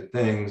unexpected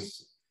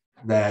things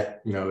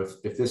that,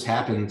 if this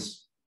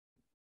happens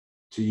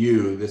to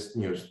you, this,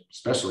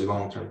 especially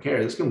long-term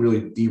care, this can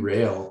really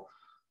derail,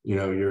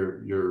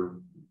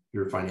 your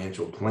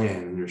financial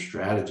plan and your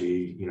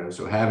strategy,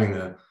 so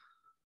having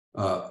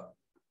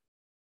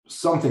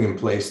something in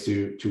place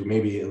to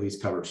maybe at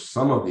least cover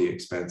some of the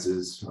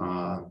expenses,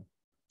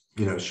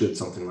 should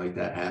something like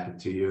that happen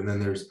to you. And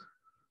then there's,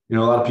 a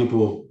lot of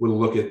people will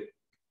look at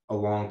a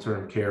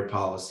long-term care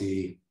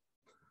policy,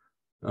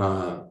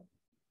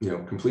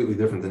 completely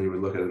different than you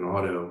would look at an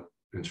auto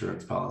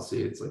insurance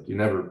policy. It's like you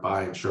never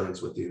buy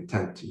insurance with the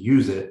intent to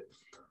use it.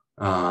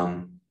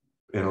 And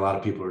a lot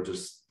of people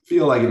just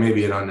feel like it may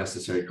be an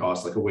unnecessary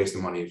cost, like a waste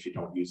of money if you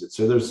don't use it.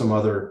 So there's some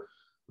other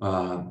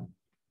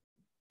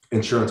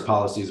insurance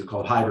policies are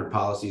called hybrid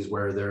policies,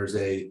 where there's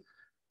a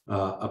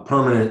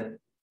permanent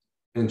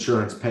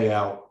insurance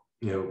payout,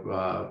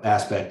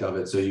 aspect of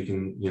it. So you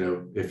can,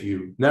 if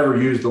you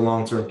never used a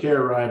long-term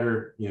care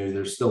rider,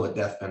 there's still a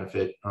death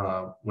benefit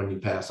when you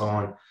pass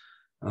on,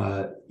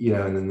 and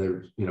then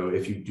there,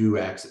 if you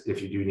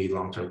do need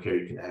long-term care,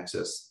 you can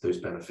access those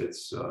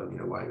benefits,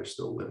 while you're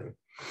still living.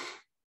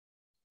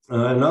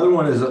 Another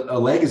one is a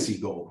legacy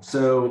goal.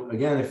 So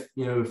again,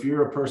 if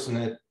you're a person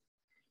that,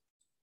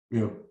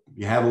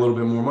 you have a little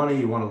bit more money,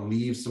 you want to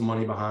leave some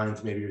money behind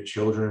to maybe your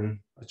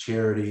children, a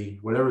charity,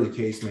 whatever the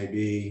case may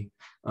be,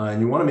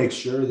 and you want to make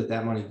sure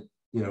that money,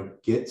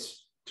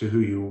 gets to who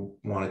you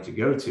want it to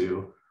go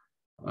to.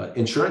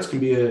 Insurance can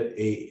be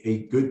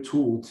a good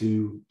tool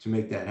to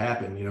make that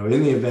happen.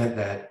 In the event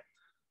that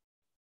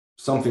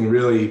something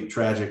really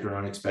tragic or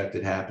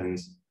unexpected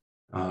happens,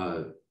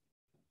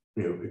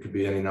 it could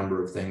be any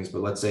number of things,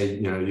 but let's say,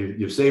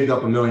 you've saved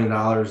up $1 million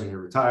and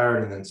you're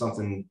retired, and then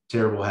something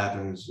terrible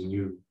happens and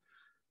you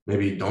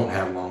maybe don't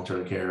have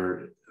long-term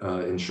care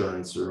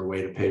insurance or a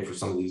way to pay for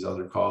some of these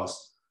other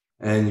costs,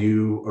 and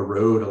you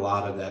erode a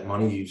lot of that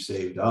money you've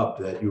saved up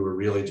that you were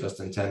really just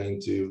intending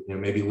to,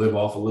 maybe live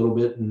off a little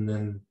bit and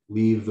then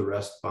leave the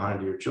rest behind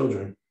to your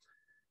children.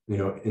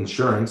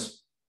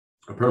 Insurance,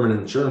 a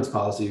permanent insurance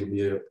policy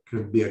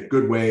could be a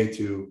good way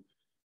to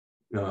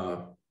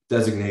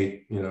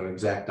designate, an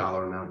exact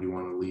dollar amount you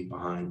want to leave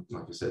behind,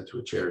 like I said, to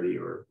a charity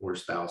or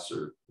spouse,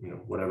 or,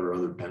 whatever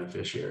other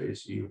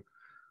beneficiaries you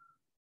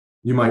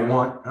might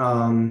want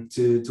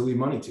to leave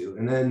money to.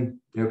 And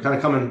then, kind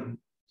of coming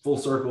full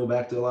circle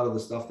back to a lot of the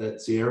stuff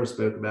that Sierra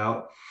spoke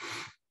about,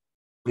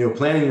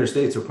 planning your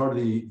estate. So part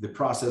of the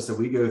process that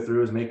we go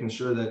through is making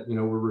sure that,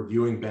 we're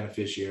reviewing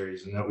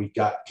beneficiaries, and that we've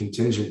got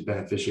contingent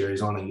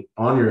beneficiaries on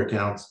your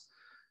accounts,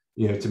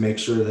 to make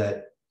sure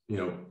that,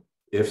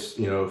 if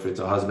it's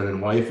a husband and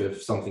wife,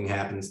 if something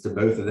happens to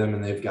both of them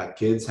and they've got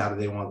kids, how do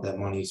they want that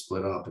money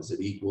split up? Is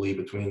it equally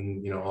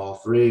between, all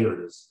three, or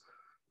does,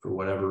 for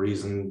whatever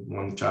reason,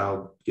 one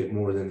child get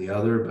more than the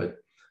other? But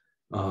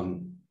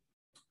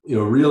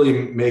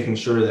really making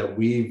sure that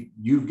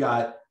you've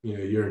got,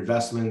 your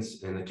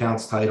investments and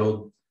accounts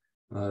titled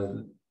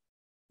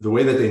the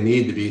way that they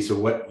need to be. So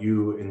what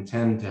you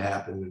intend to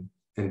happen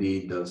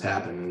indeed does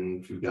happen.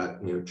 And if you've got,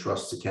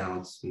 trust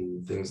accounts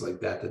and things like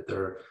that, that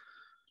they're,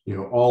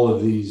 all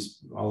of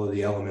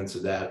the elements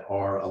of that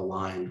are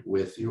aligned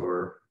with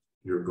your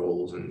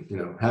goals. And,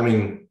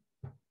 having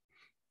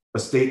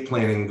estate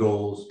planning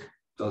goals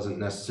doesn't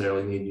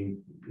necessarily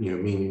mean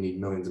you need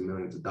millions and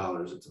millions of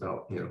dollars. It's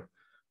about,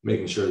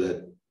 making sure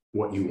that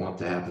what you want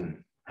to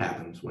happen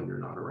happens when you're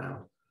not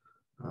around.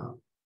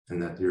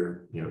 And that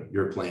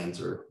your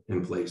plans are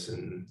in place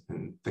and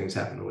things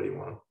happen the way you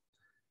want them.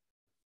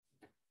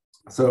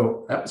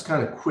 So that was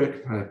kind of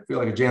quick. I feel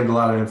like I jammed a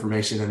lot of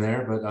information in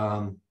there, but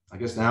I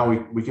guess now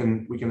we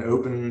can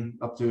open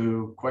up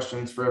to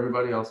questions for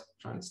everybody else.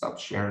 Trying to stop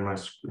sharing my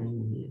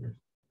screen here.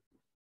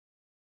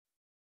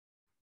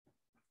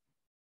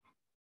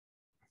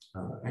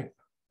 All right.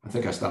 I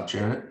think I stopped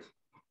sharing it.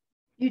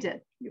 You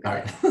did. All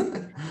right.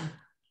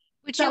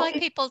 Would you like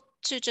people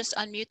to just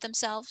unmute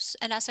themselves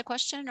and ask a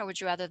question, or would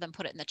you rather them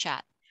put it in the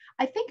chat?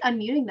 I think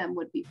unmuting them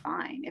would be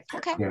fine if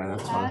they're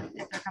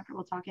if they're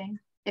comfortable talking.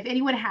 If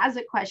anyone has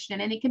a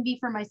question, and it can be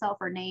for myself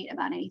or Nate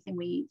about anything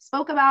we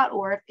spoke about,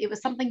 or if it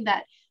was something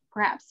that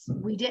perhaps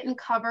we didn't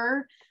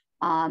cover,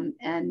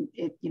 and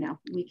it,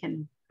 we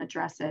can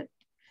address it,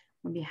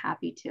 we'd be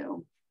happy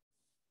to.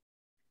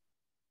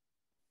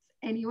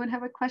 Anyone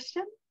have a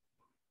question?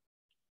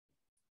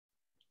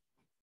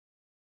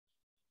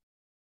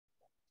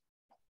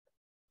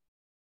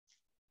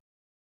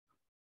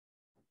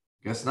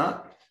 Guess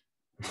not.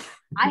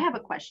 I have a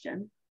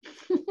question.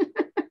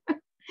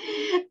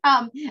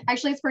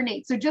 Actually, it's for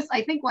Nate. So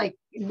I think like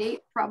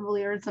Nate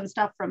probably learned some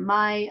stuff from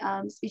my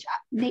speech.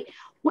 Nate,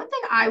 one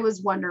thing I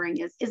was wondering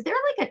is there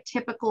like a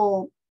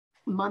typical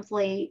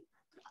monthly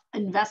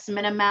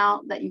investment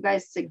amount that you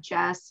guys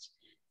suggest?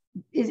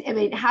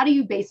 How do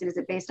you base it? Is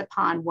it based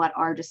upon what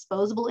our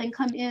disposable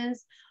income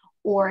is,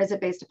 or is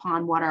it based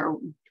upon what our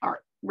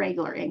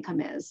regular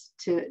income is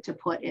to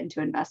put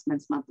into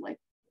investments monthly?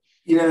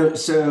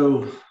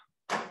 So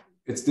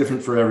it's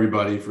different for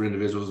everybody, for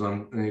individuals.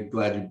 I'm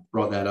glad you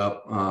brought that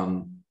up.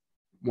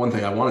 One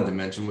thing I wanted to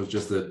mention was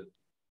just the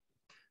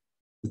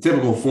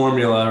typical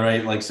formula,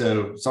 right? Like,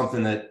 so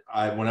something that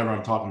whenever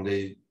I'm talking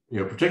to,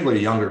 particularly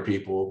younger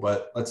people,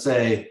 but let's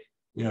say,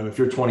 if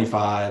you're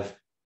 25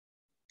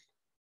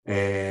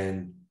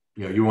 and,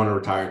 you want to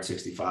retire at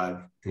 65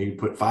 and you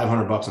put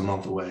 $500 a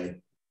month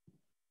away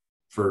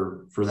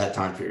for that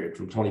time period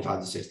from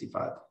 25 to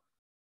 65,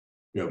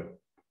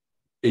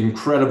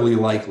 incredibly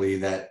likely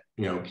that,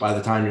 by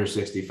the time you're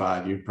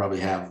 65, you probably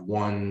have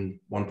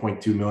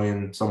 1.2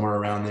 million somewhere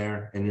around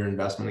there in your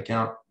investment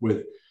account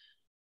with,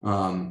 I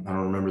don't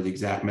remember the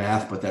exact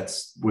math, but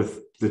that's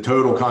with the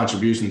total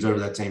contributions over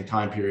that same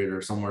time period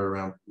are somewhere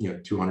around,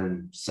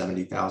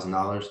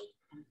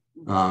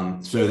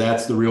 $270,000. So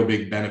that's the real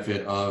big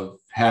benefit of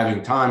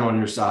having time on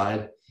your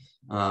side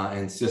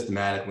and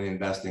systematically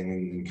investing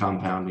in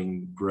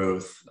compounding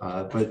growth.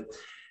 But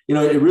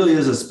it really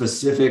is a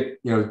specific,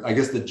 I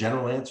guess the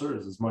general answer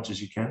is as much as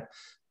you can.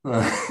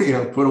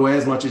 Put away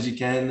as much as you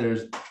can.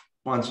 There's a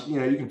bunch, you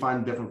can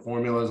find different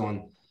formulas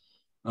on,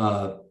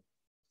 how,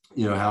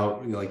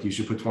 you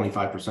should put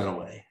 25%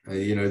 away,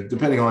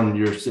 depending on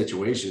your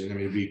situation. I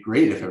mean, it'd be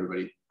great if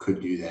everybody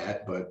could do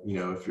that. But,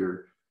 if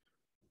you're,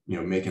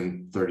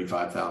 making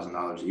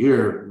 $35,000 a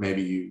year,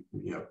 maybe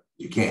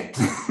you can't.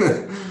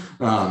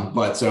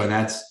 But so in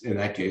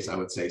that case, I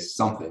would say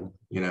something,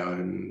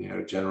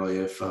 and, generally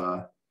if,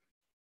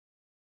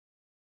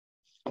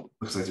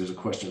 looks like there's a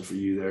question for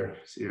you there,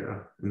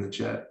 Sierra, in the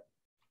chat.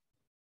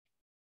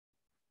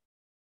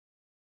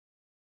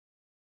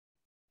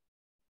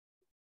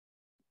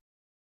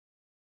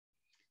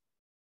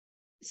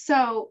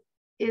 So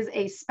is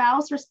a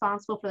spouse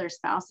responsible for their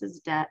spouse's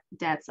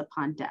debts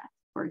upon death?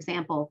 For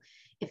example,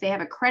 if they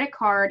have a credit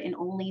card in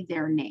only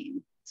their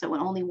name, so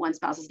in only one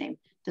spouse's name,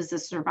 does the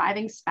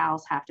surviving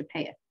spouse have to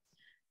pay it?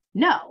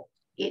 No,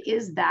 it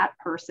is that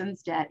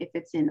person's debt if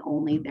it's in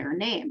only their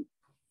name.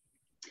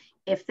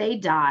 If they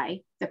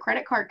die, the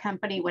credit card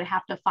company would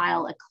have to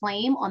file a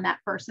claim on that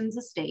person's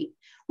estate,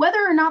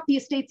 whether or not the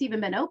estate's even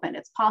been opened.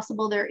 It's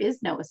possible there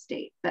is no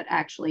estate that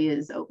actually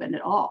is open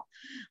at all.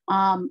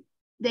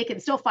 They can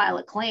still file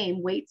a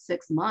claim, wait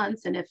 6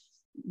 months, and if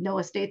no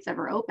estate's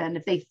ever opened,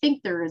 if they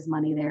think there is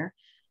money there,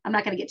 I'm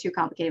not going to get too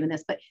complicated in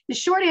this, but the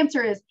short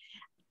answer is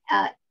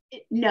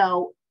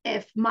no.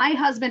 If my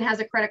husband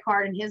has a credit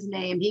card in his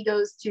name, he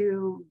goes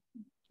to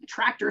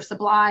Tractor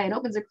Supply and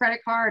opens a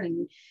credit card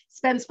and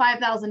spends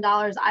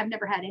 $5,000, I've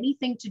never had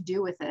anything to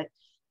do with it,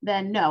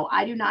 then no,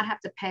 I do not have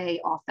to pay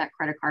off that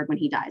credit card when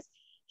he dies.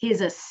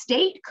 His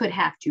estate could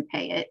have to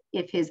pay it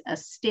if his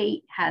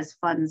estate has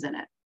funds in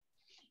it.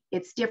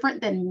 It's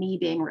different than me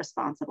being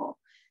responsible.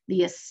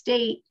 The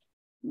estate,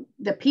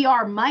 the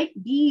PR might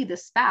be the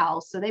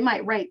spouse, so they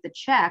might write the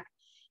check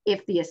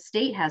if the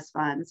estate has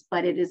funds,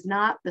 but it is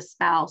not the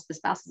spouse. The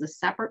spouse is a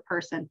separate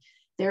person.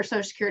 Their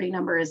social security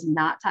number is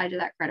not tied to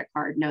that credit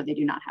card. No, they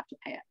do not have to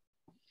pay it.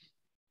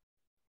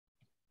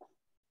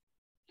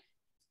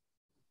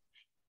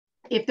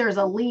 if there's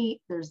a lien,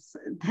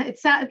 it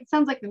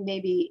sounds like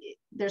maybe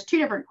there's two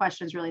different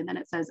questions really. And then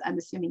it says, I'm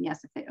assuming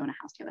yes, if they own a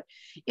house together.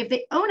 If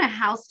they own a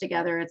house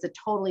together, it's a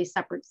totally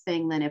separate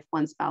thing than if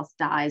one spouse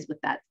dies with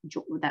that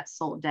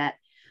sole debt.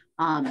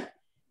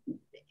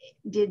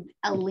 Did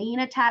a lien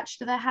attach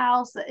to the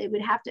house?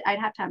 I'd have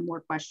to have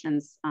more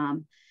questions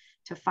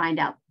to find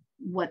out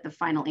what the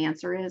final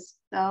answer is.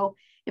 Though,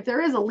 if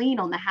there is a lien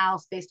on the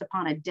house based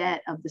upon a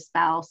debt of the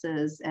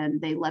spouses and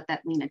they let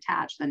that lien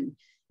attach, then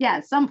yeah,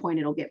 at some point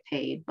it'll get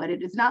paid, but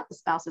it is not the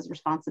spouse's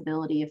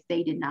responsibility if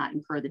they did not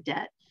incur the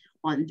debt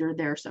under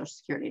their Social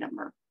Security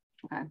number.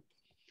 Okay. And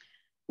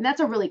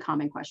that's a really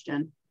common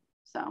question.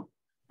 So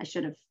I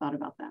should have thought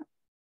about that.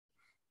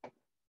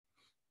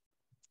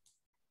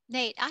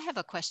 Nate, I have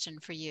a question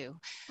for you.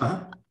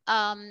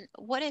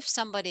 What if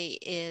somebody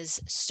is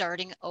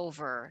starting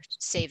over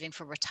saving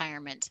for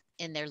retirement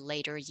in their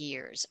later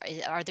years?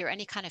 Are there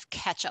any kind of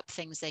catch-up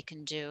things they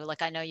can do?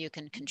 Like, I know you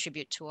can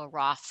contribute to a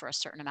Roth for a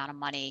certain amount of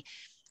money,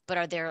 but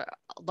are there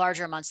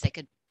larger amounts they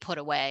could put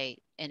away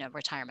in a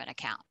retirement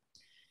account?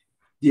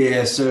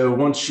 Yeah, so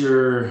once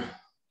you're,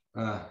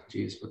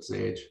 what's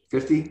the age?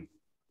 50?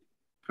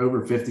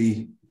 Over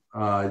 50,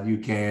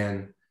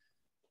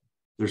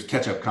 there's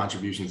catch-up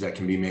contributions that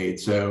can be made.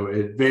 So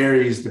it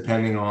varies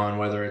depending on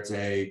whether it's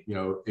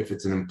if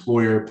it's an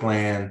employer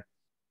plan,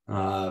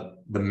 the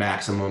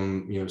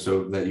maximum,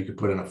 so that you could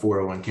put in a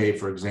 401k,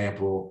 for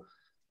example,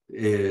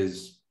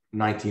 is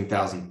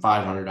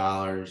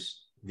 $19,500.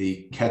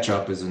 The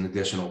catch-up is an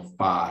additional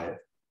 $5,000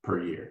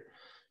 per year.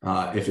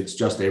 If it's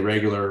just a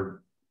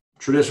regular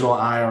traditional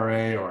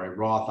IRA or a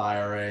Roth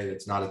IRA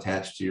that's not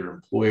attached to your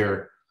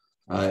employer,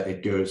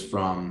 it goes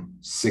from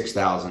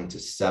 $6,000 to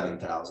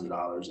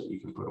 $7,000 that you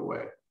can put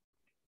away.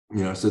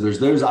 So there's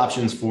those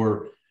options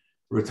for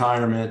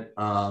retirement.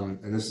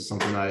 And this is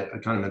something I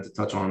kind of meant to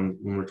touch on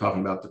when we're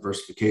talking about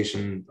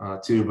diversification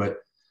too, but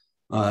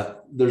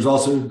there's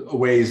also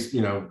ways,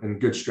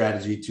 and good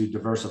strategy to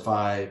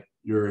diversify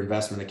your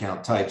investment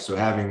account type. So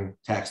having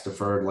tax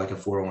deferred like a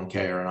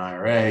 401k or an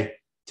IRA,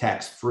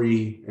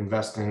 tax-free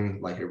investing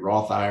like a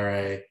Roth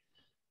IRA,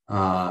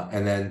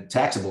 and then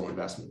taxable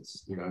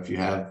investments. If you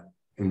have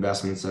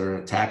investments that are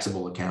in a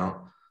taxable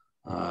account,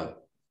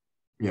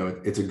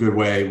 it's a good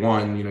way.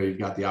 One, you've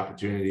got the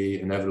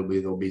opportunity. Inevitably,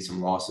 there'll be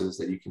some losses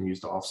that you can use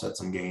to offset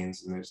some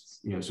gains, and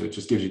there's, so it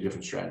just gives you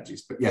different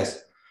strategies. But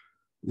yes,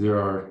 there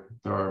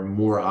are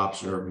more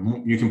options,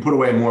 or you can put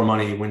away more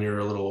money when you're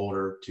a little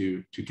older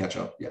to catch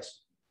up.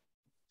 Yes.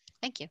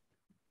 Thank you.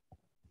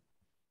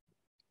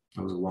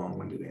 That was a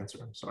long-winded answer.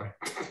 I'm sorry.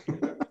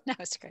 No,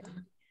 it's great.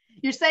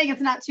 You're saying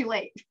it's not too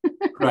late.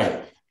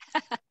 Right.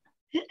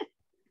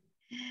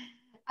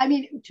 I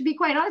mean, to be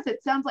quite honest,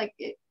 it sounds like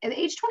at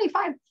age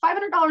 25,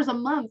 $500 a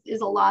month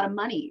is a lot of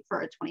money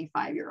for a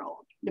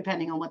 25-year-old,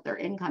 depending on what their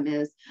income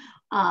is.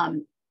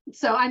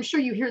 So I'm sure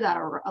you hear that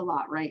a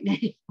lot, right?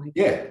 Like,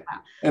 yeah.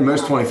 And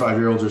most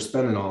 25-year-olds are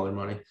spending all their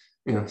money.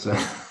 So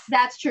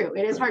that's true.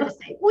 It is hard to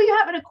say. Well, you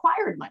haven't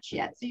acquired much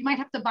yet, so you might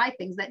have to buy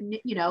things that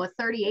a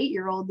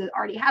 38-year-old that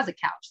already has a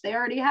couch. They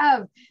already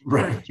have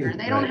furniture.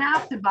 They don't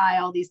have to buy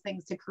all these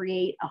things to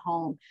create a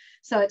home.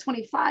 So at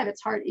 25,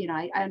 it's hard.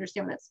 I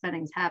understand where that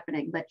spending is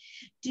happening, but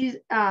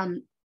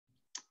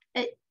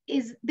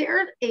is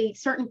there a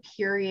certain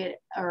period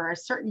or a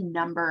certain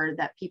number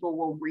that people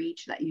will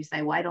reach that you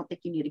say, well, I don't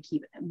think you need to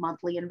keep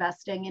monthly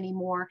investing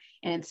anymore,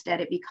 and instead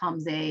it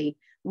becomes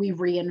we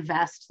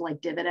reinvest like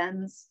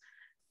dividends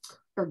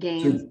or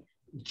gains? So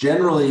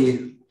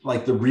generally,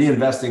 like the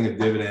reinvesting of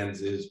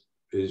dividends is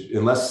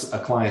unless a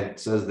client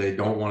says they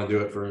don't want to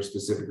do it for a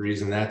specific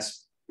reason,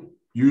 that's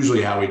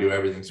usually how we do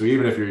everything. So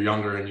even if you're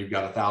younger and you've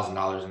got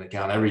 $1,000 in an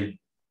account, every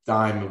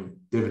dime of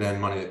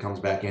dividend money that comes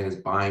back in is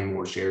buying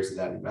more shares of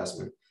that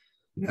investment.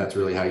 And that's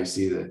really how you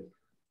see the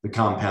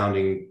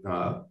compounding,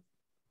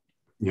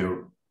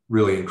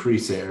 really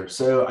increase there.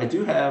 So I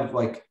do have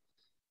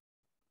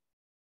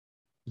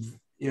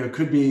it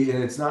could be,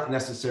 and it's not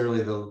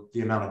necessarily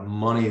the amount of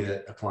money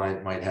that a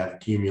client might have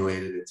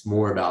accumulated. It's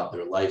more about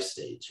their life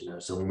stage,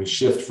 So when we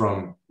shift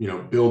from,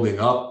 building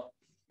up,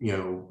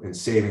 and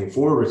saving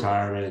for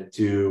retirement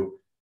to,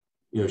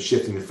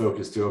 shifting the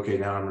focus to, okay,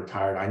 now I'm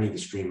retired, I need a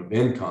stream of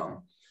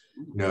income.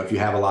 If you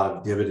have a lot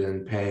of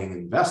dividend paying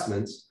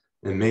investments,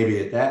 then maybe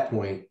at that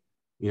point,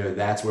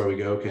 that's where we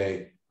go,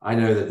 okay, I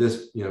know that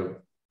this,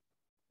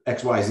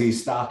 XYZ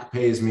stock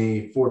pays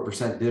me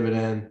 4%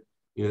 dividend.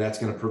 That's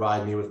going to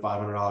provide me with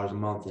 $500 a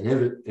month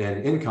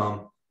in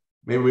income.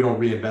 Maybe we don't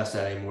reinvest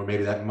that anymore.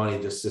 Maybe that money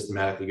just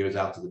systematically goes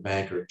out to the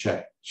bank, or a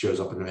check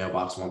shows up in the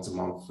mailbox once a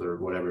month or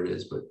whatever it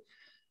is. But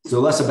so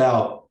less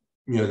about,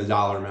 the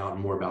dollar amount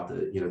and more about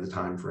the, the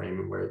time frame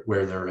and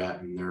where they're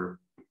at and their,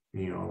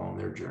 along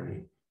their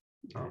journey.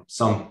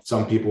 Some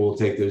people will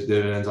take those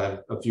dividends. I have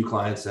a few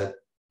clients that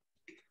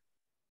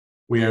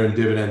we are in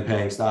dividend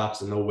paying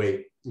stocks, and they'll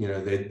wait.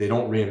 They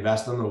don't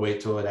reinvest them. They'll wait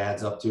till it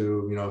adds up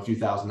to, a few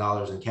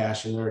 $1,000s in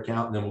cash in their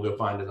account, and then we'll go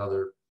find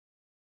another,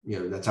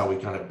 that's how we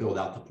kind of build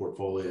out the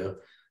portfolio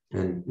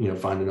and,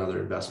 find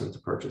another investment to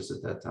purchase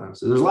at that time.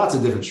 So there's lots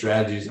of different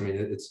strategies. I mean,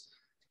 it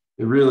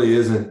really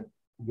isn't,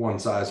 one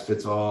size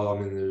fits all. I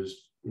mean,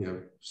 there's,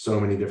 so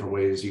many different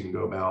ways you can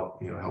go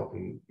about,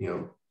 helping,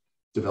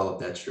 develop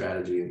that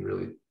strategy and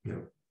really,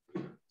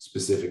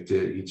 specific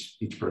to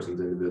each person's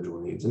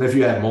individual needs. And if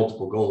you have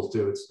multiple goals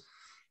too, it's,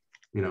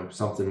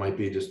 something might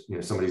be just,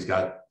 somebody's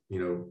got,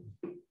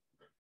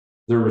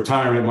 their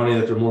retirement money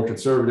that they're more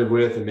conservative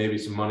with, and maybe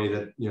some money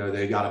that,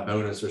 they got a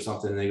bonus or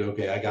something. And they go,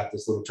 okay, I got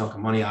this little chunk of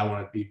money. I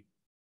want to be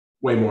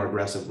way more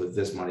aggressive with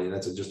this money. And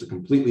that's just a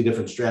completely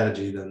different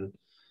strategy than,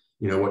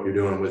 what you're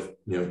doing with,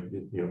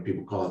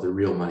 people call it the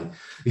real money.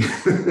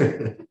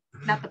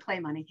 Not the play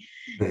money.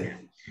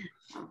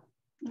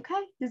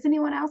 Okay. Does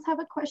anyone else have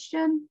a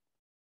question?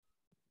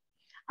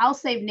 I'll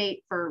save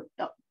Nate for,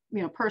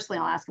 personally,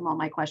 I'll ask him all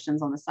my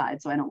questions on the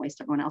side so I don't waste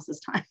everyone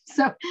else's time.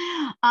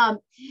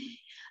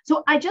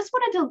 So I just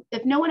wanted to,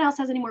 if no one else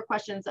has any more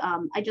questions,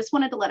 I just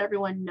wanted to let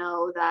everyone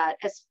know that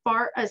as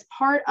part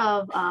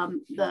of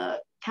the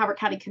Calvert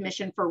County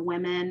Commission for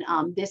Women,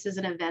 this is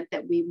an event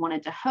that we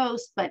wanted to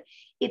host, but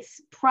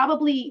it's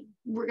probably,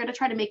 we're going to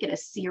try to make it a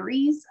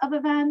series of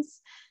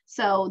events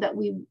so that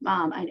we,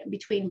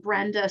 between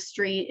Brenda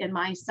Street and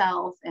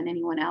myself and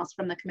anyone else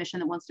from the commission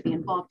that wants to be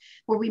involved,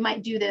 where we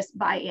might do this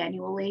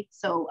biannually.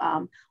 So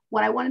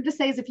what I wanted to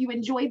say is if you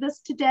enjoyed this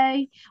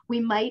today,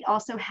 we might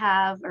also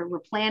have, or we're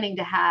planning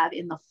to have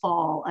in the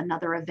fall,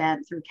 another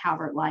event through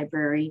Calvert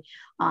Library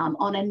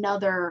on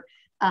another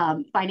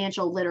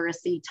financial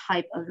literacy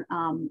type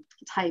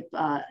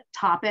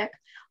topic.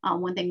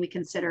 One thing we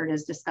considered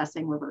is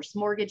discussing reverse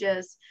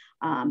mortgages.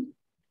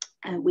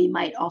 And we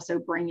might also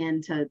bring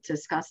in to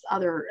discuss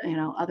other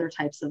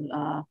types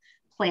of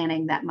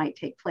planning that might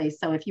take place.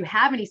 So if you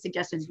have any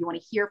suggestions, you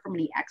want to hear from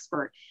any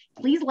expert,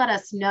 please let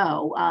us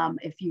know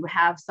if you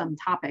have some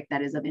topic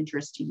that is of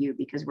interest to you,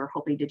 because we're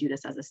hoping to do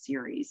this as a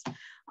series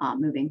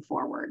moving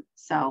forward.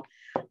 So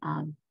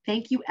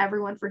thank you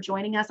everyone for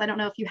joining us. I don't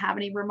know if you have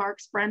any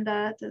remarks,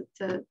 Brenda,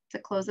 to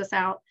close us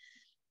out.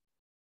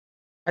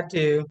 I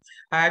do.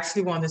 I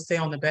actually want to say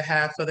on the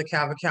behalf of the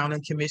Calvert County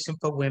Commission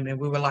for Women,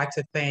 we would like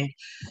to thank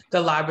the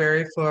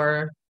library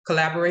for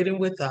collaborating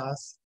with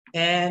us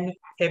and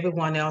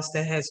everyone else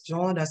that has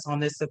joined us on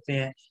this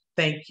event.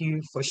 Thank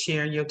you for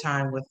sharing your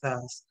time with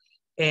us.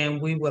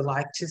 And we would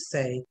like to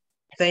say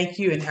thank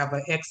you and have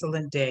an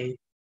excellent day.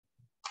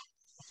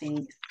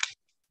 Thanks.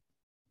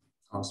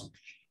 Awesome.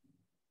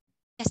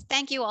 Yes,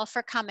 thank you all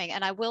for coming.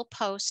 And I will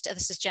post,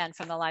 this is Jen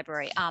from the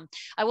library.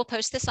 I will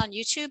post this on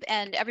YouTube,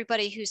 and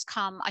everybody who's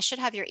come, I should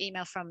have your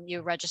email from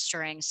you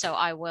registering. So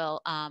I will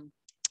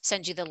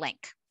send you the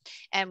link.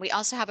 And we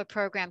also have a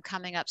program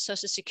coming up,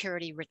 Social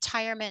Security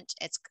Retirement.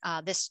 It's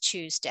this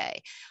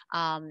Tuesday.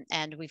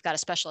 And we've got a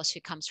specialist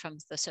who comes from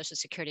the Social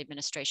Security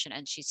Administration,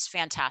 and she's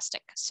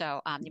fantastic. So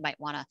you might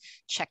want to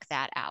check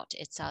that out.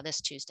 It's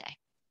this Tuesday.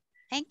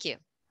 Thank you.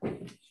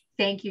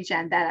 Thank you,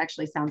 Jen. That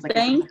actually sounds like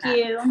thank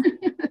you.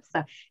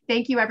 So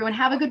thank you, everyone.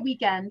 Have a good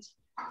weekend.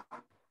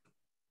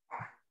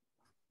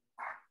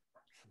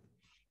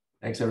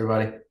 Thanks,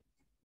 everybody.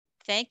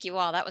 Thank you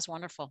all. That was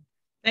wonderful.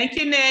 Thank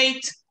you,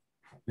 Nate.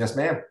 Yes,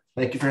 ma'am.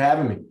 Thank you for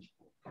having me.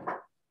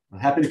 I'm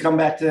happy to come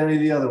back to any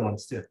of the other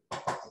ones too.